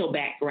racial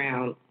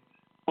background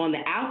on the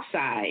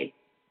outside,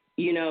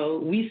 you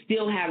know, we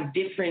still have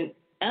different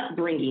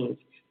upbringings,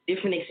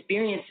 different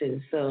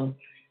experiences. So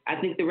I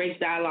think the race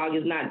dialogue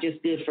is not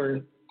just good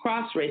for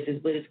cross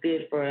races, but it's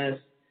good for us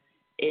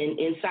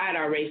inside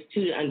our race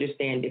too, to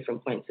understand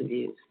different points of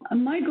view.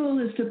 My goal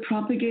is to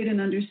propagate an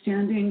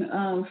understanding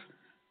of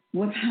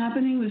what's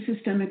happening with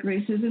systemic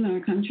racism in our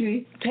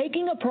country.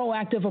 Taking a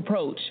proactive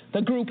approach, the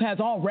group has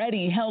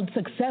already held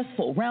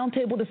successful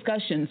roundtable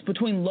discussions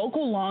between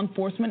local law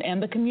enforcement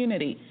and the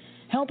community,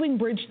 helping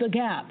bridge the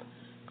gap.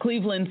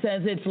 Cleveland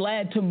says it's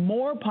led to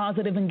more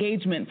positive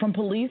engagement from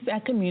police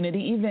at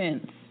community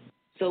events.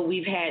 So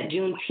we've had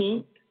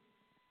Juneteenth,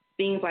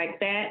 things like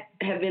that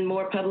have been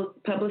more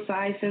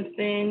publicized since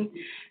then.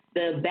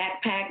 The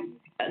backpack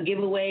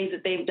giveaways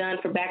that they've done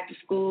for back to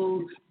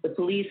school, the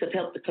police have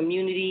helped the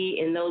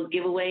community in those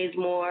giveaways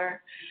more.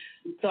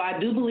 So I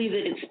do believe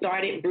that it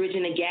started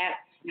bridging a gap.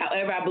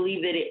 However, I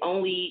believe that it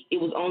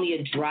was only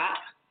a drop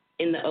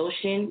in the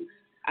ocean.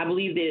 I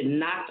believe that it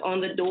knocked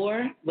on the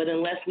door, but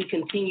unless we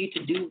continue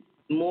to do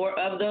more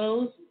of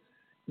those,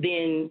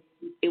 then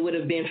it would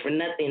have been for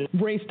nothing.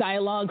 Race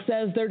Dialogue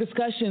says their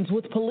discussions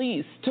with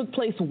police took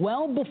place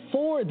well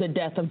before the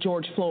death of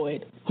George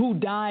Floyd, who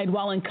died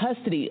while in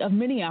custody of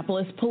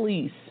Minneapolis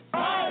police.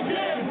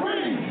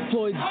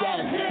 Floyd's death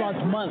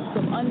sparked months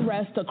of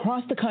unrest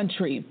across the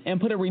country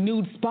and put a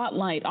renewed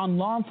spotlight on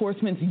law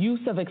enforcement's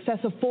use of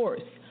excessive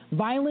force,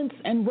 violence,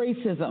 and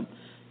racism.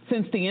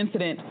 Since the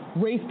incident,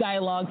 Race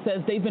Dialogue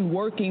says they've been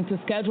working to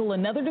schedule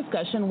another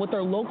discussion with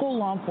their local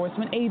law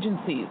enforcement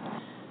agencies.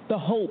 The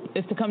hope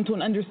is to come to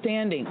an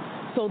understanding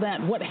so that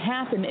what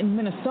happened in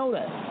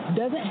Minnesota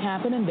doesn't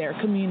happen in their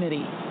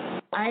community.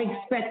 I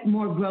expect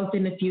more growth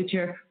in the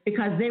future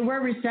because they were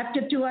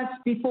receptive to us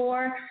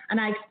before, and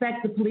I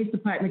expect the police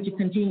department to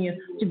continue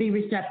to be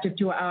receptive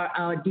to our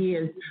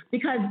ideas,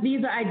 because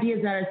these are ideas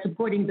that are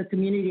supporting the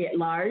community at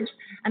large,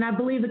 and I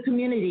believe the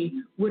community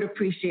would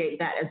appreciate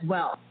that as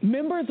well.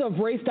 Members of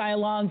Race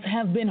Dialogues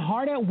have been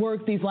hard at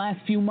work these last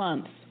few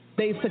months.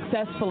 They've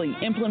successfully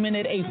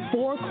implemented a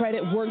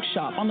 4-credit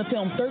workshop on the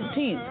film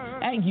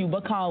 13th at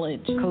Yuba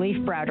College.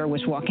 Khalif Browder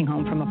was walking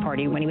home from a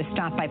party when he was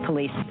stopped by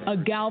police. A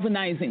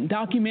galvanizing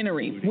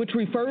documentary which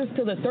refers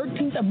to the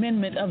 13th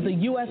Amendment of the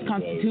U.S.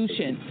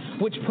 Constitution,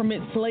 which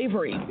permits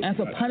slavery as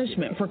a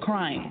punishment for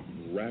crime.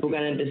 We're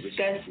going to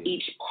discuss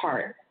each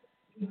part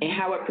and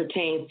how it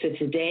pertains to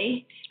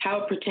today,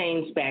 how it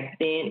pertains back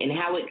then, and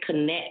how it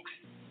connects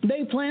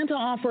They plan to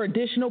offer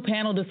additional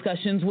panel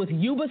discussions with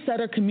Yuba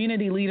Sutter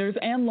community leaders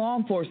and law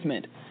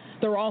enforcement.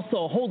 They're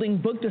also holding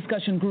book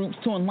discussion groups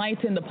to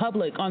enlighten the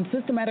public on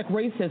systematic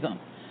racism.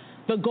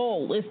 The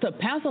goal is to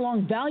pass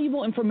along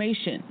valuable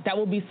information that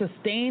will be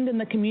sustained in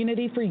the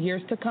community for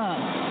years to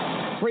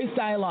come. Race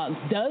Dialogues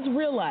does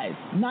realize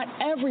not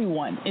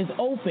everyone is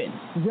open,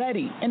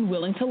 ready, and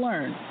willing to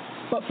learn.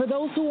 But for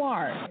those who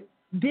are,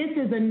 this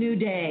is a new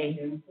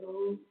day.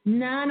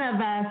 None of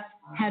us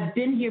have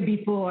been here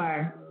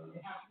before.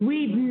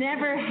 We've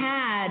never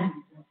had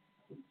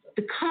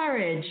the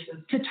courage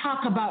to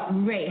talk about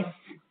race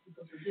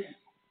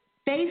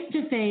face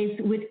to face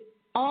with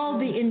all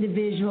the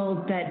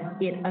individuals that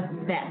it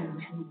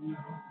affects.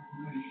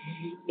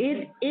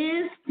 It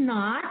is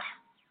not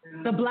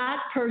the Black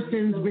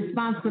person's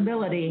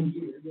responsibility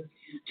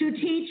to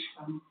teach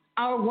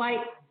our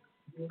white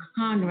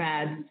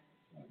comrades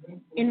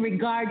in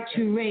regard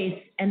to race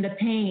and the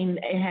pain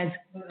it has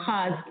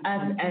caused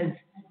us as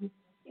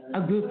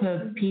a group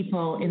of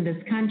people in this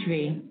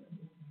country.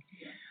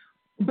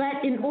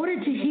 But in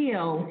order to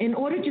heal, in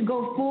order to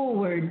go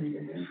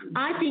forward,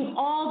 I think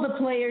all the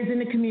players in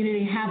the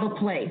community have a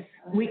place.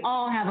 We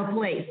all have a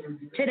place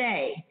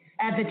today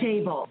at the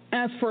table.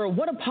 As for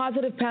what a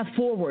positive path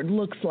forward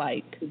looks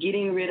like,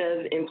 getting rid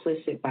of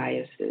implicit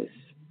biases,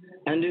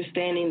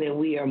 understanding that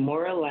we are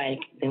more alike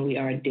than we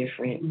are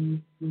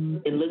different.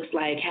 It looks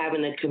like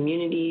having a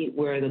community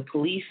where the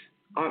police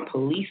aren't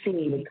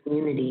policing the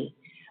community,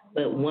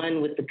 but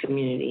one with the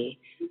community,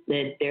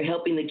 that they're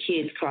helping the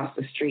kids cross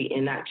the street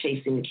and not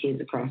chasing the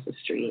kids across the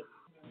street.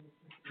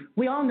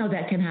 We all know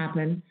that can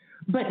happen,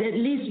 but at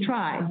least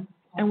try,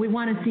 and we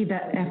want to see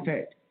that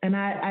effort. And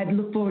I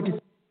look forward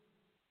to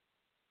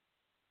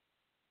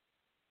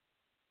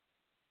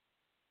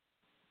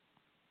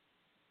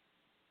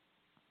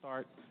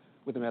start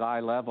with them at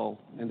eye level,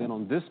 and then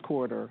on this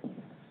corridor,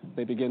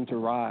 they begin to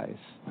rise.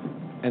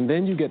 And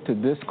then you get to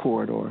this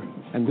corridor,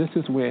 and this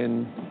is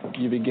when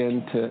you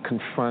begin to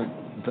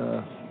confront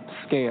the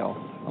scale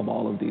of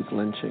all of these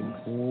lynchings.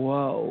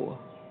 Whoa.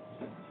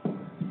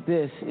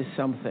 This is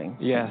something.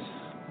 Yes,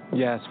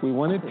 yes. We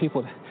wanted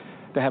people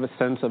to have a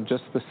sense of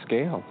just the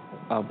scale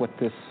of what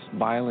this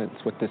violence,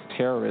 what this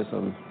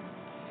terrorism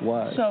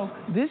was. So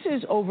this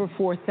is over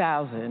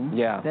 4,000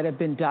 that have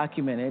been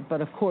documented,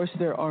 but of course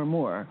there are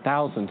more.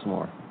 Thousands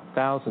more.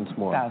 Thousands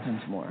more.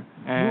 Thousands more.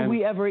 And will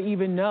we ever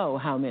even know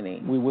how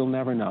many? We will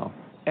never know.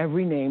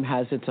 Every name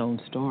has its own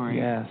story.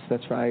 Yes,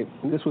 that's right.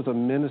 This was a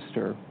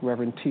minister,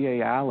 Reverend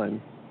T.A.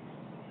 Allen,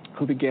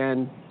 who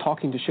began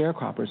talking to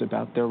sharecroppers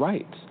about their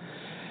rights.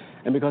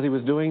 And because he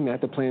was doing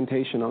that, the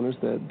plantation owners,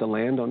 the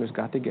landowners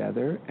got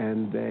together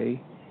and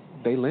they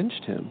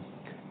lynched him.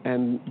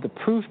 And the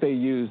proof they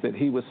used that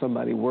he was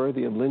somebody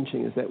worthy of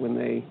lynching is that when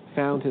they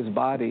found his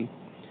body,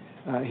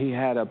 he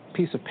had a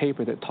piece of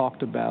paper that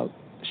talked about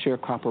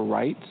sharecropper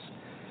rights.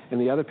 And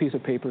the other piece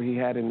of paper he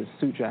had in his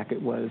suit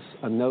jacket was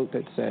a note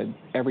that said,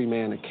 "Every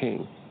man a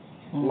king."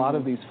 A lot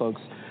of these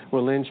folks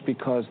were lynched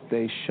because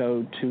they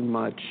showed too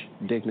much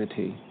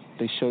dignity.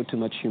 They showed too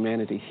much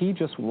humanity. He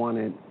just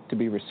wanted to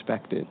be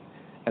respected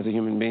as a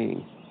human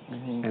being,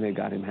 and it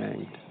got him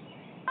hanged.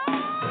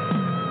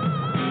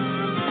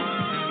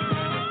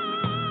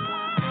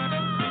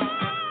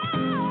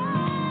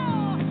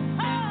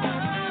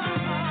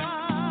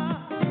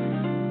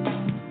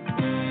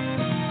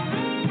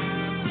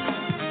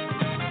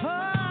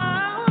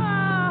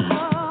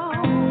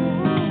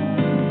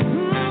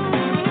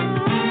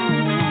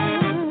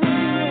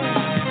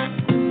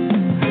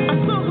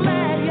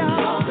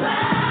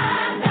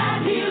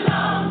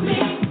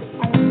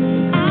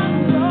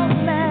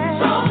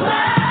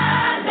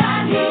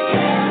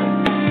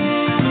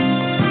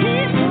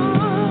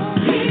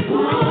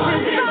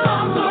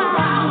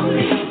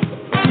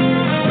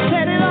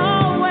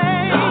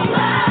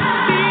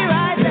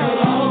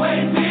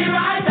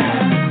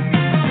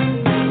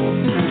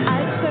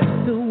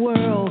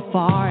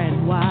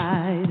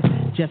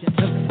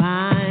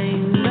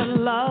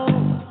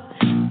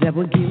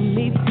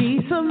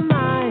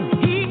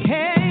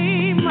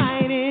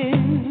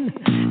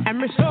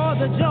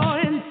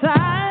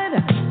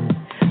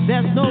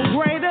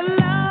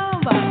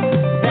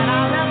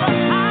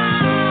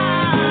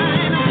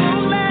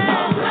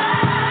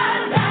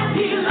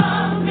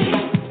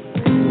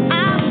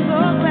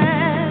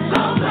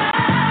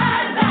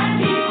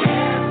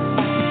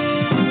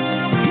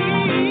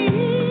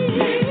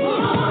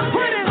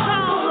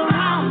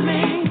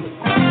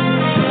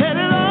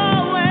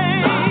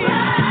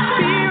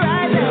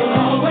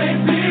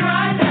 Be right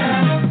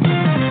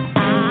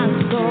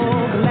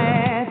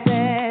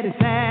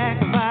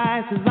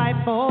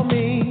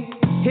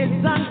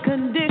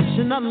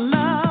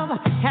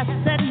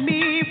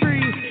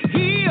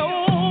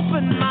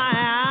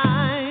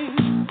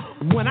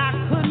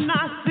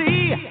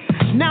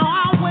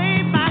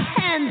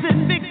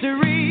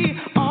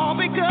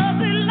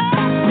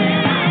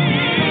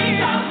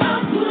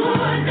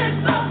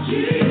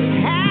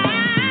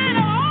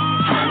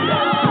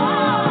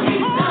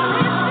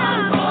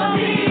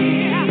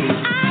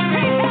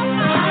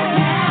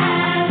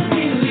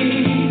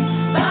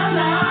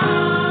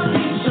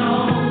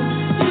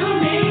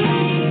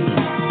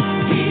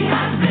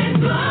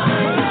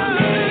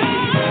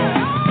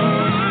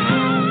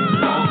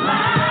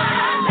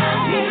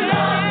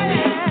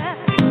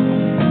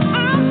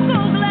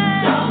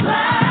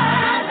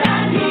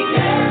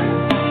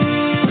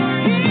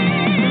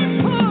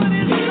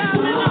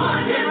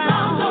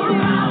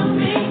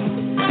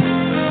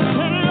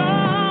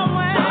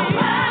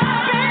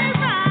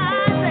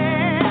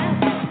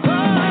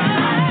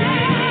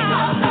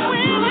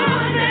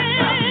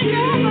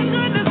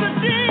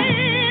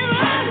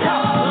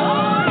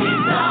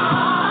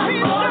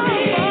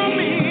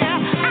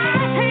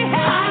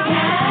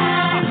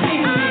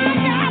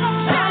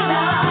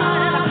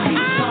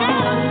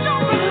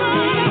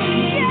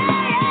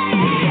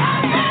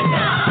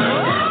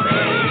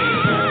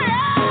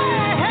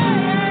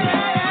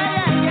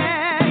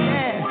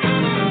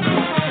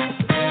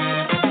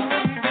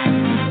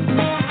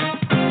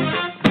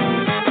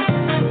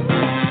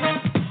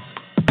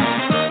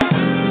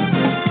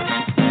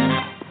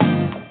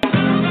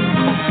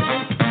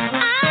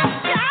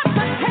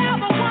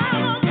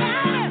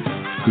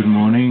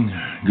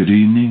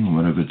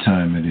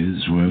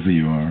is, wherever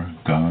you are,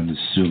 God is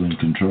still in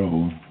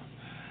control.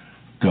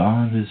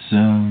 God is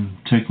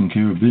taking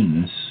care of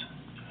business,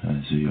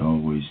 as he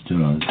always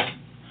does.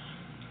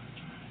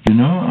 You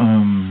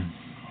know,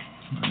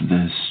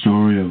 the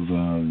story of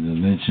the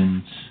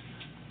lynchings,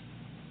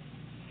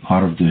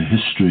 part of the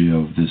history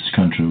of this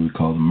country we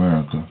call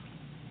America.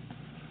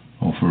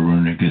 Oprah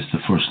Winfrey gets the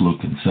first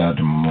look inside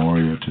the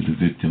memorial to the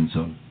victims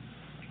of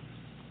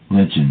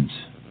lynchings.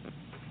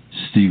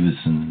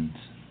 Stevenson's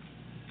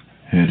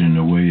heading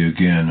away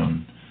again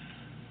on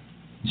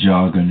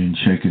jogging and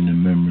shaking the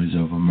memories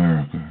of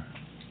America.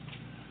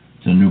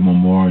 The new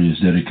memorial is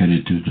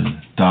dedicated to the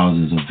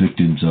thousands of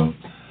victims of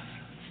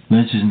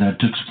lynching that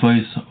took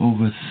place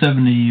over a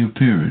 70-year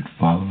period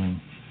following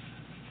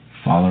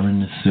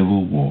the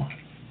Civil War.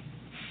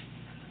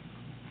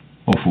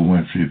 Oprah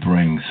Winfrey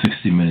brings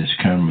 60 Minutes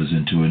cameras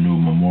into a new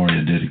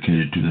memorial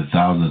dedicated to the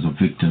thousands of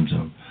victims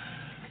of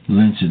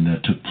lynching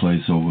that took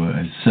place over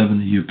a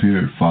 70-year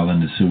period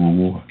following the Civil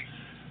War.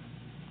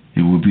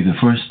 It will be the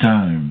first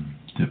time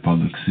the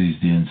public sees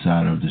the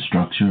inside of the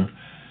structure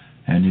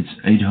and its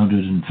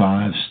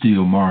 805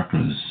 steel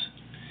markers,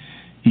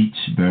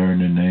 each bearing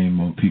the name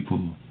of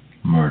people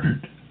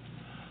murdered,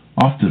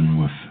 often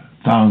with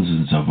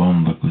thousands of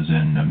onlookers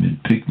and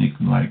amid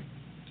picnic-like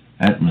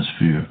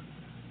atmosphere.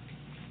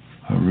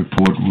 A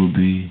report will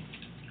be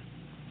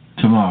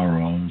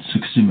tomorrow on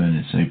 60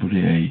 Minutes, April the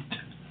 8th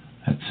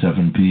at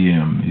 7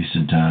 p.m.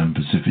 Eastern Time,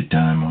 Pacific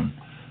Time on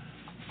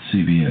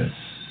CBS.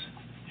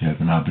 You have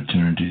an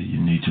opportunity, you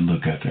need to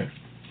look at that.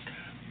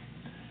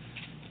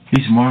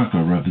 Each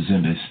marker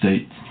represents a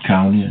state,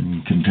 county,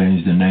 and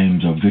contains the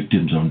names of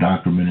victims of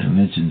documented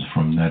lynchings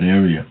from that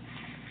area.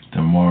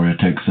 The memorial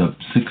takes up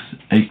 6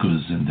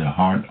 acres in the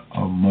heart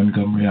of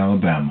Montgomery,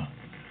 Alabama.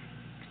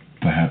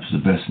 Perhaps the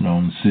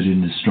best-known city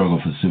in the struggle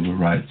for civil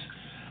rights,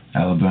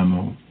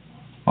 Alabama,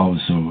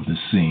 also the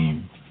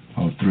scene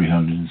of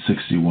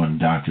 361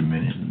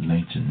 documented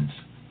lynchings.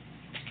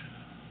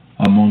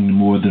 Among the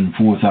more than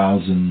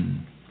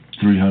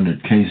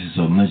 4,300 cases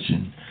of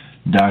lynching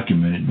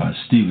documented by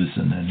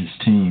Stevenson and his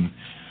team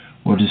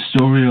were the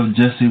story of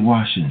Jesse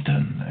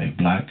Washington, a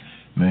black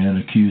man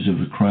accused of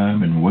a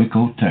crime in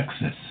Waco,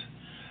 Texas.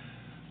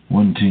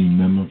 One team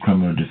member,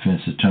 criminal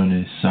defense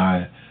attorney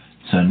Cy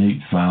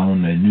Sanique,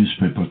 found a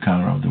newspaper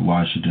account of the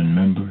Washington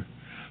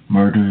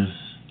murders.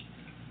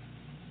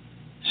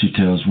 She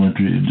tells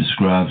Winfrey it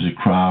describes a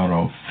crowd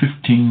of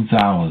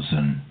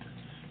 15,000,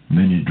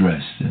 many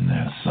dressed in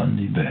their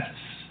Sunday best.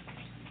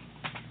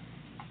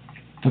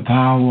 The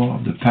power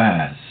of the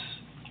past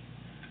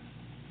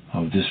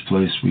of this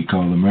place we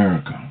call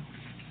America.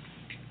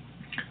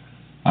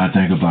 I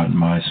think about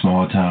my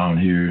small town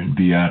here in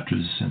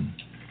Beatrice and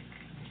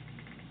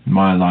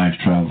my life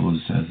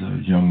travels as a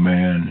young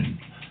man and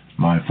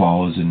my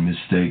falls and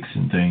mistakes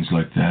and things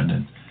like that,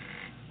 and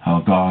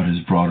how God has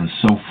brought us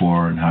so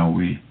far, and how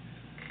we,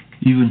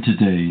 even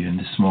today in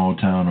this small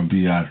town of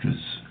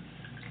Beatrice,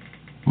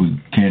 we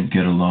can't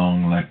get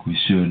along like we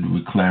should.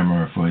 We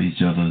clamor for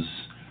each other's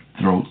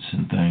throats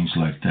and things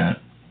like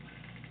that.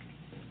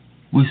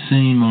 We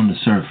seem on the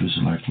surface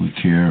like we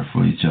care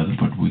for each other,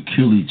 but we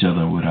kill each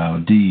other with our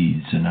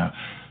deeds and our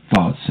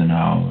thoughts and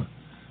our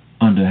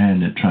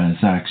underhanded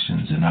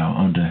transactions and our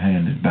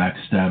underhanded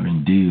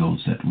backstabbing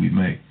deals that we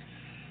make.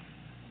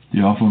 The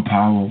awesome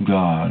power of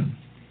God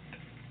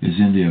is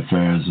in the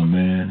affairs of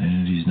man,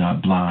 and he's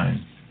not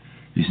blind.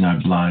 He's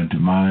not blind to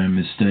my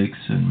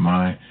mistakes and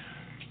my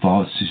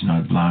faults. He's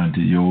not blind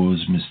to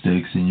yours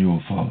mistakes and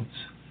your faults.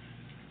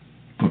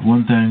 But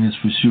one thing is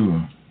for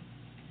sure,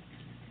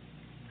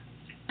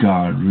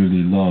 God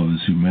really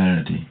loves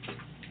humanity.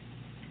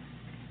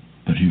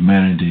 But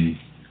humanity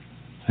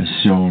has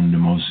shown the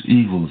most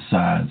evil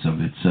sides of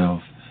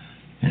itself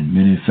in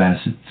many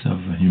facets of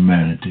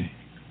humanity.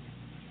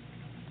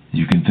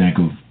 You can think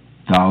of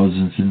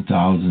thousands and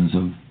thousands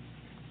of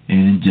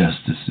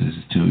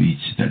injustices to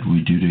each that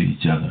we do to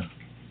each other.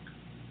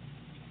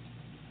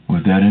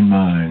 With that in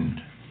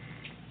mind,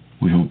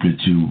 we hope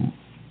that you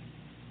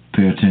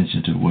pay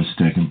attention to what's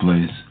taking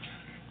place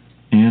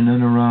in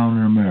and around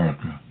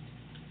America.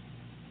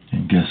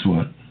 And guess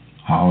what?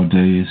 Our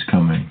day is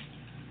coming.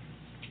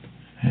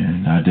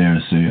 And I dare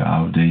say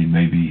our day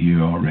may be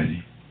here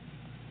already.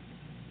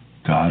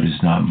 God is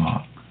not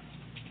mocked.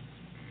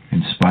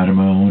 In spite of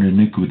my own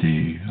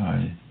iniquity,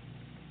 I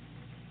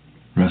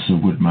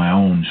wrestle with my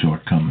own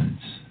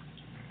shortcomings.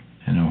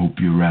 And I hope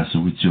you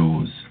wrestle with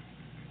yours.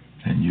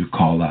 And you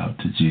call out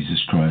to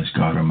Jesus Christ,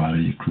 God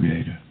Almighty, your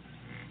Creator.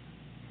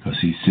 Because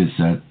he sits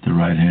at the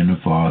right hand of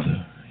the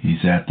Father.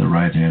 He's at the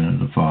right hand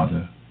of the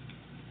Father,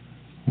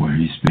 where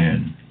he's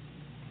been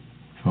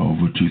for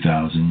over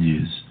 2,000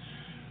 years,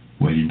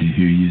 waiting to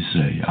hear you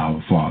say,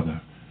 Our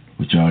Father,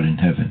 which art in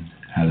heaven,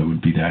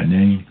 hallowed be thy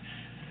name.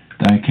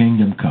 Thy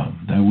kingdom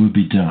come, thy will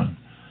be done,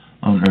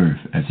 on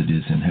earth as it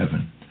is in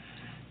heaven.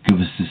 Give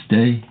us this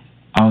day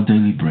our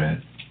daily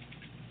bread,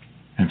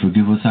 and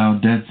forgive us our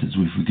debts as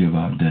we forgive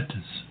our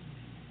debtors.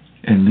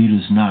 And lead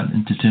us not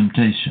into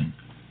temptation,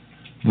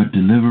 but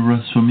deliver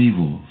us from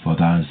evil. For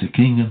thine is the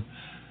kingdom,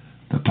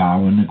 the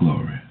power and the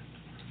glory,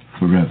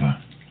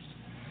 forever.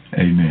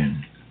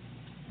 Amen.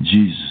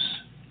 Jesus,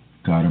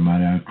 God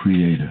Almighty, our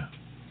Creator,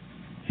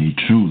 He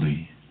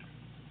truly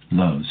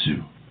loves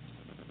you.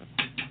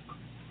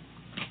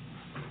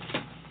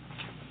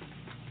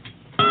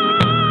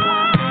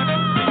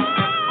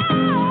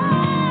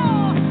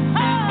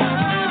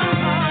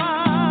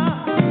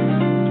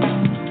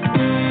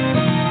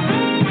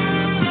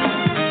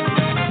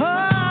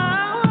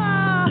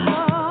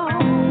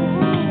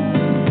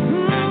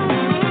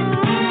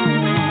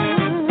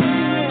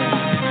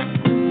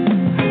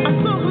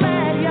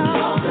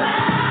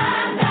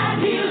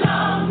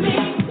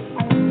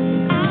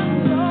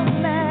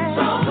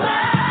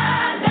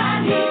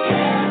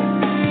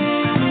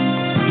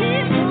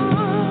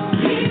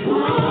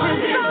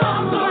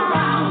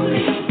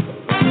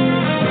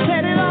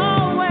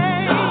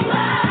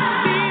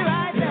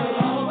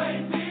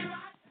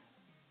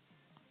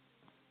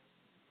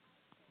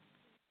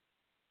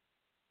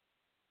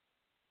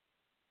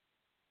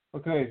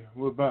 Okay,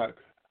 we're back.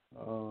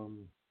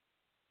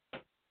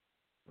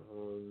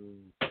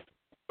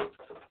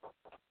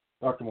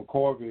 Dr.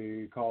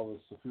 McCorvey called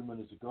us a few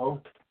minutes ago.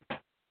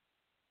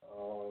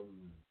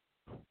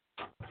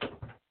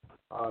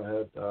 I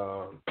had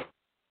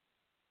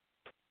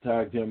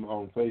tagged him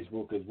on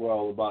Facebook as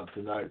well about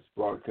tonight's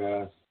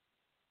broadcast,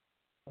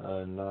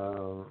 and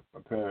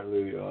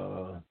apparently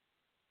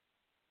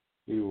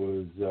he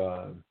was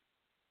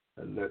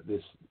let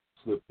this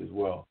slip as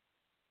well.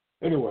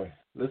 Anyway,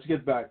 let's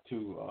get back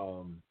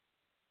to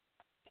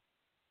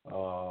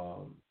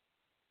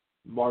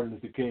Martin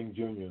Luther King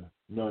Jr.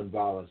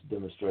 nonviolence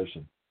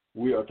demonstration.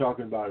 We are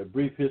talking about a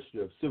brief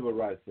history of civil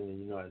rights in the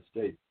United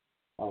States.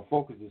 Our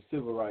focus is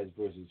civil rights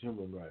versus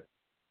human rights.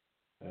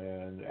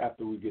 And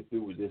after we get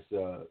through with this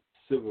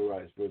civil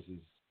rights versus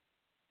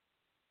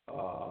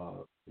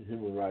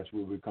human rights,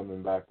 we'll be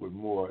coming back with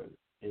more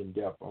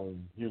in-depth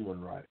on human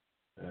rights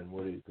and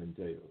what it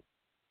entails.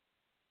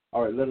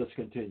 All right, let us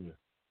continue.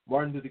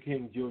 Martin Luther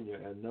King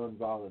Jr. and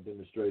nonviolent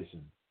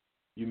demonstration.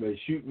 You may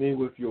shoot me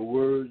with your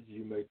words,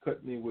 you may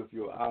cut me with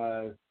your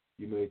eyes,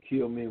 you may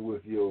kill me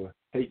with your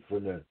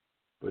hatefulness,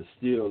 but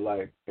still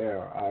like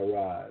air I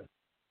rise.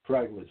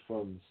 Fragments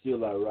from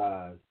Still I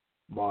Rise,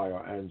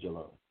 Maya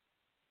Angelou.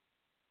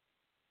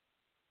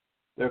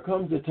 There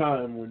comes a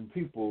time when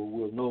people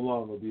will no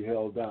longer be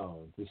held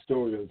down.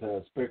 Historians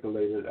have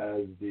speculated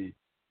as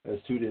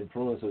to the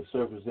influence of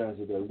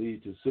circumstances that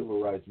lead to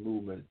civil rights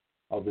movement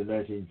of the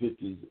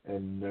 1950s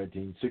and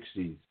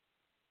 1960s.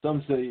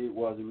 Some say it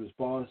was a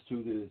response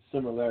to the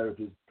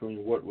similarities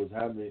between what was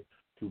happening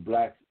to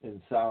blacks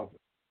in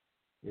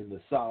the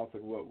South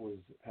and what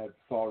had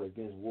fought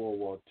against World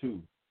War II.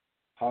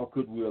 How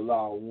could we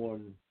allow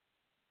one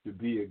to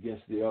be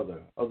against the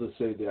other? Others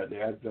say that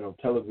the advent of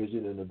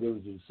television and the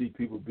ability to see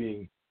people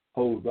being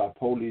held by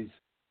police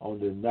on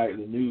the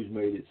nightly news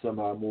made it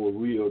somehow more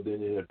real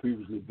than it had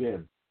previously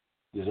been.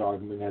 This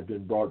argument has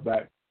been brought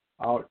back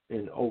out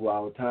in over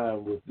our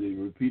time with the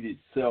repeated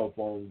cell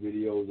phone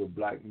videos of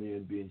black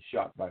men being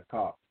shot by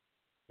cops.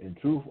 In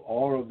truth,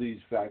 all of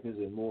these factors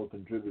and more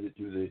contributed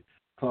to the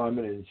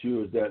climate and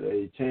ensures that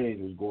a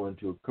change was going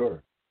to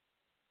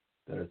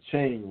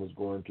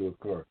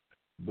occur.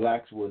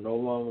 Blacks were no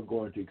longer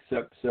going to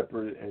accept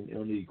separate and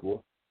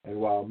unequal, and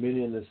while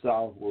many in the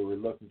South were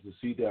reluctant to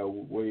see their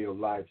way of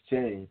life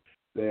change,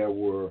 there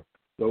were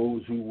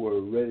those who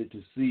were ready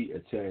to see a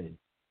change.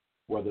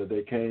 Whether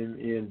they came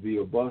in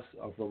via bus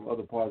or from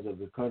other parts of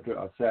the country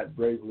or sat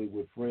bravely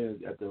with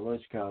friends at the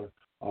lunch counter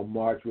or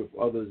marched with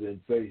others and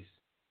faced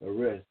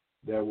arrest,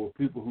 there were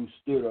people who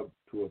stood up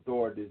to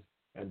authorities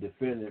and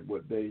defended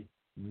what they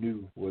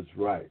knew was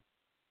right.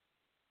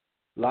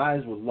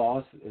 Lives were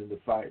lost in the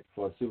fight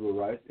for civil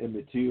rights.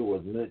 Emmett Till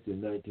was lynched in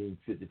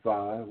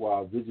 1955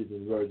 while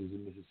visiting relatives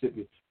in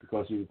Mississippi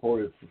because he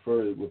reported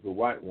flirted with a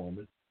white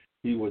woman.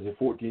 He was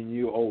a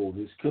 14-year-old.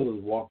 His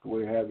killers walked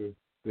away having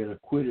been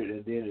acquitted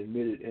and then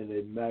admitted in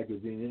a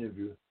magazine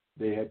interview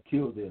they had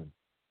killed him.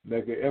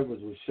 Medgar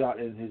Evers was shot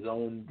in his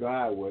own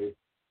driveway.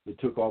 It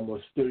took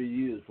almost 30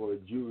 years for a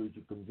jury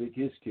to convict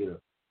his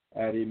killer.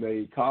 Addie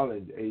Mae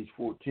Collins, age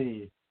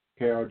 14,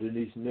 Carol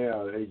Denise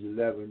Nair, age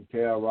 11,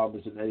 Carol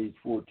Robinson, age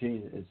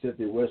 14, and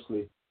Cynthia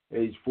Wesley,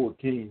 age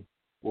 14,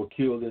 were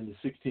killed in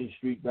the 16th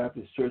Street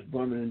Baptist Church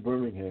in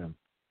Birmingham,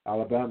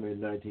 Alabama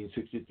in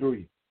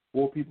 1963.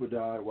 4 people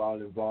died while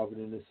involved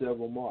in the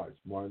Selma March.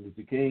 Martin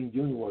Luther King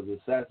Jr. was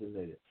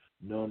assassinated.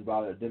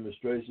 Nonviolent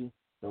demonstrations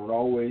don't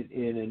always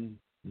end in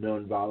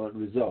nonviolent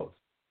results,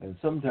 and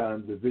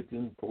sometimes the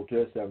victim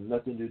protests have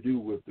nothing to do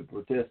with the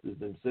protesters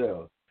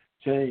themselves.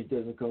 Change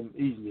doesn't come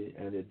easily,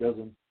 and it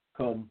doesn't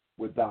come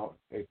without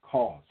a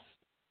cost.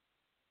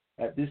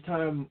 As this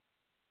time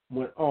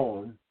went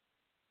on,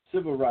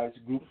 civil rights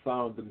groups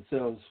found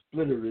themselves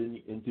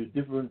splintering into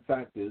different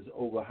factors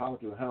over how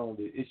to handle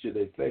the issue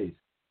they face.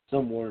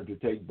 Some wanted to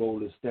take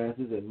bolder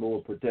stances and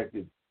more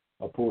protective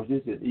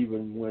approaches, and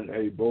even when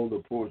a bold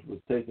approach was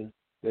taken,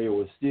 there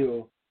were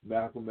still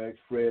Malcolm X,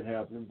 Fred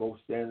Hampton, both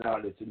standing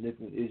out as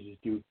significant issues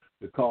to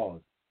the cause.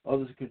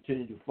 Others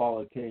continued to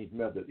follow King's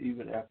method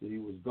even after he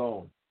was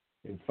gone.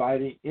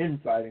 Infighting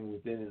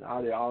within an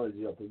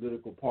ideology or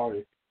political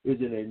party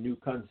isn't a new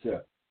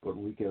concept, but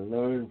we can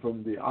learn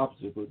from the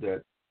obstacles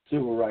that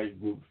civil rights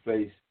groups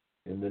faced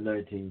in the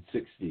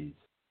 1960s.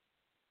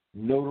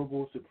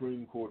 Notable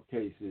Supreme Court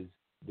cases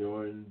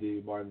during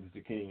the Martin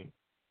Luther King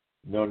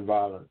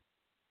nonviolent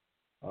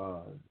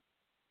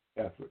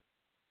effort.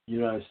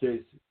 United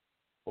States,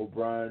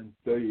 O'Brien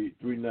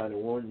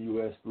 391,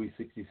 U.S.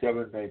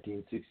 367,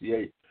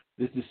 1968.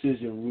 This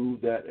decision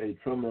ruled that a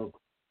criminal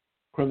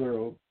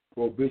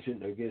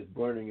prohibition against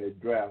burning a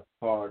draft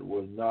card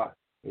was not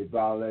a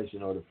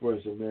violation of the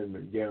First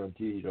Amendment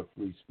guaranteed of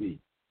free speech.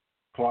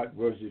 Clark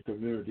versus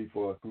Community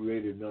for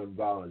Creative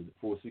Nonviolence,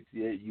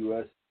 468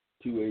 U.S.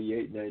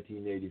 288,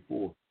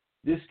 1984.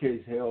 This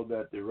case held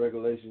that the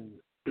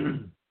regulations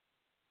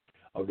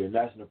of the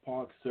National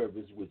Park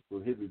Service, which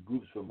prohibit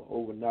groups from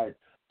overnight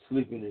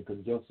sleeping in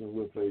conjunction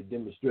with a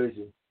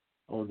demonstration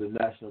on the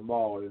National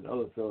Mall and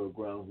other federal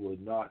grounds, was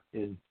not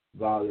in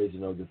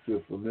violation of the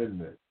First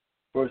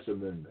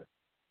Amendment.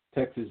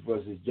 Texas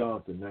versus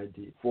Johnson,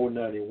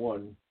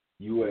 491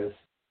 U.S.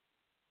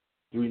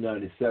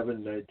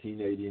 397,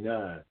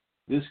 1989.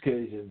 This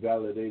case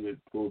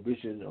invalidated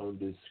prohibition on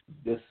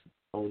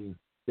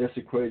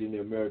desecrating the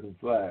American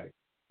flag,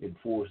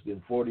 enforced in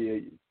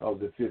 48 of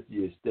the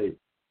 50 states.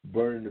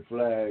 Burning the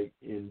flag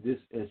in this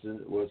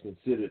instance was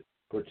considered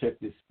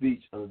protected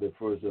speech under the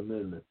First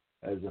Amendment,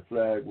 as the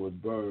flag was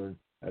burned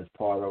as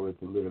part of a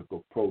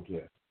political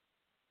protest.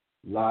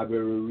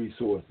 Library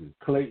resources.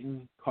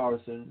 Clayton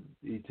Carson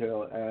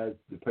detailed as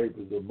the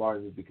papers of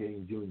Martin Luther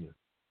King Jr.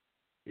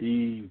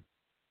 E.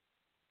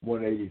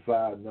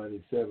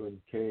 185-97,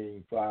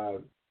 King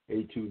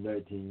 582,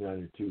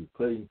 1992.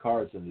 Clayton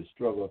Carson, The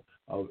Struggle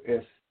of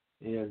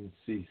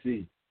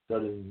SNCC,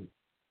 Southern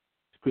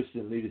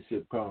Christian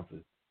Leadership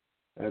Conference,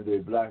 and the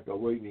Black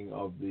Awakening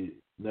of the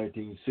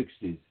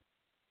 1960s.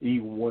 E.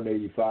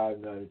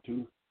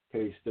 185-92,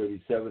 Case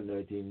 37,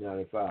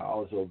 1995,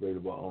 also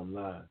available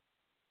online.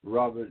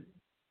 Robert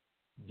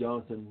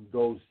Johnson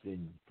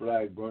Goldstein,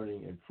 Flag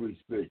Burning and Free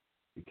Speech,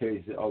 the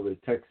case of a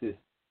Texas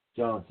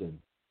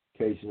Johnson,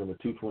 case number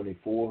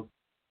 224,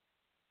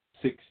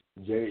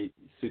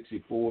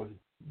 6J64,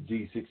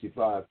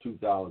 G65,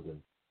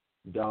 2000.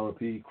 Donald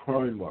P.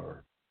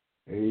 Kramer,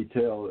 a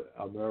detailed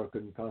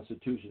American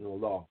constitutional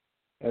law,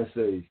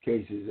 essays,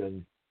 cases,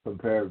 and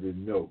comparative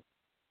note,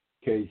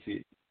 case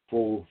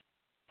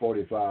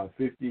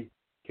 44550,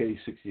 case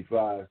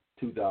 65,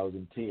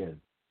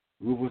 2010.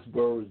 Rufus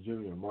Burroughs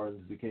Jr.,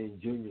 Martin Luther King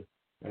Jr.,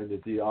 and the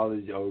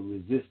Theology of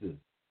Resistance,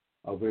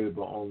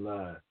 available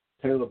online.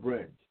 Taylor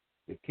Branch,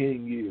 The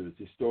King Years,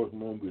 Historic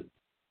Moments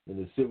in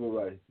the Civil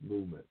Rights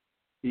Movement,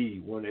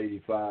 E.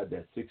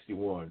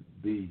 185-61,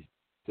 B.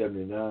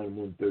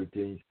 79-113,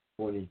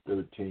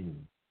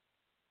 2013.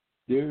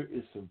 There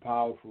is some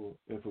powerful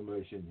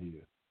information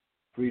here.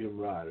 Freedom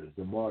Riders,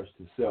 The March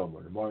to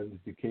Selma, the Martin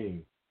Luther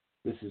King.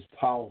 This is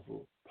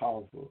powerful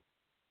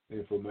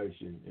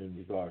information in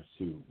regards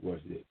to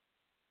what's it.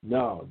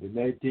 Now, the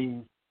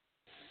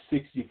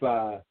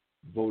 1965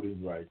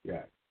 Voting Rights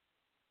Act.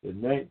 The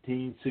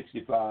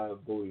 1965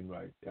 Voting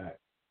Rights Act.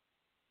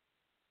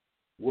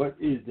 What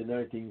is the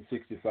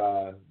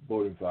 1965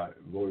 Voting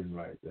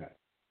Rights Act?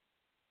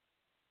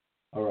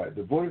 All right,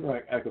 the Voting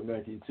Rights Act of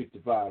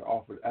 1965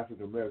 offered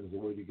African Americans a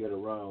way to get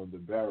around the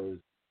barriers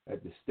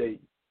at the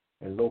state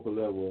and local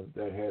level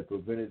that had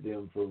prevented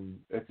them from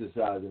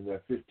exercising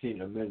their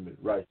 15th Amendment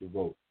right to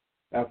vote.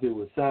 After it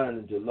was signed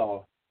into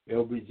law,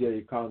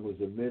 LBJ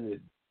Congress amended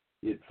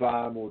it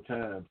 5 more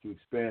times to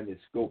expand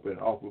its scope and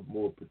offer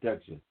more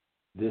protection.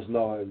 This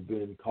law has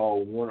been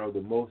called one of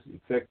the most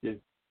effective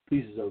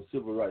pieces of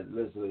civil rights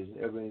legislation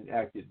ever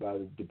enacted by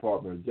the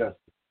Department of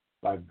Justice.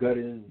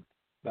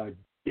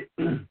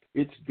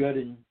 Its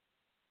gutting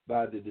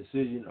by the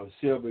decision of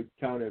Shelby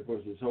County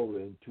versus Holder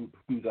in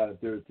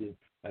 2013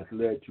 has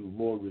led to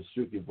more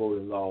restrictive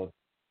voting laws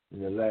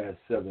in the last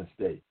 7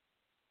 states.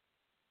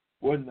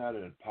 Wasn't that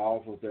a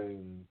powerful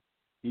thing,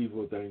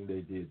 evil thing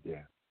they did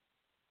there?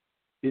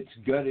 Its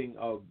gutting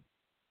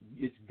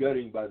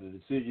by the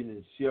decision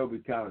in Shelby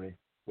County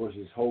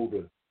versus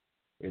Holder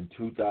in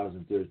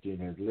 2013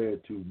 has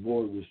led to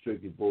more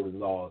restrictive voting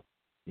laws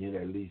in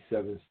at least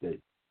 7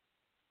 states.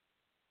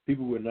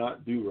 People will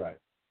not do right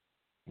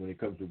when it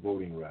comes to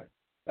voting rights.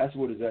 That's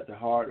what is at the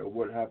heart of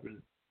what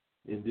happened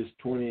in this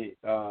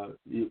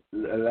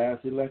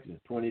last election,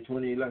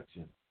 2020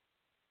 election.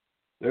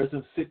 There's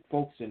some sick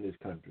folks in this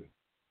country.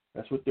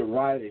 That's what the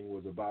rioting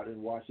was about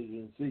in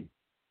Washington, D.C.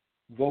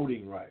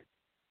 Voting rights,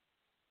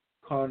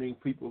 conning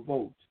people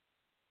votes,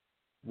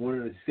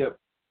 wanting to accept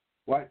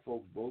white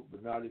folks' vote,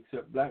 but not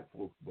accept black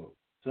folks' vote.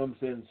 Some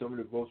said some of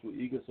the votes were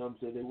legal, some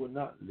said they were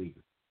not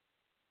legal.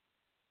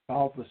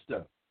 Powerful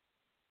stuff.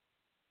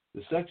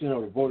 The section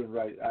of the Voting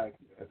Rights Act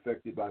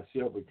affected by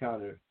Shelby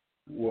County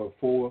were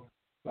 4,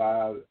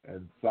 5,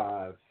 and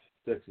 5,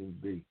 Section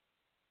B.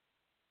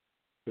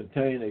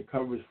 Contain a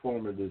coverage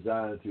formula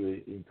designed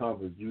to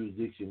encompass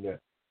jurisdiction that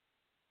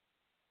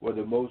were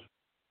the most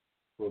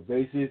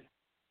pervasive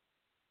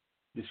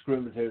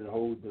discriminatory and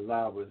hold them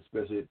liable,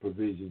 especially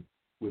provisions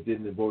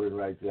within the Voting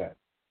Rights Act.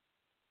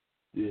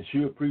 To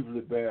ensure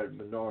previously barred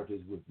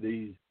minorities with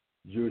these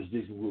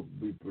jurisdictions will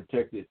be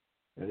protected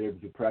and able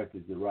to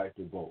practice the right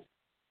to vote.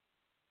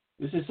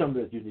 This is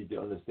something that you need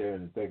to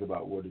understand and think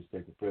about what is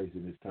taking place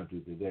in this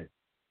country today.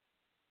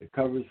 The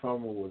coverage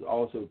formula was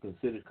also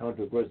considered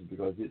controversial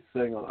because it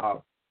singled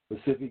out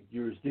specific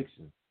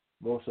jurisdictions,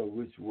 most of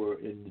which were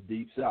in the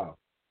Deep South.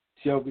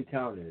 Shelby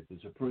County, the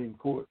Supreme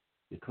Court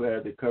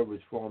declared the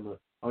coverage formula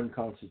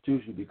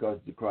unconstitutional because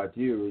the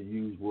criteria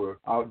used were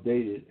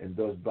outdated and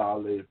thus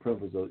violated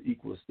principles of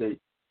equal state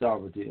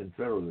sovereignty and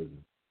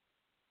federalism.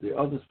 The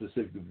other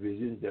specific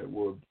provisions that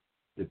were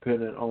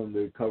dependent on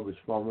the coverage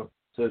formula,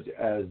 such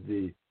as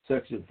the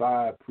Section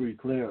 5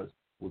 pre-clearance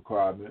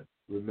requirement,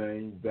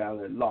 remained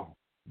valid law,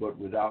 but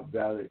without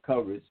valid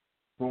coverage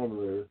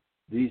formula,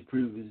 these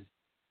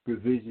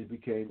provisions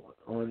became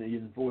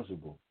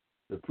unenforceable.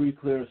 The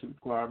pre-clearance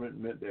requirement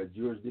meant that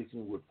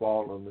jurisdictions would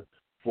fall under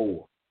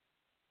 4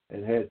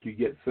 and had to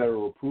get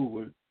federal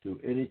approval to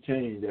any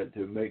change that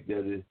to make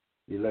that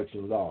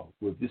election law.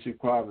 With this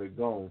requirement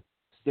gone,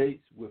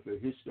 states with a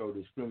history of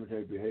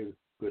discriminatory behavior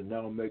could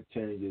now make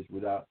changes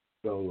without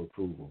federal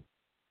approval.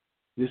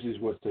 This is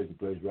what's taking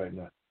place right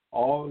now.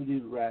 All of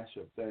these rash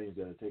of things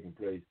that are taking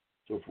place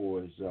so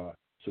far as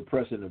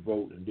suppressing the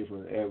vote and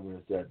different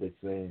evidence that they're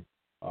saying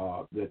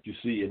that you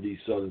see in these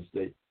southern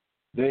states,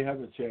 they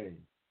haven't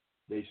changed.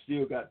 They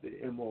still got the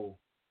MO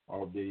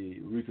of the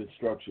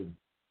Reconstruction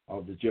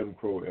of the Jim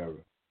Crow era.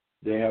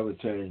 They haven't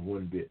changed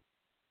one bit.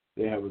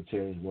 They haven't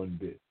changed one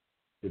bit.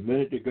 The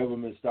minute the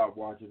government stopped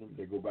watching them,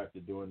 they go back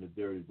to doing the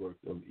dirty work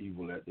of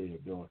evil that they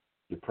have done,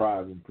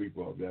 depriving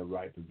people of their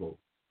right to vote.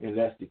 And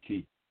that's the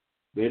key.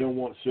 They don't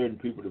want certain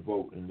people to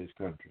vote in this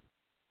country.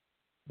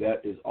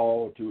 That is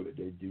all to it.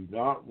 They do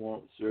not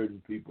want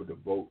certain people to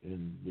vote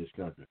in this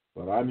country.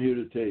 But I'm here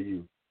to tell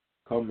you,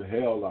 come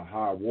hell or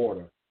high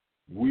water,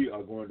 we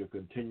are going to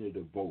continue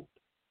to vote.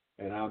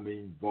 And I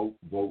mean vote,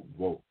 vote,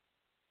 vote.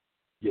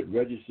 Get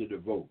registered to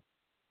vote.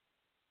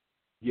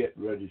 Get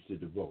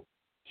registered to vote.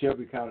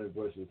 Shelby County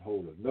versus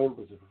Holder.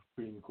 Notable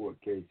Supreme Court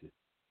cases.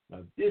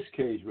 Now, this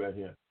case right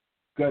here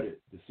gutted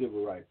the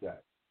Civil Rights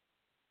Act.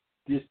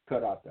 This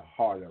cut out the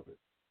heart of it.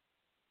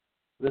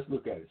 Let's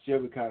look at it.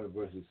 Shelby County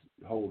versus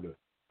Holder,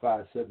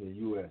 570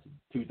 U.S.,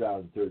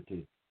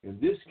 2013. In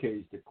this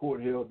case, the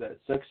court held that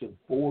Section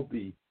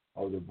 4B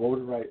of the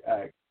Voting Rights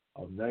Act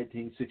of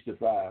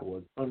 1965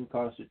 was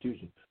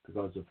unconstitutional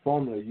because the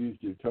formula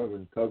used to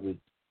determine coverage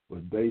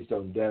was based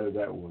on data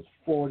that was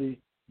 40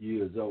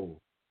 years old,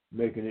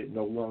 making it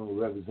no longer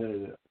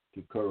representative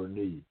to current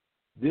needs.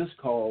 This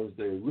caused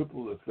a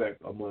ripple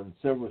effect among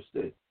several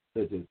states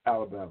such as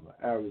Alabama,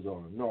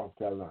 Arizona, North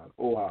Carolina,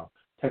 Ohio,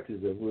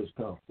 Texas, and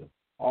Wisconsin,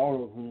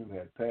 all of whom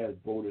had passed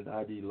voting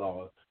ID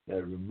laws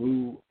that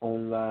removed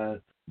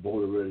online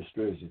voter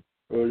registration,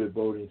 early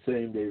voting,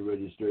 same-day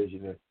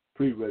registration, and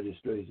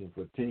pre-registration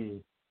for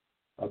teens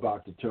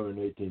about to turn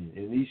 18.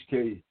 In each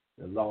case,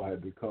 the law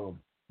had become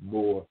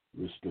more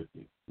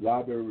restrictive.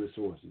 Library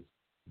resources: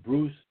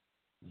 Bruce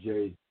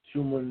J.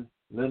 Schumann,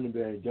 Lyndon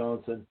B.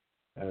 Johnson,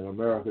 and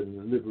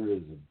American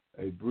Liberalism,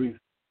 a brief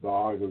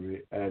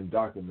biography and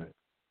document.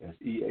 That's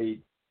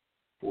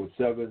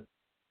E847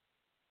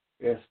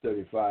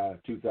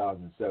 S35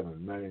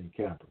 2007, Marion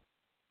Campus.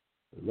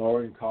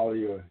 Lauren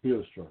Collier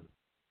Hillstrom,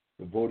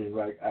 The Voting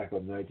Rights Act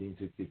of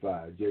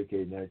 1965,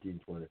 JK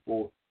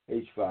 1924,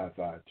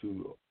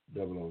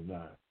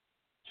 H552009.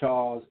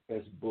 Charles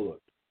S.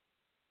 Bullock,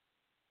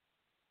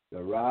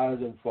 The Rise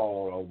and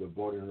Fall of the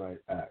Voting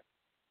Rights Act,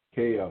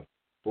 KF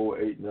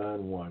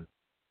 4891,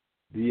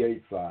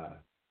 B85,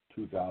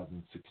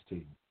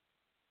 2016.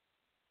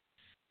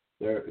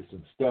 There is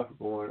some stuff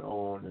going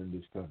on in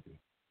this country.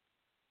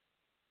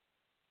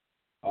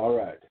 All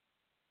right.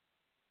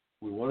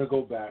 We want to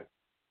go back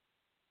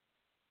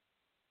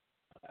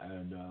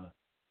and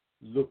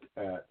look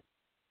at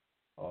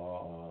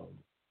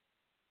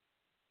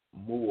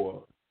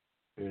more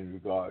in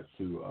regards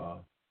to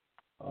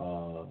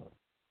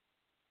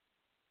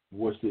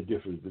what's the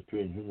difference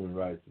between human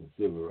rights and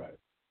civil rights.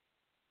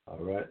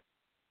 All right?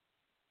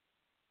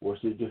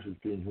 What's the difference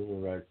between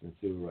human rights and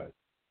civil rights?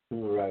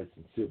 Human rights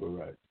and civil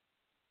rights.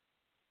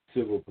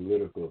 Civil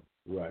political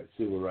rights.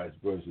 Civil rights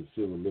versus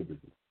civil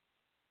liberties.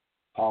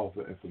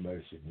 Powerful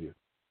information here.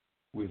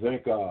 We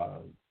thank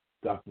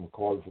Dr.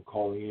 McCauley for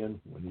calling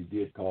in when he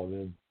did call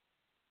in.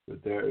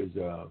 But there is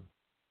a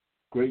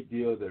great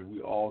deal that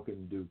we all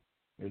can do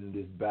in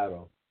this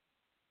battle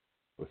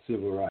for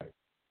civil rights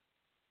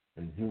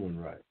and human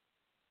rights.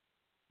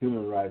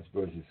 Human rights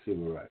versus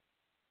civil rights.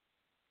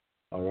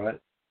 All right?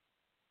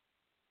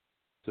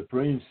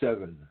 Supreme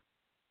 7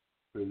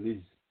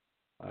 release,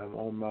 I'm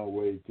on my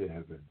way to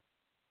heaven.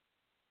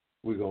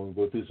 We're going to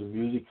go through some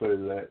music for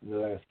the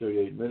last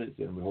 38 minutes,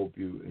 and we hope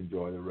you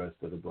enjoy the rest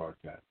of the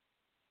broadcast.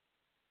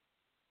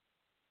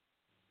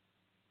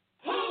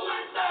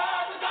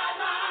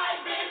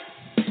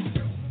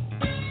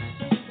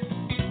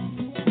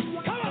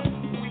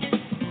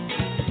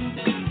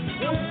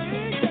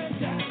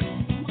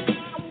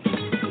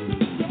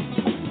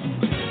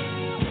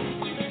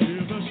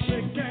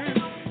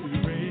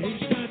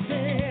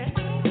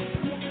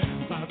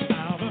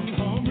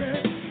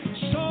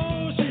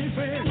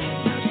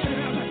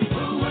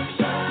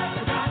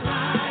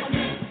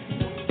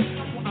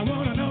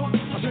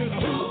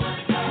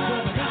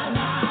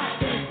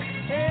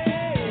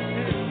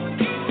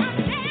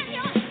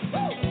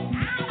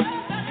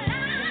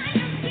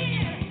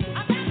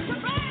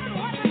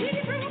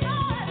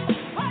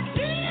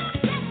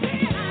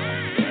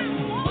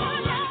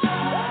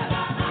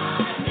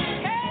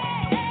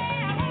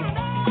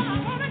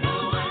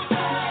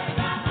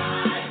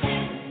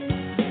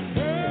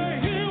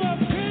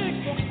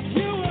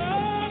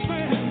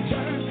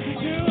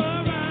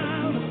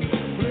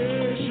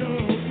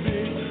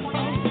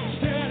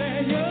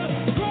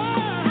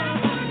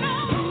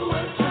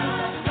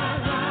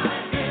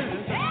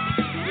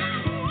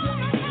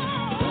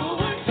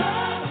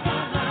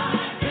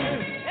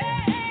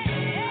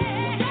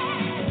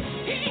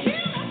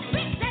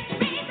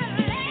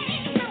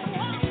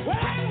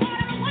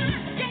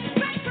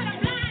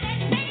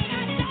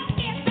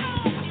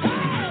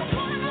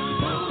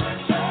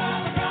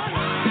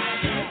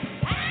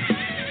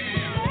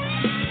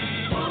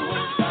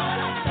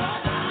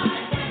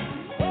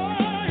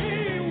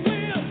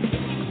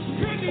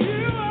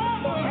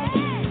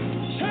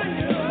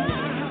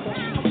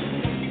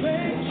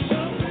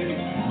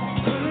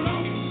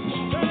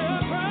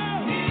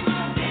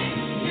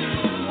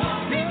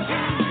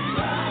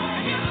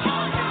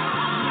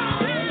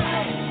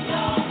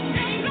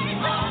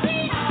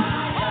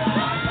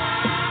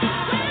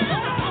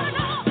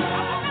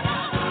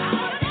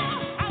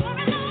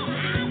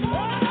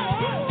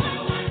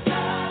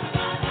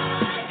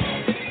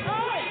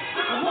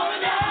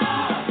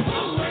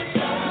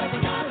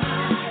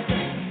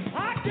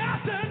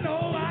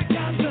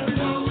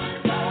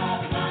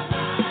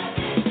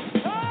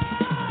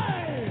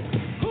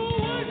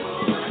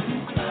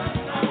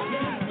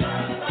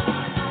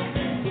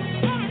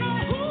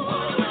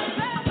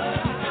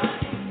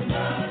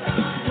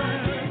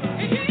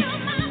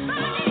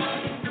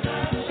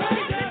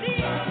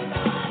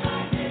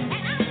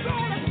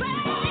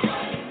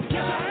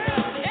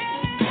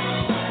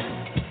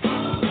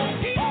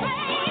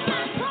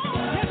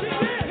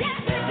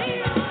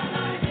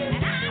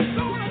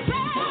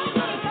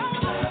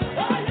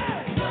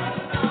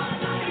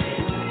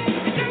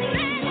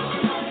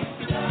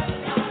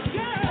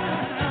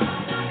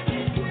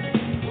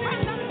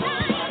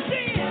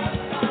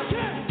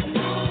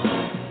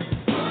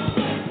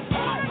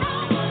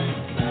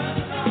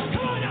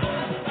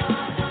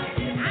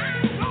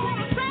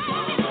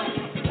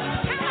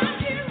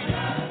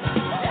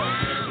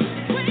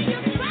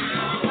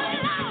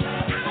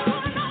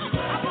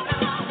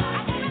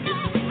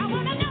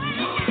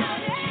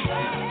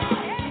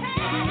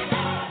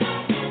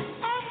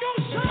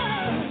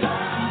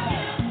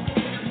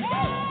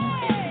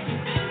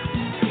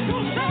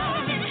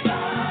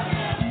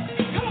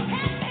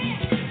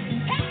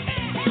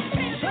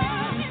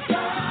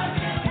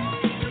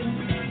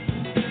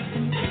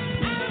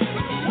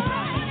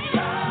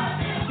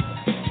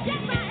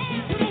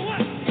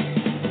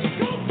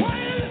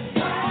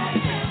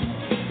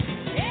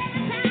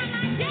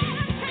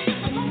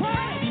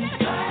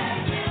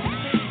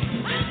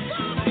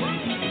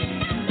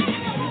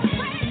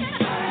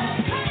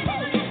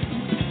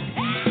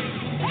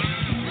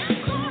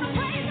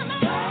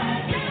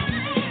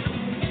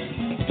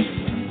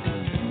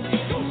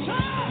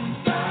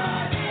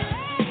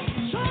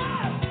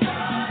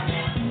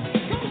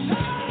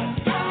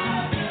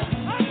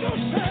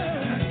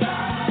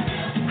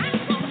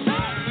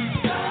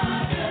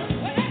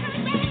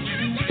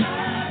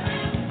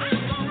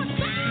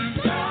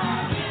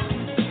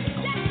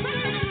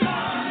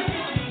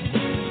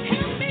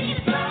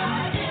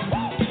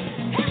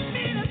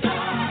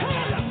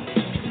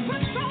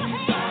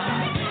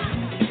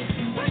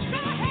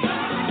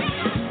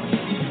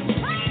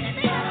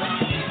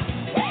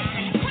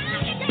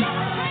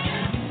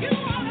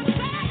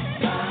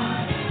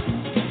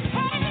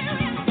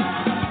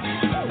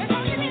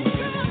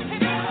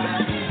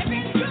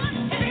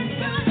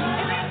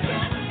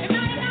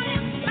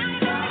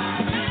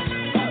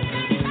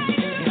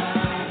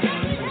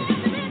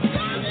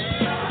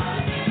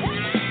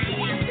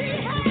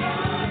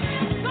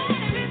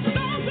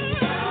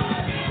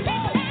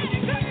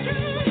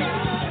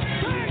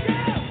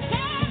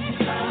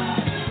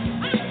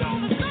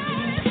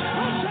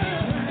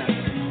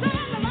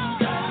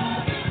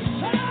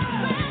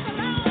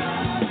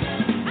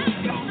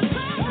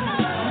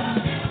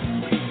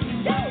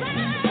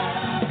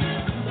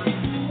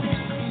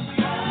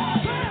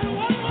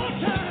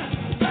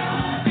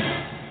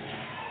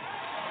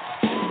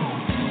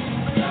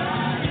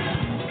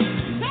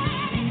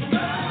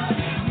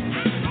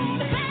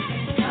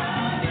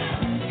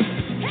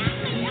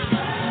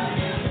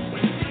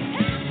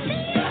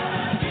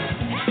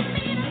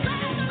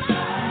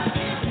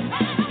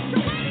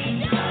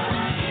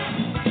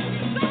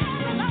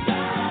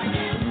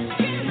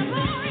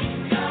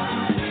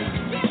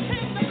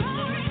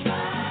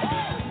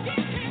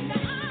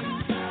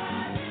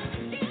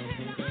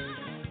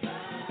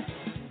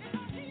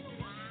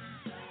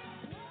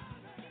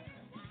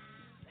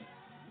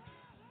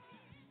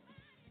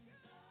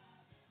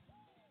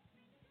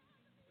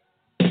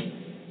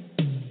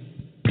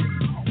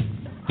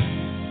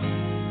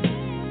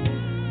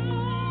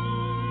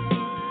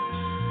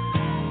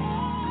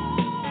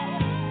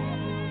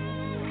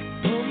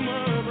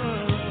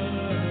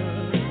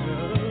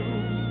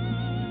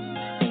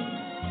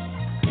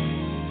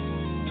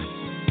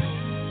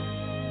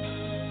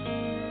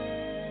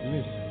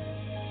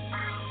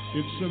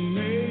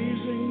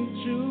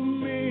 amazing to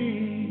me,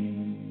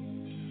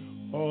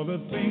 all the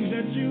things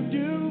that you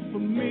do for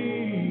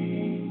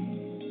me,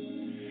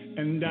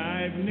 and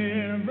I've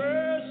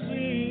never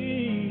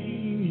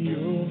seen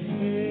your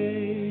face.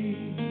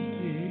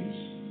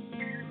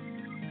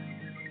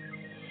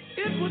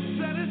 It would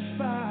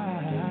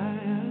satisfy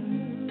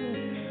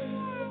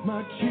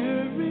my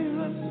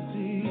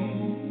curiosity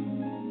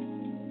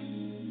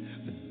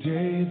the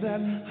day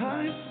that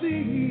I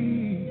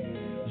see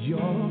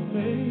your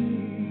face.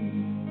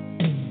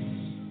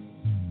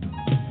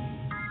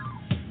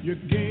 You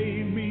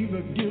gave me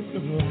the gift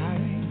of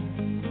life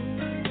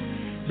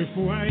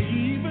before I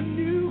even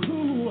knew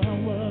who I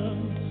was.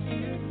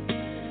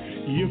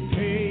 You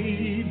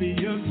paid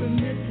the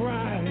ultimate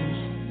price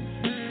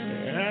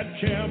at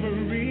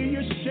Calvary.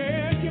 You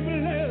shared your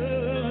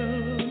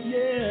blood.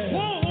 Yeah.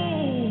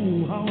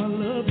 Whoa, how I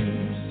love you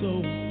so.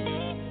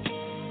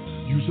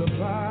 You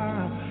supply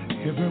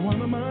every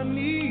one of my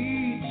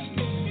needs.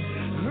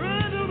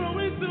 I don't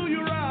always do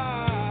you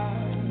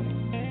right,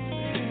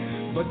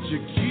 but you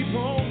keep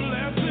on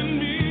blessing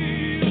me.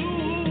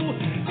 Ooh,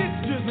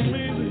 it's just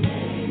amazing.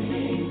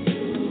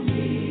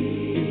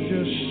 It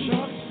just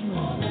shocks me.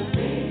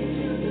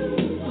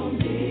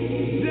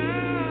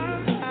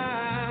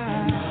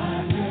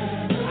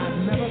 I've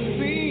never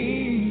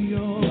seen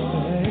your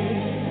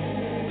face.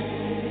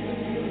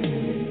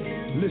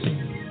 Listen,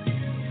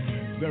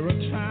 there are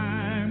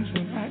times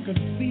when I could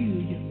feel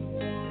you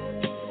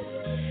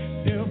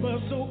ever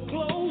so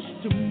close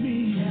to me.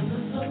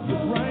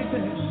 You're right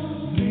there,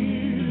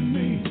 leading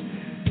me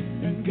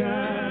and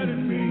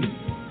guiding me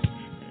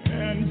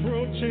and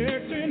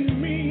protecting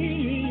me.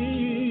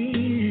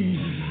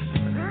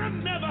 I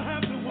never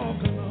have to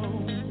walk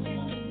alone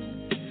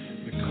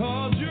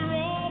because you're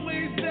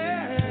always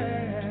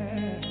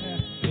there.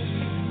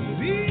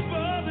 Leave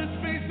others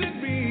facing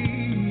me.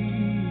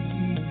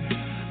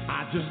 I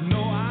just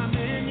know I'm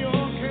in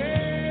your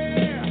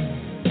care.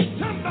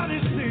 Somebody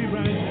say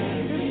right now.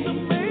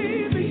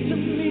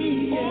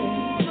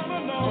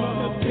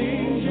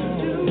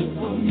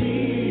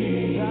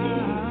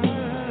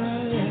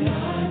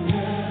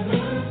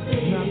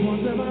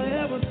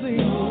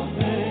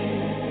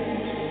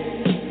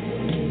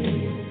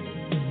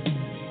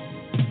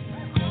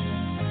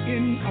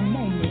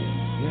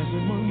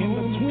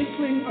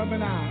 Of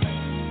an eye,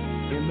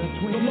 the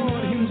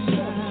Lord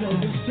himself shall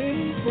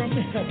descend from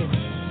heaven,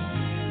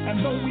 and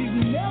though we've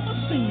never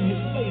seen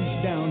his face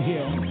down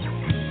here,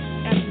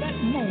 at that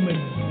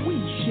moment we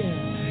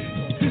shall.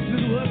 This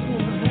is what's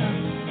going to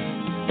happen.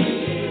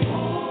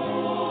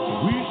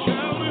 We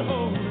shall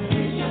behold.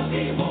 We shall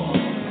behold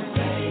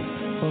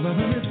for the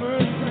very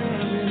first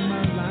time in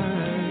my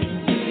life.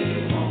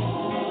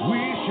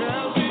 We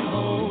shall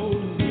behold.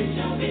 We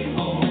shall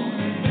behold.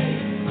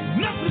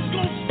 Nothing's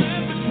going to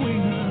stand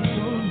between us.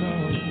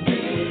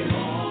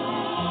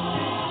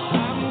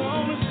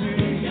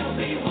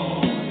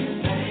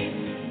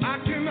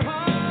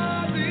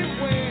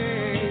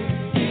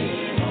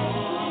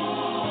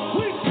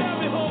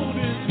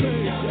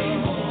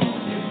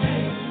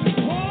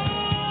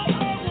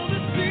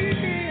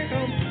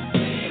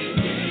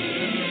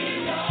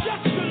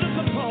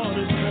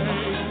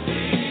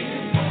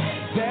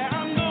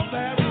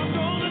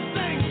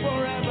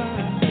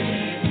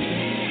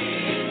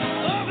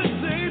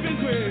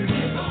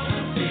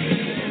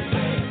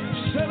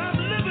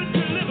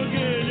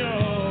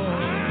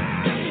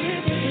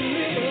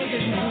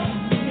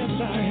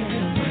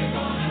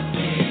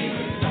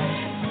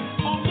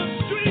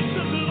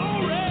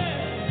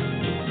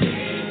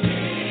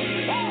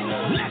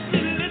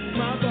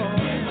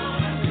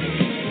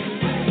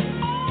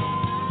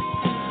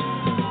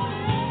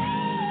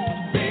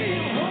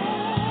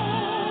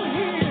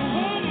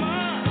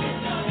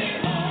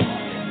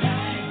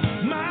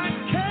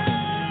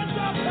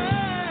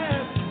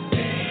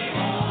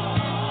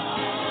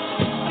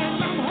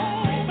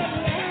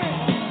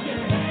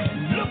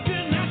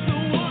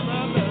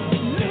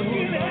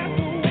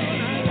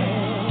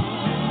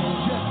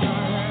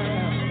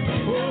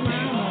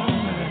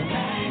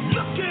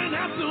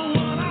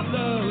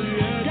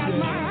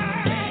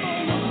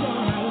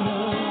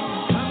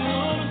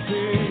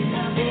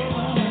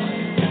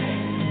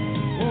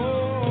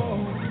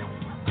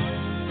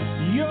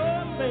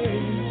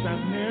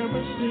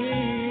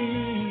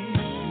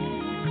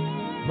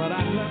 But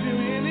I love you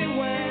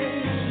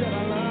anyway. Said I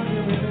love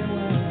you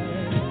anyway.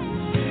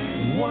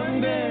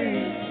 One day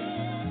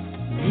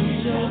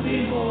we shall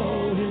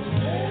behold his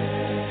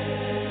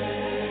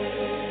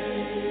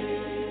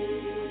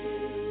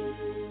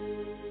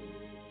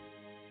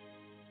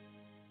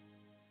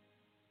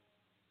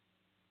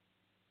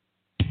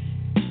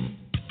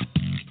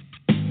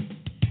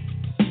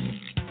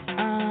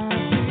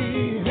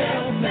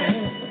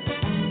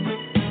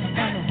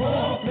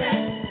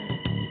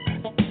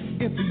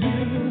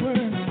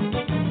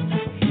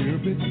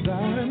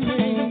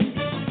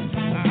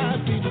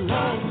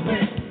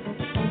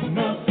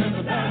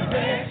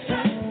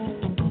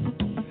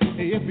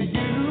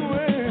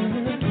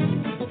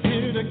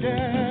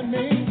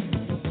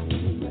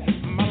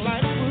my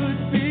life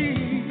would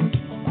be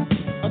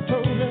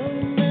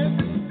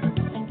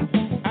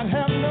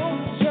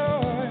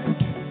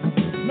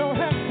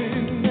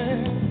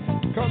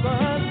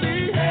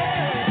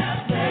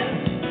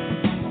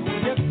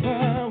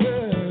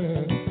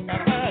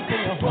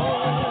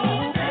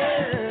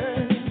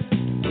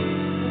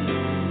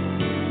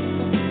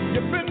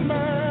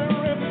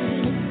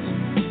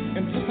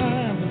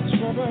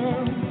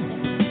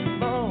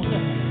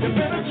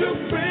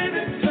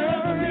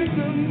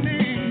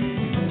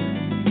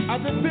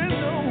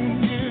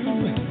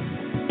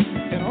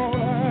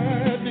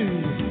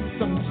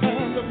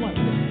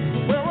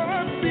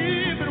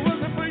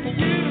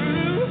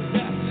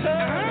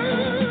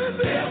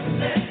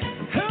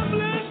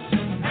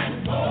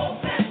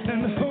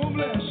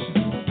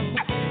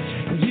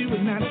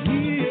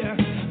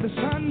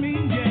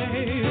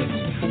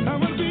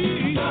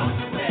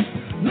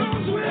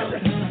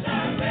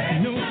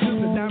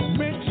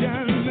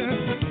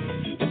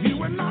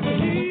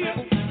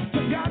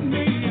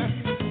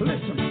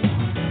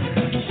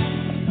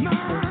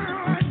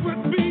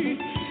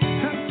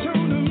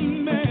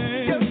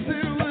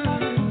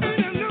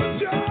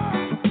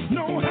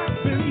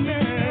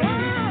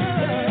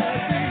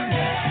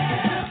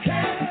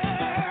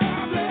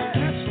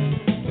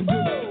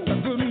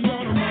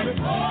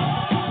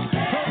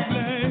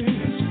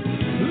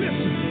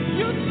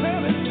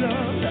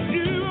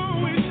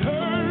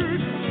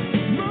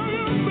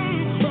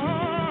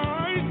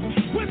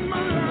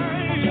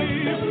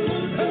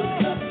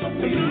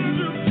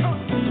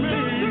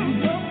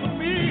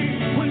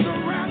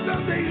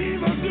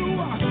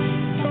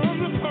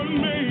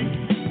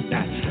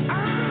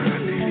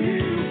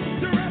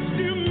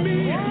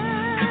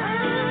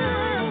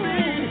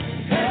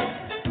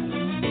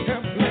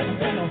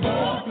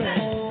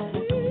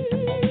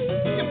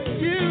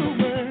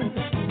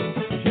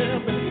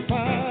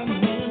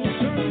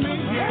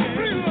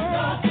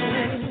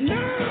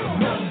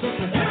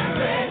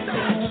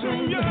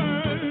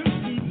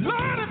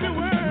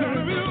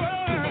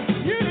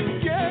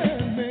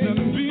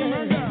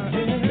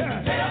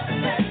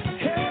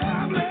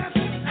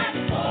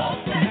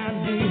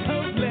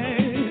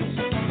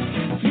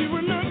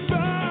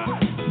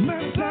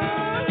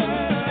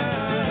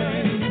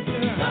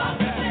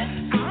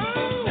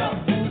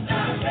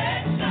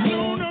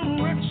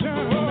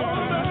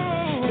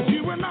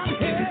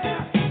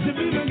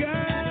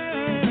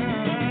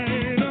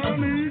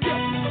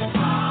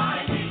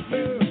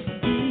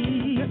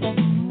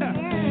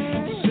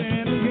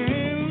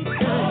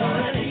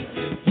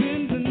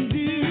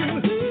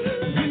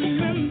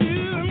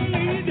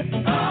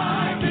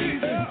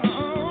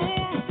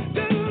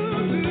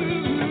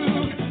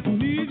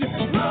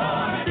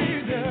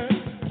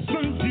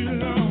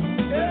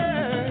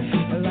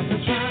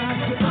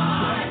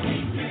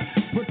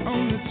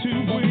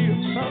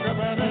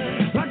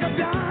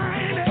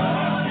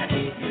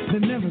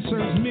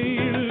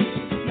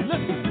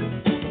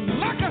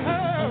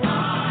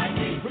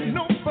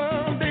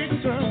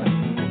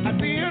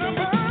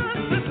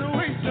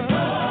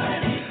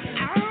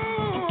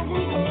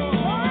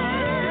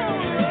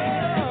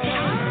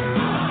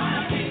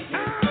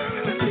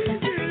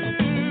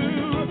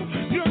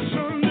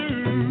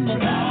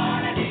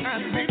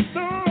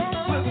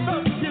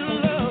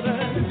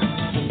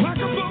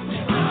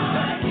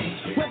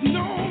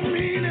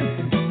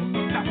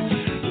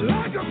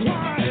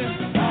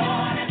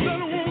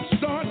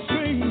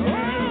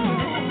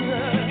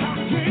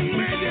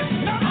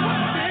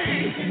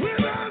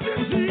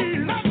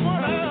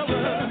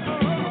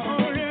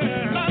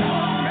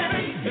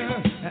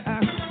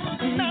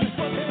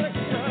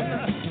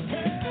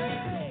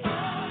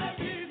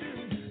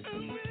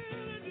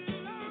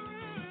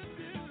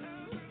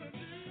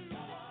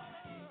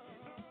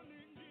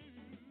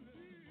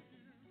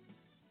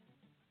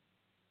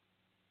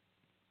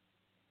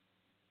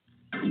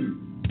Saints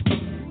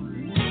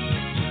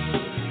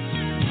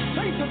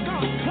of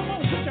God, come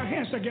on, put your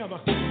hands together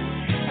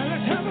and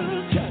let's have a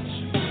little touch.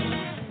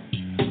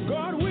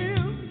 God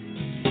will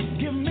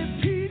give me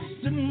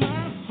peace in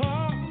my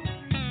heart.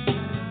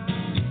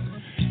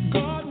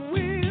 God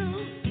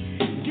will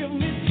give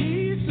me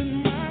peace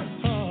in my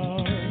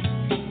heart.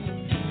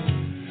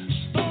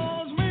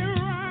 Storms may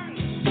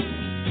rise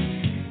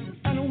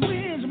and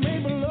winds may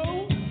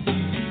blow.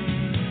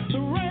 The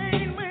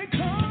rain may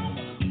come,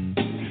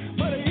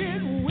 but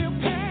it will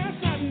pass,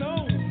 I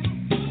know.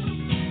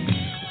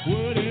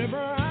 Whatever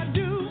I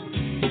do,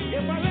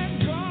 if I let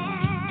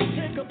God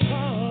take a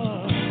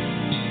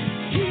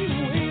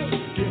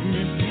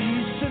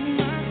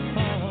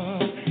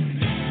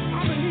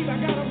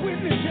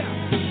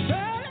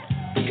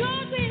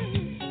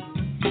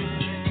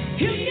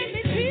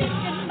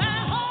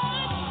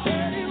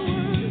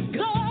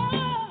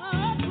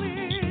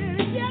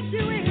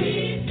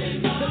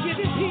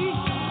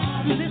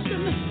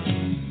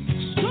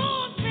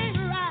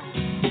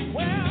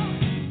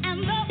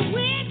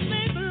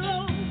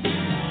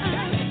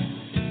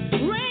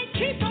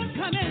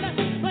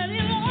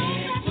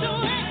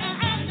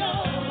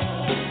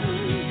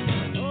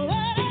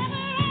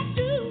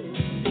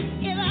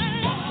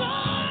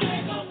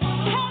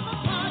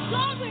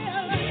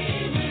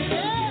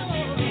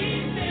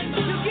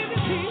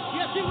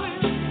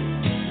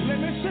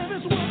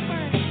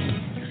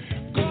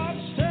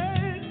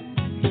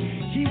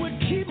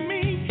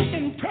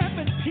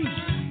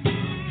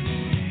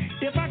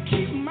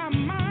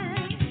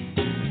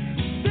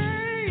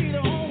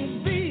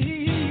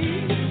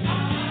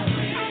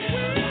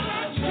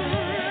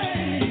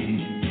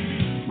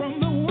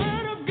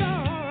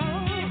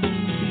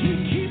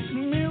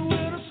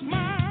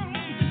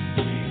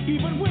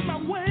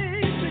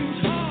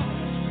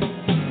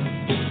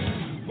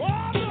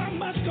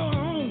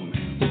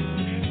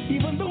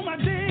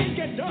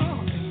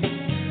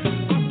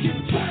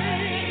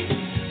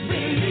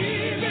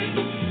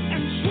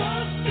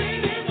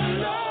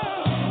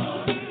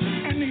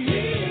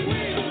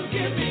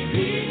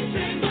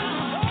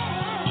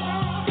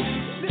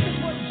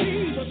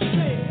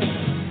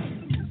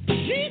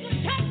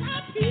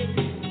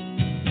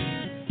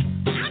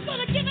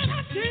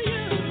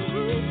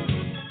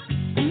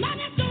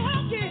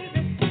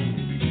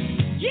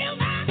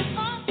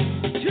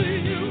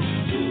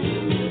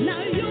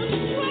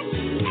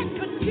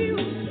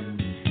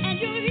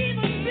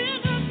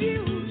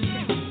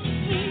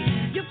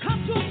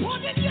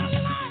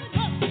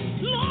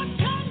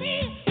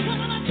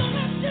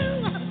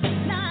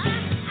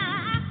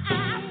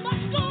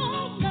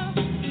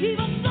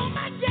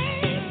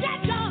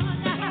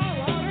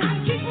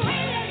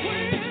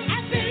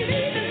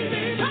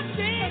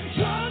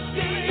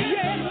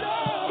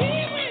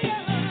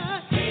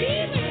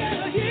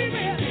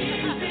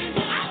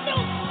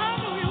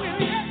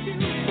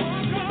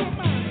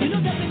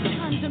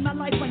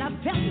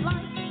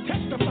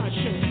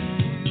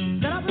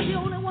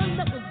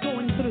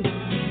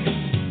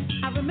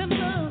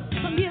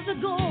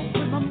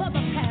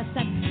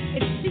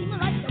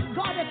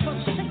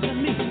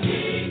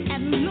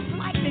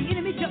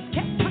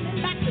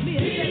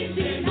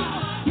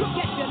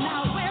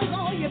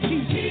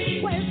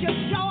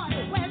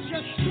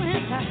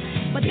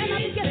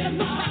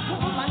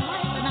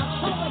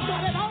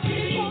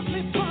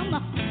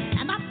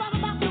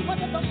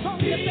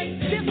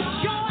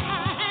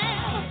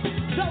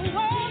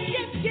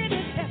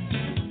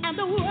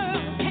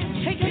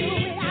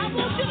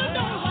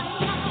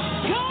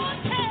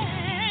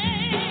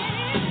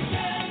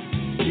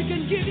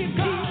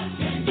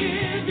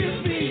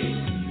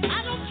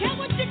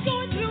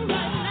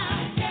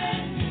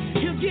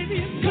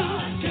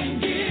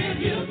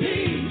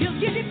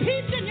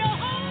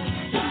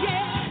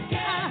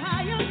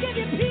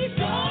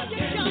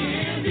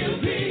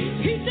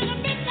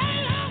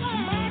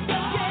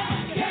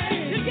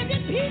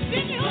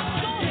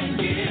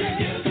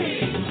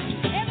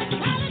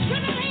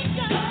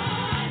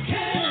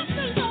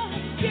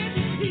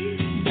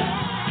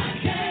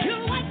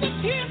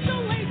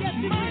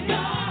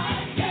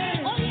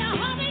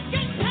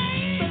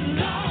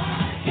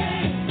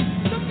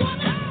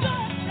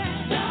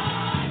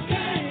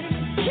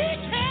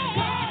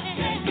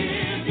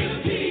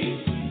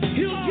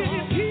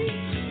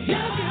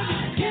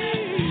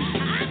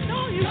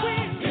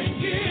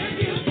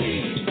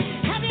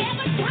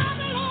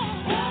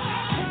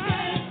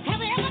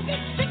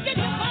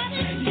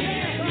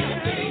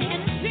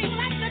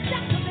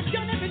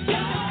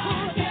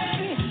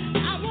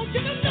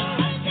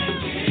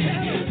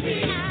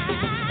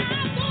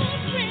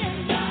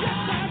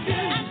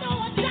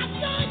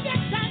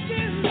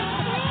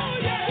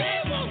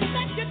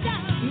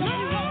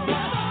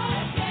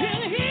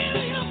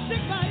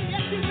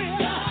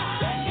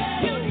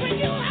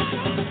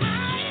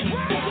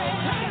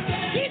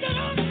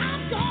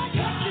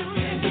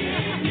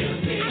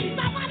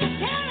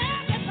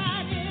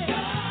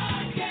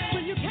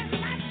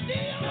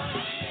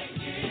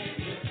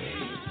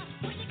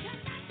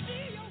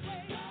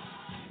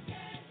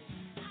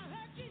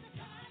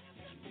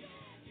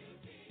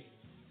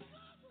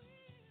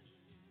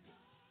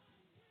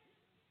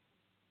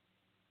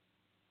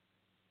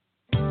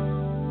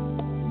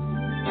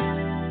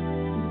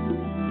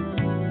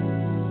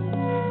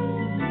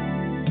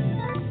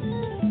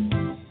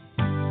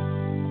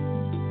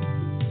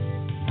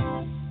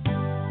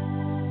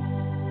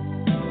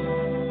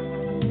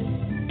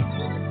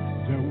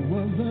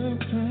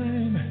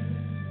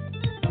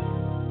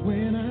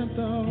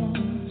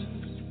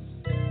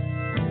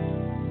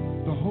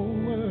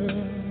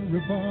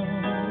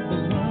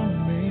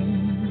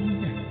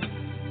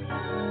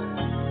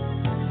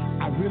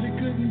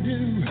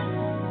do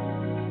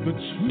the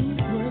true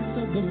words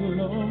of the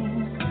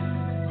Lord,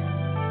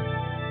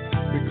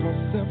 because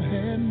self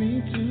had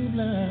me too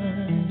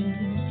blind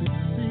to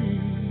see.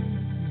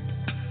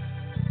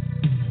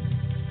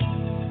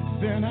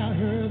 Then I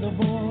heard the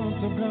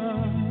voice of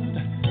God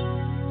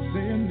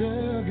saying,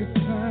 Doug, it's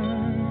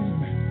time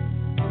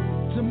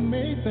to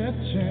make that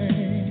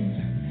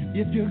change.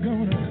 If you're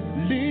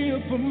gonna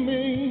live for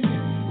me,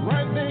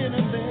 right then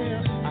and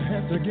there, I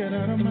had to get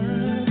out of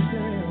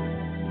myself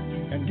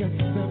and get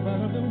stuff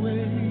out of the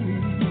way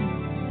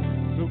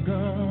so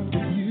God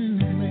could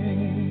use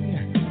me.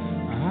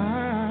 I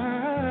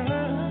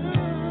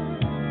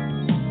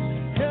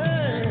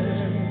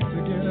had to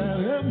get out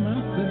of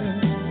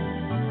myself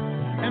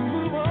and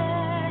move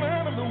on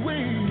out of the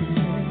way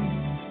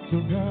so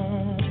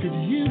God could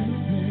use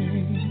me.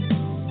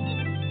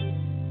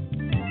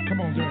 Come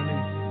on, Journey.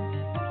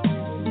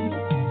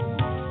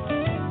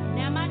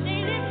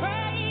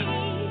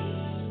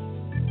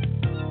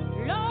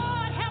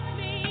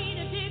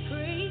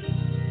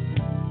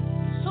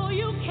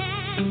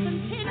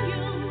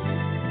 Continue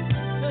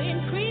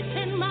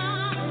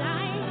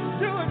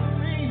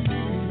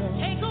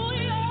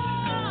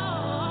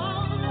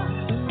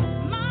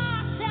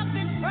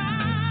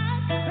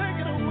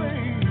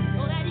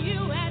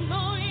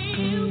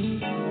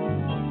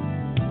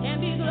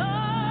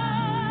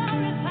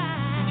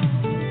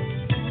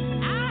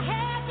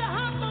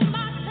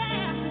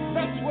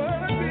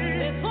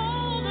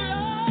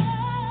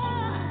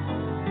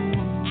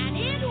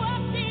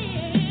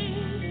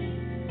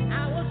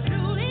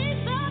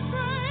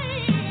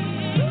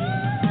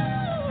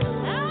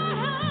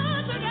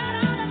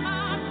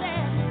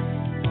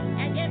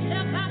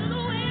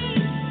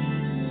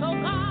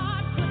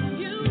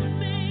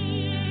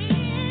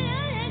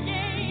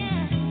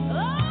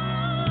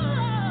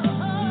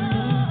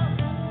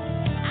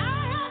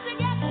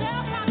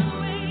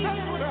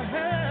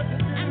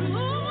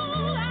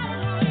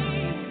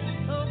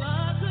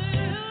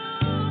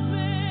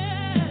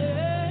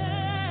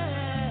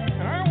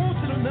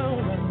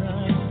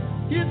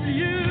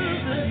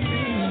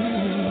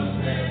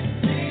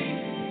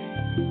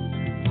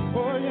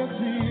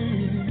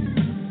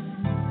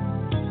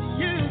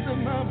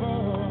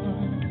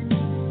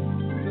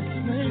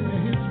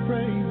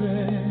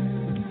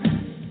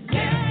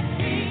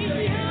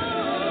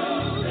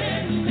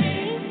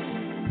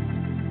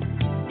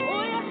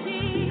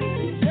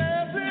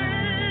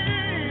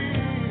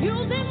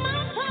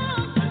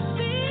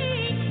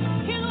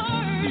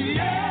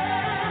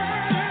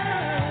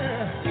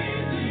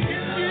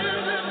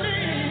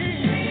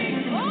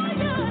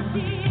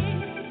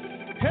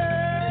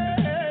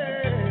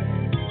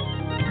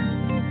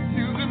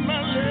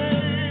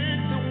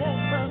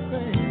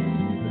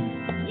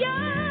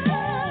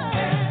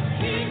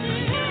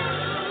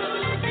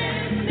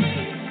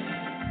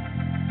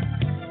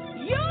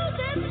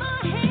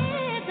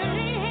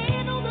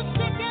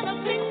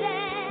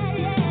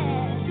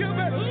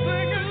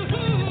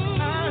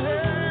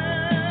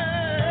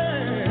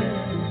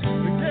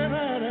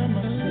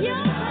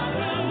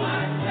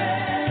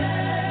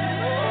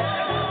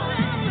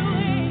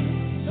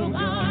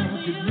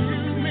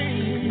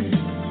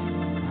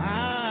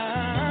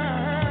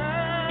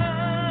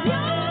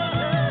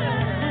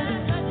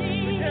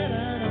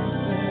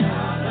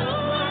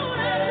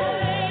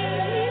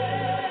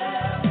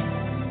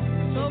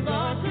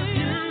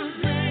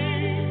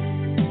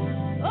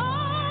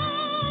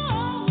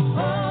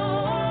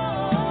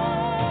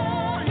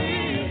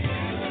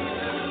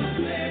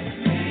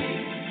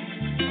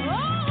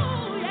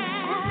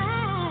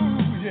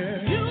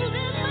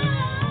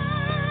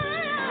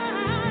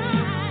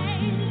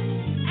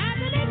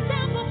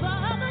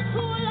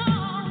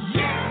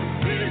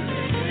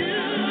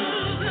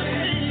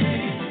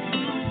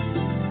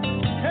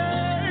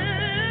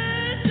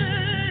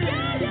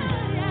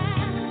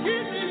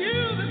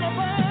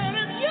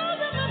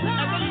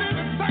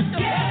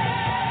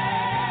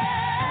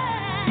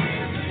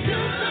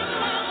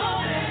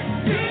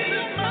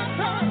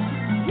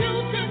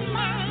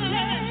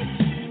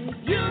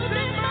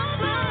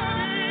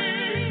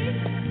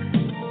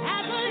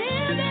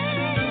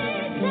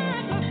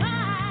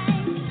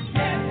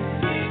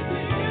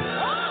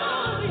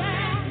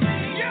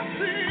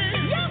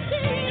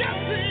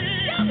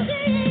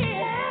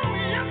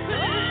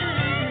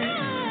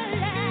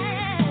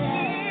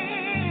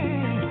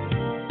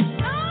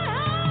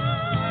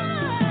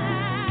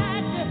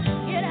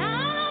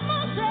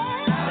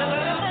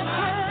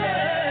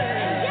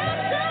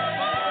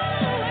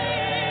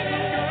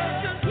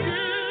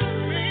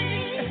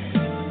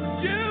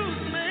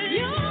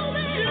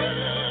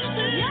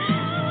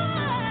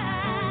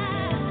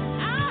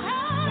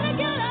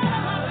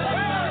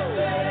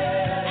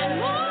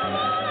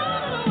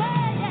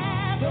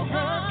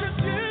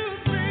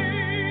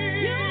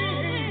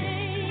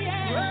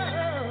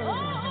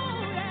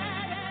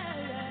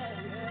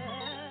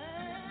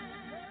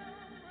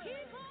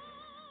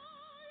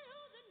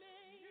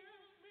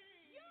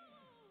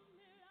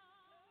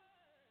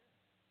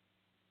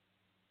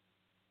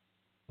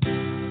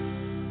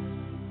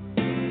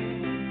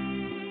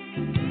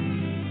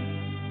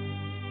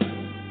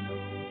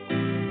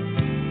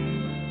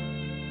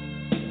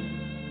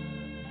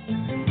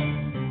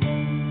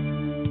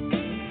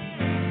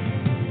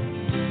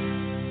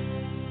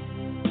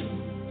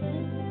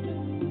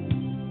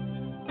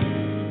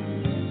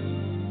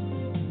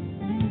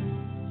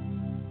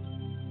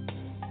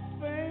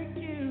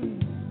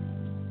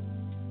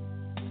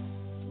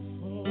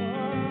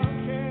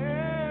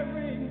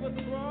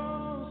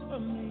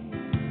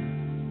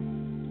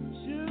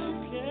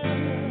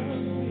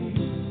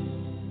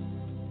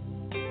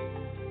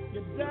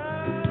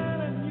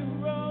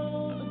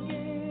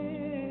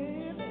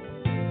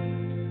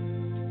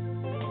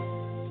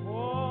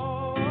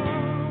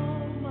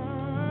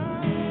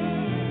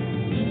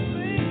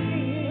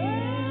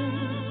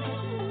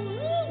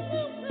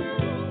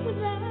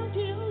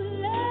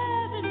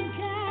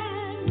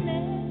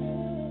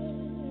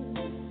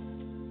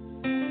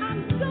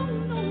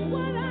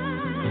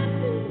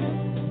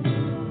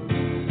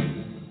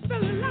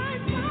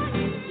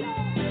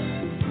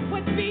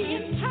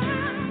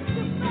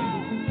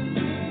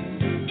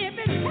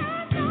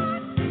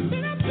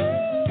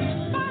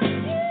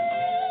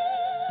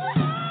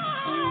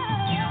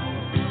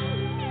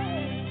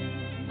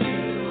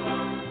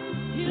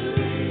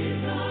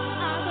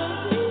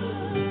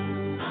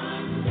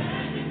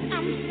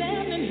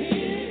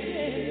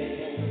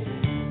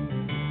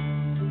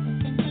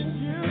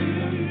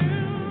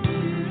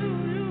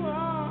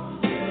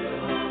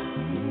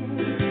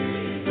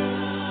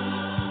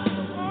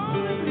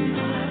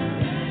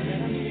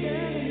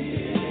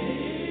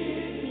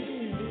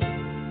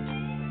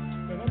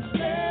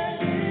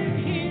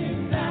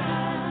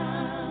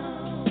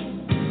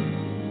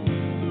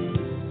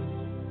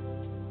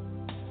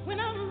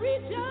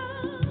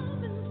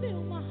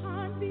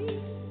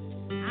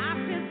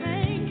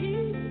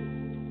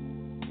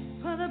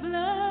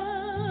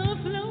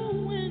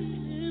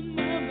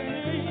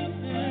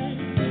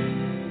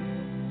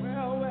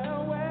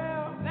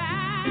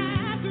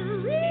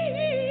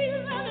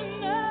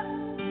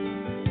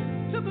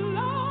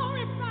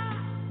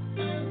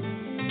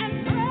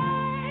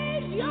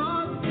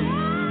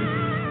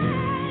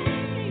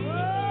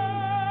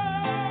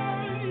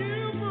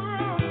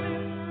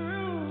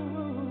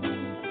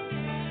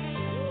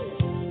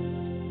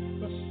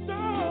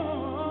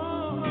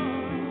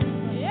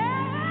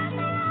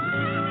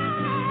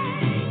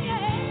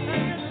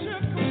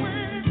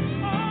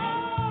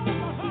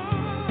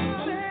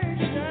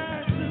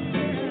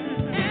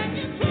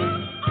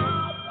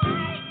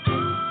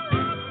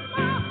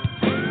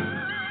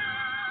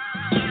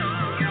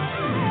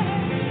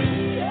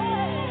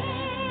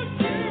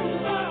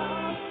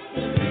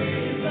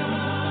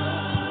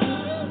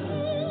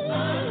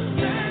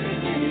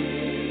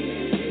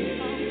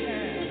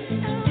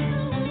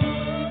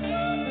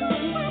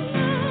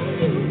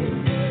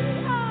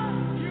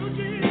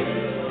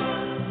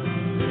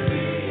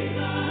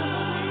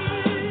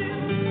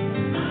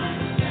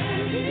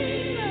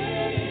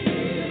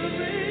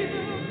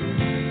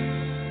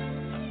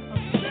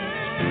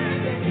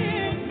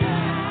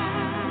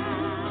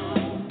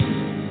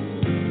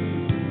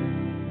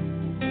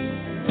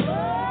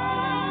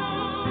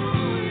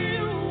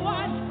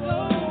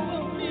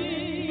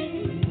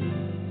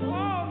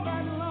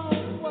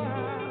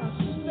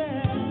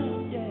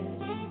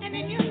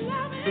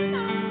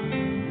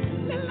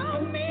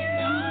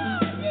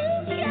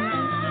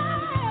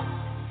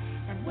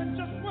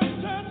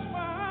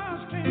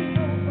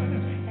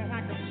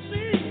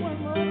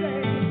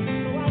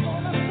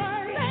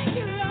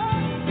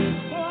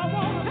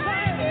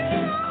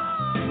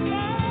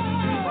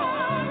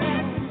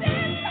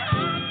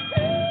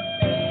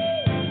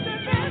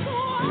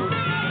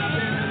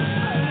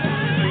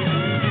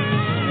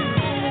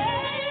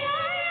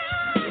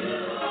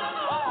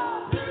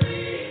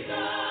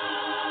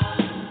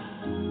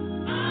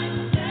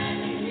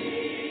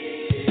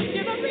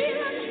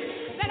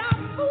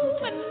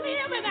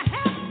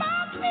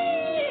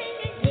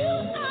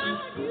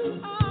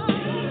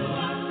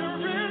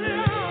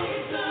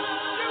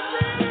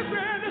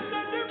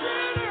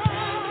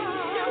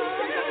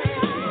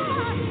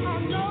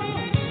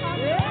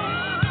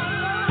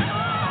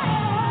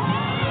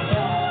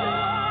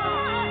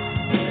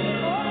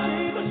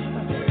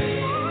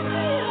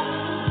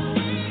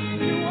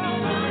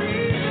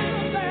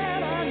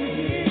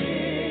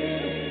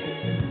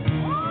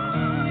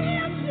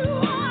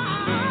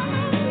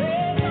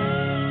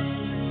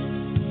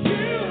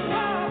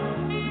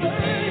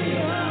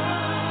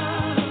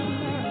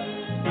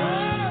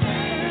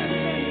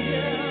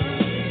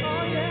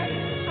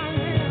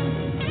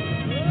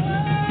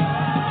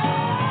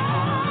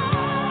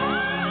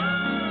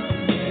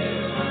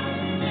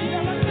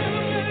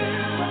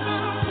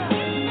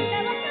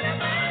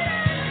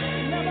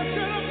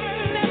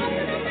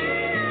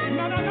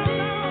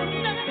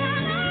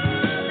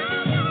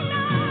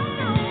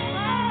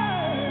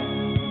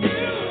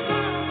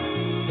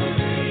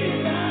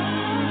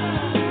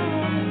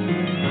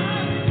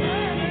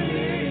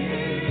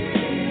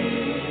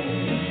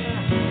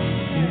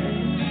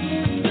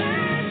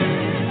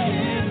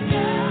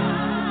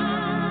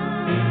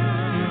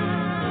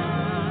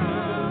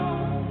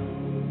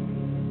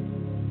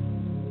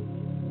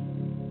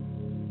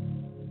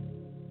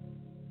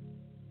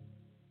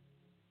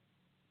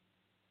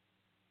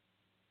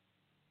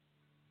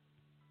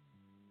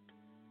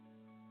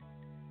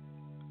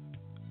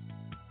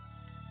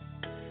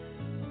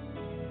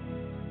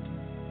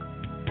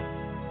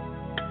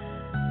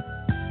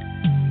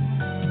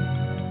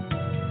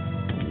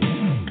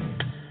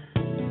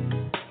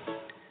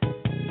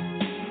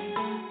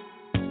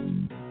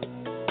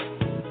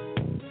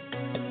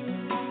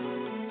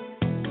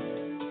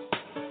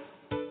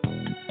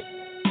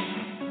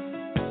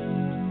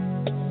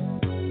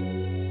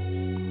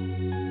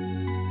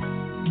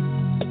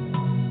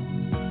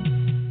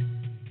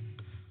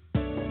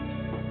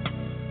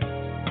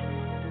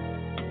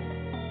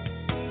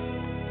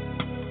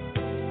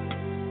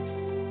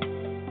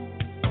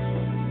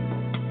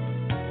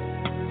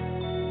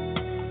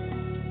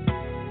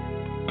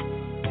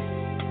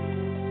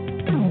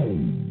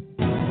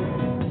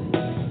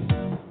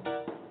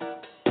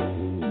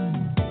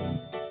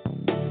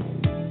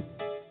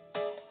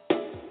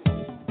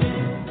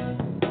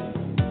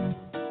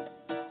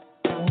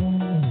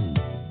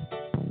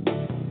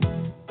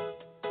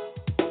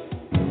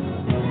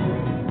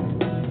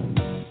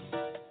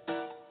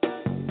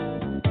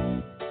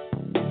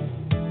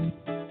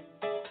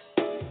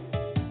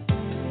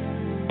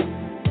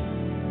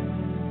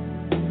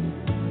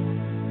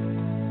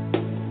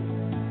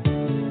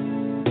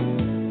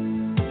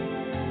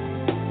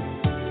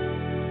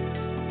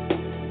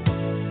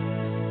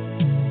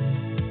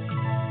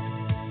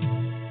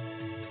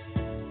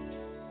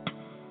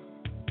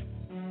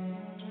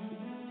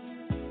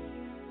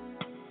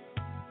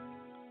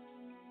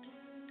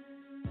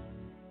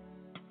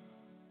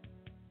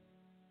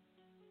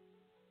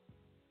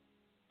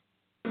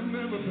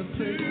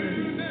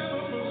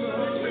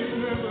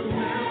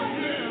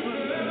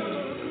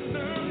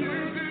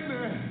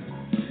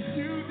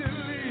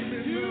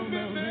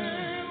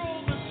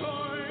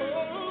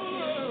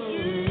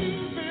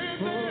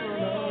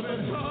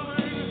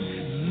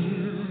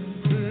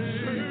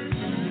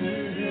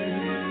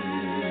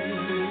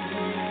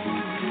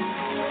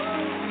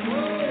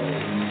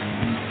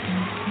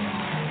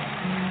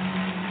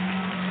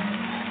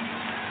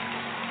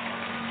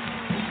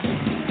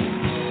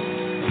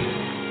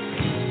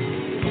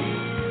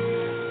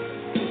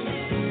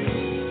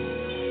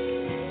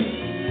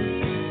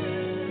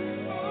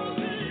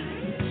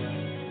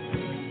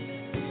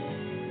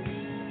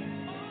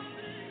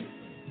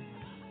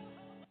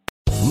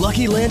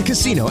Lucky Land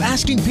Casino,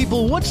 asking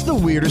people, what's the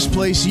weirdest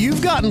place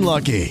you've gotten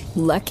lucky?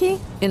 Lucky?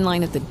 In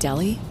line at the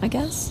deli, I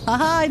guess?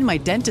 Aha, in my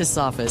dentist's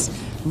office.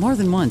 More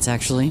than once,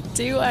 actually.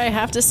 Do I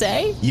have to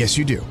say? Yes,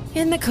 you do.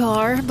 In the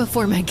car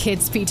before my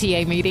kids'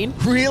 PTA meeting.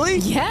 Really?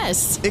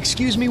 Yes.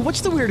 Excuse me,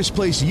 what's the weirdest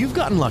place you've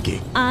gotten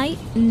lucky? I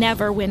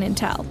never win and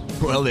tell.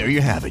 Well, there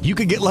you have it. You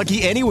can get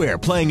lucky anywhere,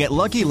 playing at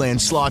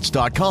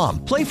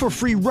LuckyLandSlots.com. Play for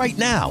free right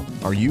now.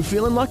 Are you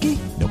feeling lucky?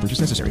 No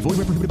purchase necessary. Void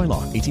where prohibited by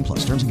law.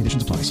 18+. Terms and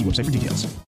conditions apply. See website for details.